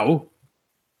it now.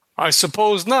 I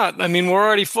suppose not. I mean, we're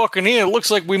already fucking here. It looks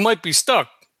like we might be stuck.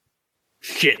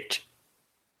 Shit.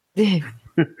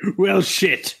 Well,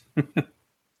 shit.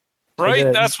 Right?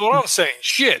 Okay. That's what I'm saying.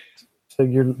 Shit. So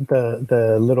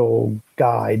the little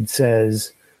guide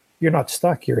says, you're not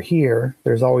stuck, you're here.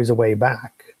 There's always a way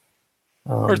back.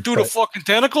 Or through the fucking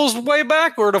tentacles way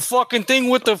back? Or the fucking thing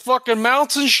with the fucking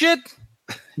mouths and shit?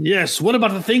 Yes, what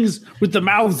about the things with the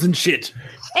mouths and shit?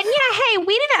 And yeah, hey,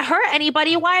 we didn't hurt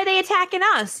anybody. Why are they attacking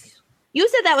us? You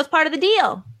said that was part of the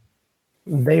deal.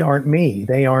 They aren't me.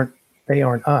 They aren't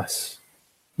us.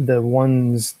 The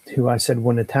ones who I said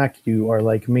wouldn't attack you are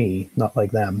like me, not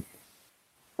like them.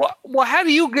 Well, how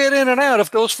do you get in and out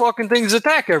if those fucking things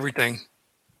attack everything?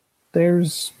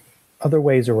 There's other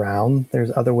ways around.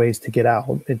 There's other ways to get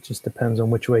out. It just depends on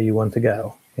which way you want to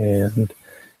go. And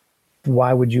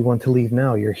why would you want to leave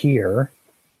now? You're here.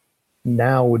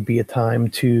 Now would be a time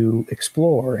to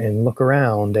explore and look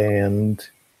around and,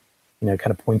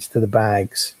 kind of points to the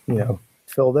bags,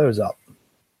 fill those up.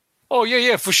 Oh,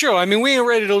 yeah, for sure. I mean, we ain't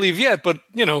ready to leave yet, but,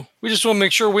 we just want to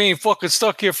make sure we ain't fucking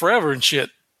stuck here forever and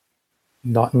shit.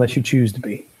 Not unless you choose to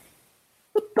be.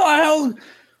 What the hell?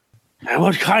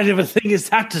 What kind of a thing is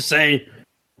that to say?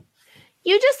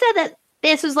 You just said that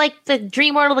this was like the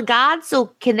dream world of the gods, so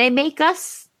can they make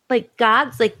us like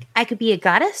gods? Like I could be a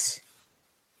goddess?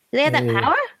 Do they have that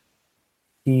power?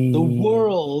 The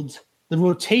world, the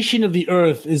rotation of the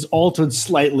earth is altered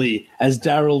slightly as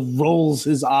Daryl rolls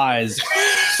his eyes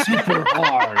super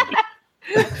hard.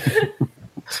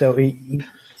 So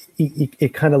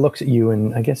it kind of looks at you,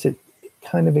 and I guess it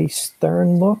kind of a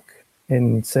stern look,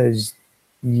 and says,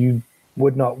 you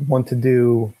would not want to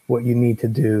do what you need to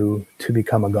do to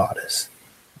become a goddess.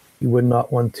 You would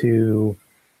not want to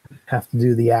have to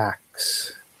do the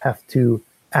acts, have to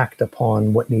act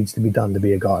upon what needs to be done to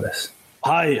be a goddess.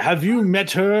 Hi, have you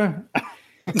met her?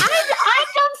 I've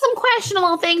done some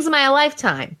questionable things in my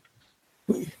lifetime.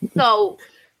 So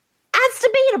that's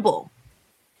debatable.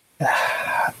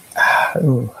 How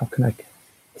can I,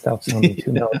 without sounding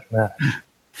too melodramatic?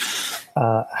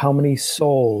 How many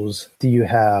souls do you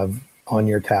have on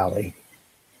your tally?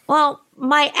 Well,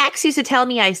 my ex used to tell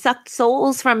me I sucked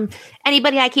souls from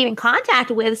anybody I came in contact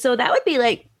with, so that would be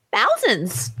like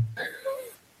thousands.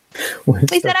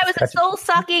 He said I was a soul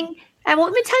sucking. And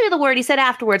let me tell you the word he said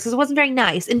afterwards, because it wasn't very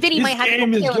nice. And Vinny might have to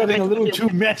game is kill him. getting a little too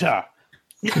meta.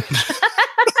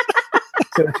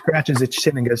 So it scratches its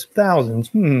chin and goes, thousands.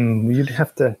 You'd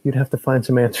have to find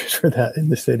some answers for that in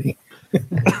the city.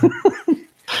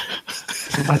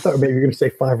 I thought maybe you were going to say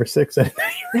 5 or 6. Yeah.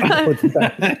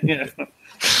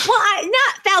 Well,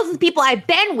 not thousands of people I've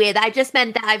been with. I just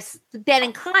meant that I've been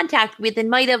in contact with and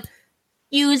might have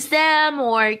used them,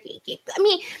 or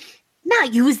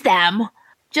not use them.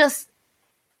 Just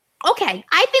okay.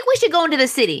 I think we should go into the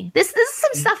city. This is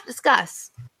some stuff to discuss.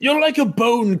 You're like a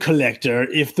bone collector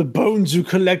if the bones you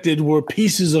collected were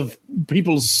pieces of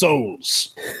people's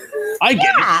souls. I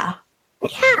get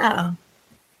it. Yeah.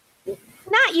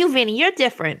 Not you, Vinny. You're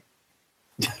different.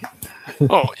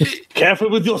 Oh, Careful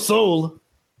with your soul.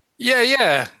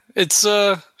 yeah. It's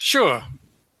sure.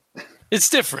 It's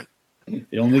different.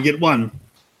 You only get one.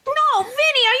 No,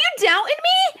 Vinny, are you doubting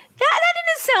me? That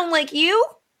didn't sound like you.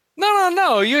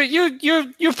 No.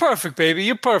 You're perfect, baby.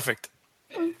 You're perfect.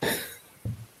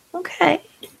 Okay.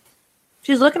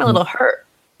 She's looking a little hurt.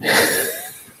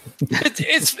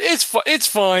 It's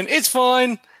fine. It's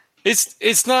fine.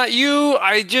 It's not you.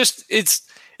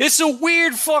 It's a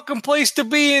weird fucking place to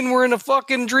be in. We're in a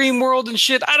fucking dream world and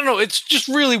shit. I don't know. It's just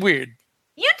really weird.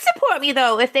 You'd support me,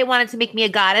 though, if they wanted to make me a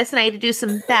goddess and I had to do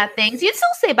some bad things. You'd still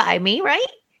say by me, right?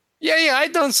 Yeah.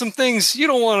 I've done some things you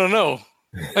don't want to know.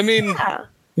 I mean, Yeah.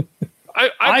 I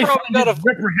probably find got it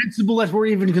reprehensible that we're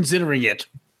even considering it.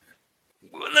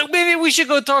 Maybe we should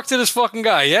go talk to this fucking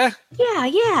guy, yeah?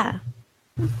 Yeah.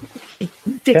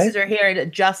 Fixes her hair and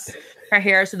adjusts her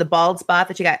hair to the bald spot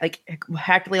that she got, like,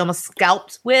 practically almost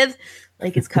scalped with.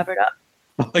 Like, it's covered up.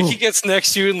 Like, he gets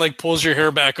next to you and, like, pulls your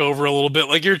hair back over a little bit.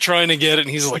 Like, you're trying to get it, and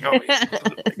he's like, oh, yeah.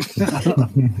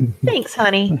 Thanks,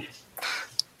 honey.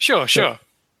 Sure.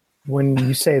 When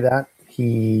you say that,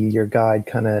 your guide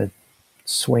kind of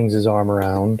swings his arm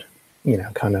around,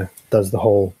 kind of does the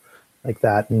whole like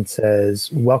that and says,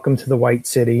 "Welcome to the White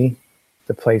City,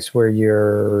 the place where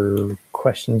your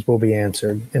questions will be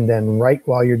answered." And then right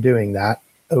while you're doing that,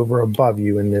 over above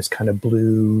you in this kind of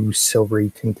blue,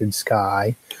 silvery tinted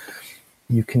sky,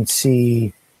 you can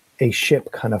see a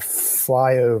ship kind of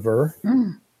fly over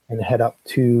and head up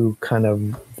to kind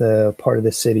of the part of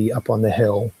the city up on the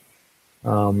hill.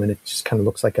 And it just kind of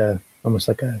looks like almost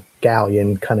like a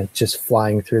galleon kind of just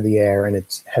flying through the air, and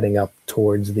it's heading up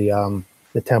towards the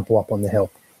temple up on the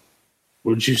hill.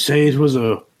 Would you say it was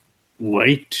a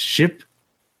white ship?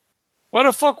 Why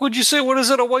the fuck would you say, what is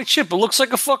it, a white ship? It looks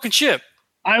like a fucking ship.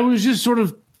 I was just sort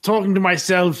of talking to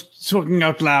myself, talking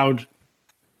out loud.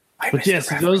 But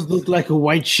yes, it does look like a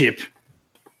white ship.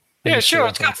 Yeah, sure,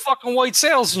 it's got fucking white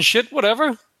sails and shit,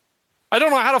 whatever. I don't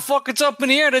know how the fuck it's up in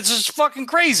the air. That's just fucking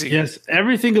crazy. Yes,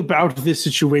 everything about this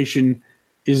situation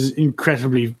is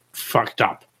incredibly fucked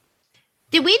up.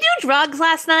 Did we do drugs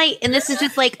last night and this is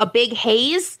just like a big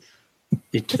haze?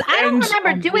 Because I don't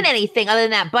remember doing anything other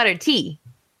than that buttered tea.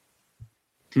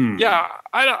 Yeah,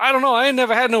 I don't know. I ain't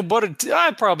never had no buttered tea.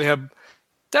 I probably have.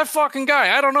 That fucking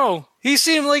guy, I don't know. He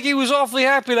seemed like he was awfully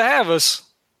happy to have us.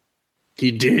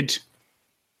 He did.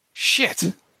 Shit.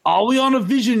 Are we on a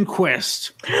vision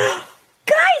quest?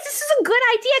 Guys, this is a good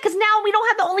idea because now we don't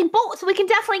have the only boat, so we can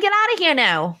definitely get out of here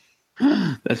now.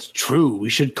 That's true. We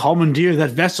should commandeer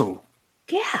that vessel.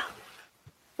 Yeah.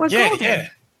 We're Yeah, golden. yeah.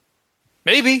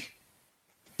 Maybe.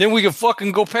 Then we can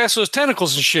fucking go past those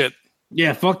tentacles and shit.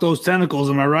 Yeah, fuck those tentacles,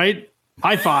 am I right?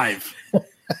 High five.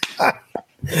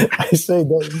 I say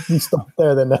that you stop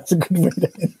there, then that's a good way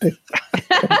to end it.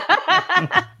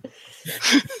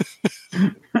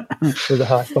 With a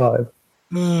high five.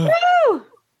 Woo!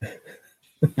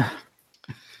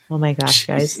 Oh my gosh,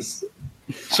 guys.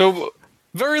 So,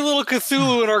 very little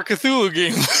Cthulhu in our Cthulhu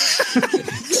game.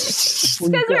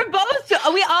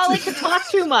 Because we all like to talk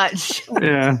too much.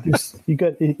 Yeah. You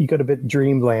got a bit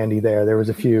dreamlandy there. There was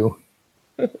a few.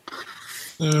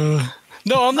 No,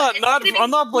 I'm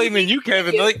not blaming you,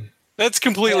 Kevin. Like, that's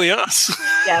completely us.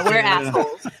 Yeah, we're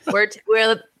assholes. We're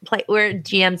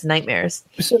GM's nightmares.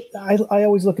 So I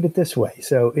always look at it this way.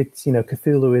 So it's,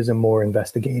 Cthulhu is a more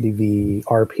investigative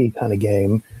RP kind of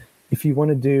game. If you want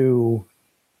to do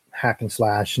hack and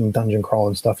slash and dungeon crawl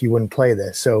and stuff, you wouldn't play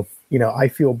this. So, I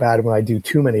feel bad when I do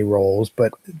too many rolls,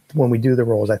 but when we do the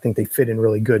rolls, I think they fit in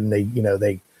really good and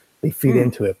they feed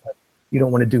into it. But you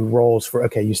don't want to do rolls for,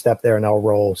 okay, you step there and I'll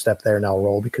roll, step there and I'll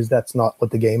roll, because that's not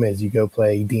what the game is. You go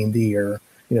play D&D or,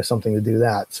 something to do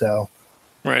that. So.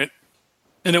 Right.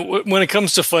 And when it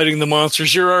comes to fighting the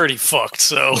monsters, you're already fucked.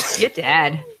 So. You're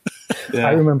dead. Yeah.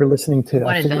 I remember listening to,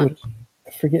 One and done.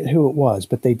 I forget who it was,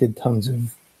 but they did tons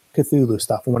of Cthulhu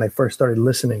stuff. And when I first started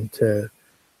listening to,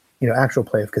 actual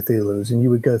play of Cthulhu's, and you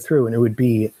would go through and it would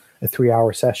be a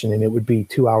 3-hour session and it would be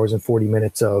 2 hours and 40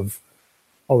 minutes of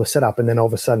all the setup. And then all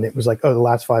of a sudden it was like, oh, the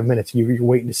last 5 minutes, you're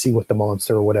waiting to see what the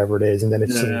monster or whatever it is. And then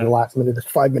it's the last minute, the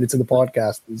 5 minutes of the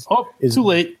podcast is too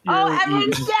late.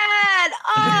 Everyone's dead.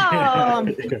 Oh.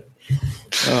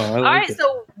 All right,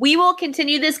 so we will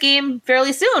continue this game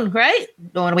fairly soon, right?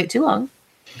 Don't want to wait too long.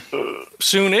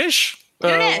 Soonish.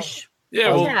 Soonish. Yeah.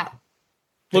 Well, Yeah.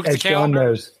 look at the John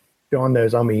calendar.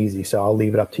 knows I'm easy, so I'll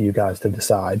leave it up to you guys to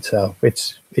decide. So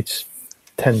it's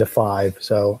 10 to 5.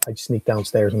 So I sneak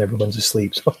downstairs and everyone's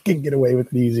asleep, so I can get away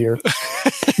with it easier.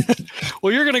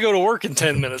 Well, you're going to go to work in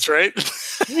 10 minutes, right?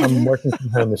 I'm working from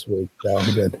home this week, so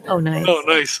I'm good. Oh, nice. Oh,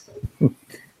 nice.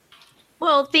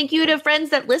 Well, thank you to friends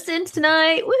that listened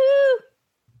tonight. Woohoo!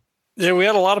 Yeah, we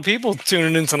had a lot of people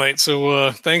tuning in tonight,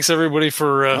 so thanks everybody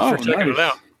for checking it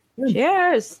out.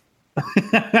 Cheers.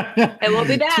 And we'll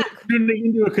be back. Tuning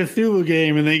into a Cthulhu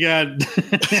game, and they got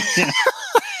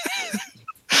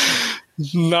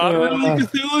Not really a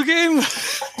Cthulhu game.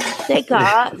 They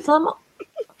got some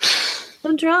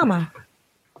drama.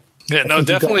 Yeah, no,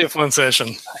 definitely a fun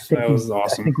session. that was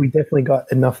awesome. I think we definitely got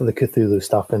enough of the Cthulhu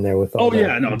stuff in there with all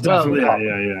Definitely,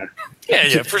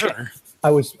 Yeah, for sure.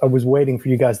 I was waiting for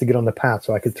you guys to get on the path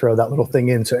so I could throw that little thing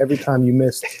in. So every time you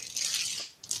missed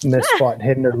spot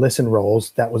hidden or listen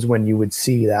rolls, that was when you would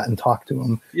see that and talk to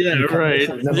him. Yeah, right.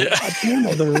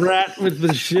 The rat with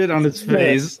the shit on its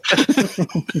face.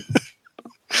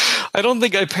 I don't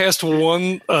think I passed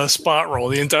one spot roll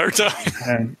the entire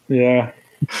time. Yeah.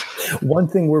 One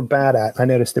thing we're bad at, I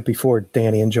noticed it before,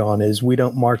 Danny and John, is we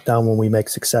don't mark down when we make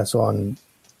success on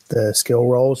the skill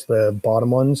rolls, the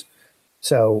bottom ones.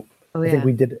 So I think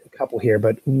we did a couple here,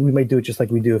 but we may do it just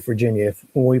like we do with Virginia.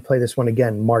 When we play this one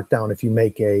again, mark down if you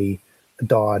make a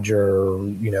dodge or,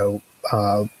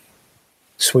 a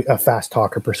fast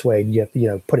talk or persuade, you have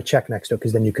to, put a check next to it,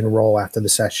 because then you can roll after the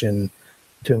session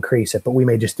to increase it. But we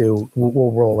may just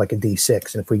we'll roll like a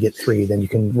D6, and if we get 3, then you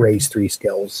can raise 3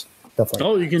 skills. Stuff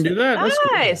like you can do that. That's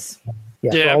Nice. cool.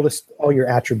 Yeah. All your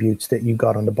attributes that you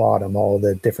got on the bottom, all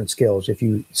the different skills. If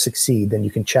you succeed, then you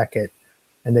can check it,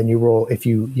 and then you roll. If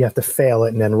you have to fail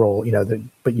it and then roll,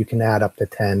 but you can add up to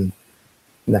 10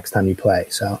 next time you play.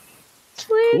 So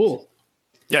Sweet. Cool.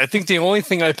 Yeah, I think the only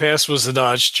thing I passed was the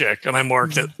dodge check, and I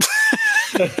marked it.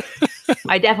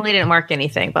 I definitely didn't mark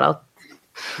anything, but I'll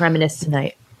reminisce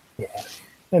tonight. yeah,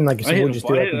 and like I said, we'll just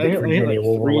do like we did for Virginia.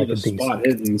 We'll roll like a spot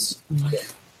decent.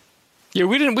 hiddens. Yeah,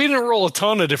 we didn't roll a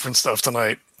ton of different stuff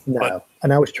tonight. No,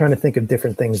 and I was trying to think of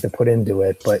different things to put into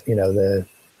it, but the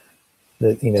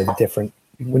different,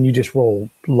 when you just roll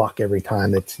luck every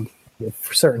time, it's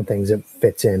for certain things it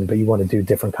fits in, but you want to do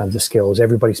different kinds of skills.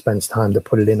 Everybody spends time to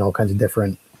put it in all kinds of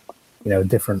different,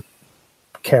 different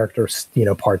characters,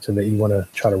 parts of it. You want to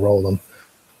try to roll them.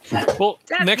 Well,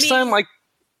 next time,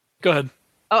 go ahead.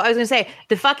 Oh, I was going to say,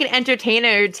 the fucking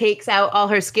entertainer takes out all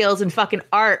her skills in fucking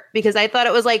art, because I thought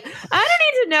it was like, I don't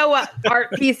need to know what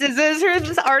art pieces is or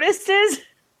this artist is.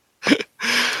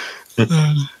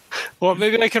 Well,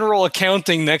 maybe I can roll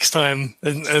accounting next time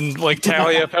and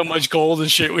tally up how much gold and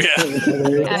shit we have.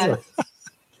 Yeah.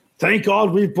 Thank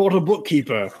God we brought a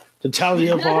bookkeeper to tally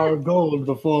up our gold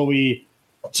before we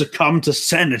succumb to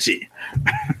sanity.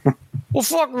 Well,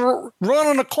 fuck,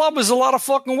 running a club is a lot of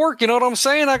fucking work. You know what I'm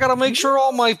saying? I got to make sure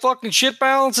all my fucking shit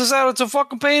balances out. It's a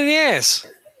fucking pain in the ass.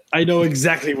 I know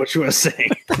exactly what you are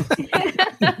saying.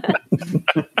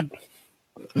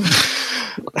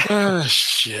 Oh,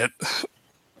 shit.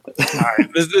 All right.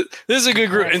 This is a good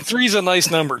group. And 3's a nice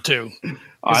number, too.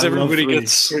 Because everybody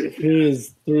gets...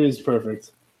 3 is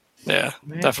perfect. Yeah,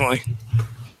 definitely.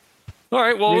 All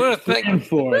right. Well, we're going to thank... 3 and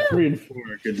 4. 3 and 4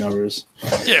 are good numbers.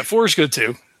 Yeah, 4 is good,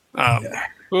 too.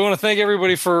 We want to thank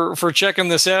everybody for checking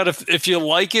this out. If you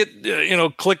like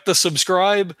it, click the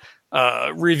subscribe.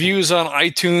 Reviews on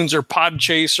iTunes or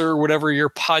Podchaser, whatever your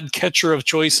podcatcher of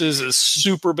choice is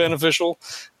super beneficial.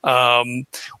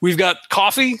 We've got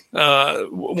coffee.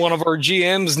 One of our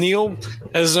GMs, Neil,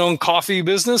 has his own coffee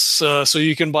business. So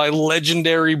you can buy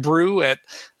Legendary Brew at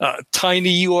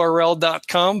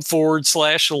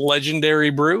tinyurl.com/Legendary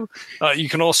Brew. You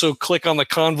can also click on the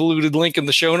convoluted link in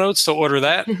the show notes to order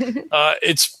that.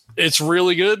 It's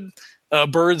really good.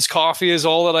 Bird's coffee is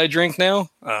all that I drink now.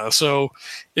 So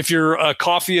if you're a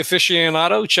coffee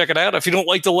aficionado, check it out. If you don't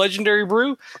like the Legendary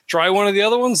Brew, try one of the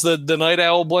other ones. The Night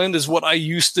Owl blend is what I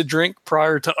used to drink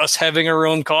prior to us having our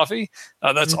own coffee.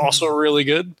 That's also really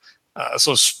good.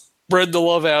 So spread the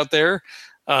love out there.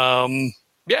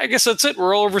 Yeah, I guess that's it.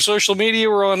 We're all over social media.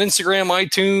 We're on Instagram,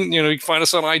 iTunes. You can find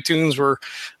us on iTunes. We're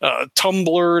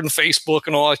Tumblr and Facebook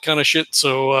and all that kind of shit.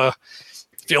 So if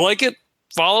you like it,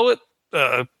 follow it.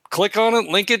 Click on it,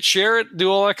 link it, share it,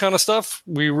 do all that kind of stuff.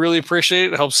 We really appreciate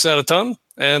it. It helps us out a ton.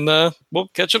 And we'll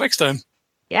catch you next time.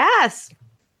 Yes.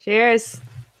 Cheers.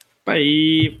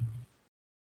 Bye.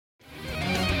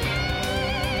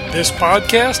 This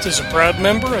podcast is a proud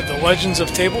member of the Legends of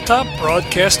Tabletop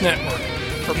Broadcast Network.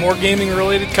 For more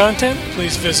gaming-related content,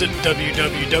 please visit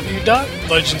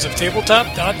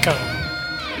www.legendsoftabletop.com.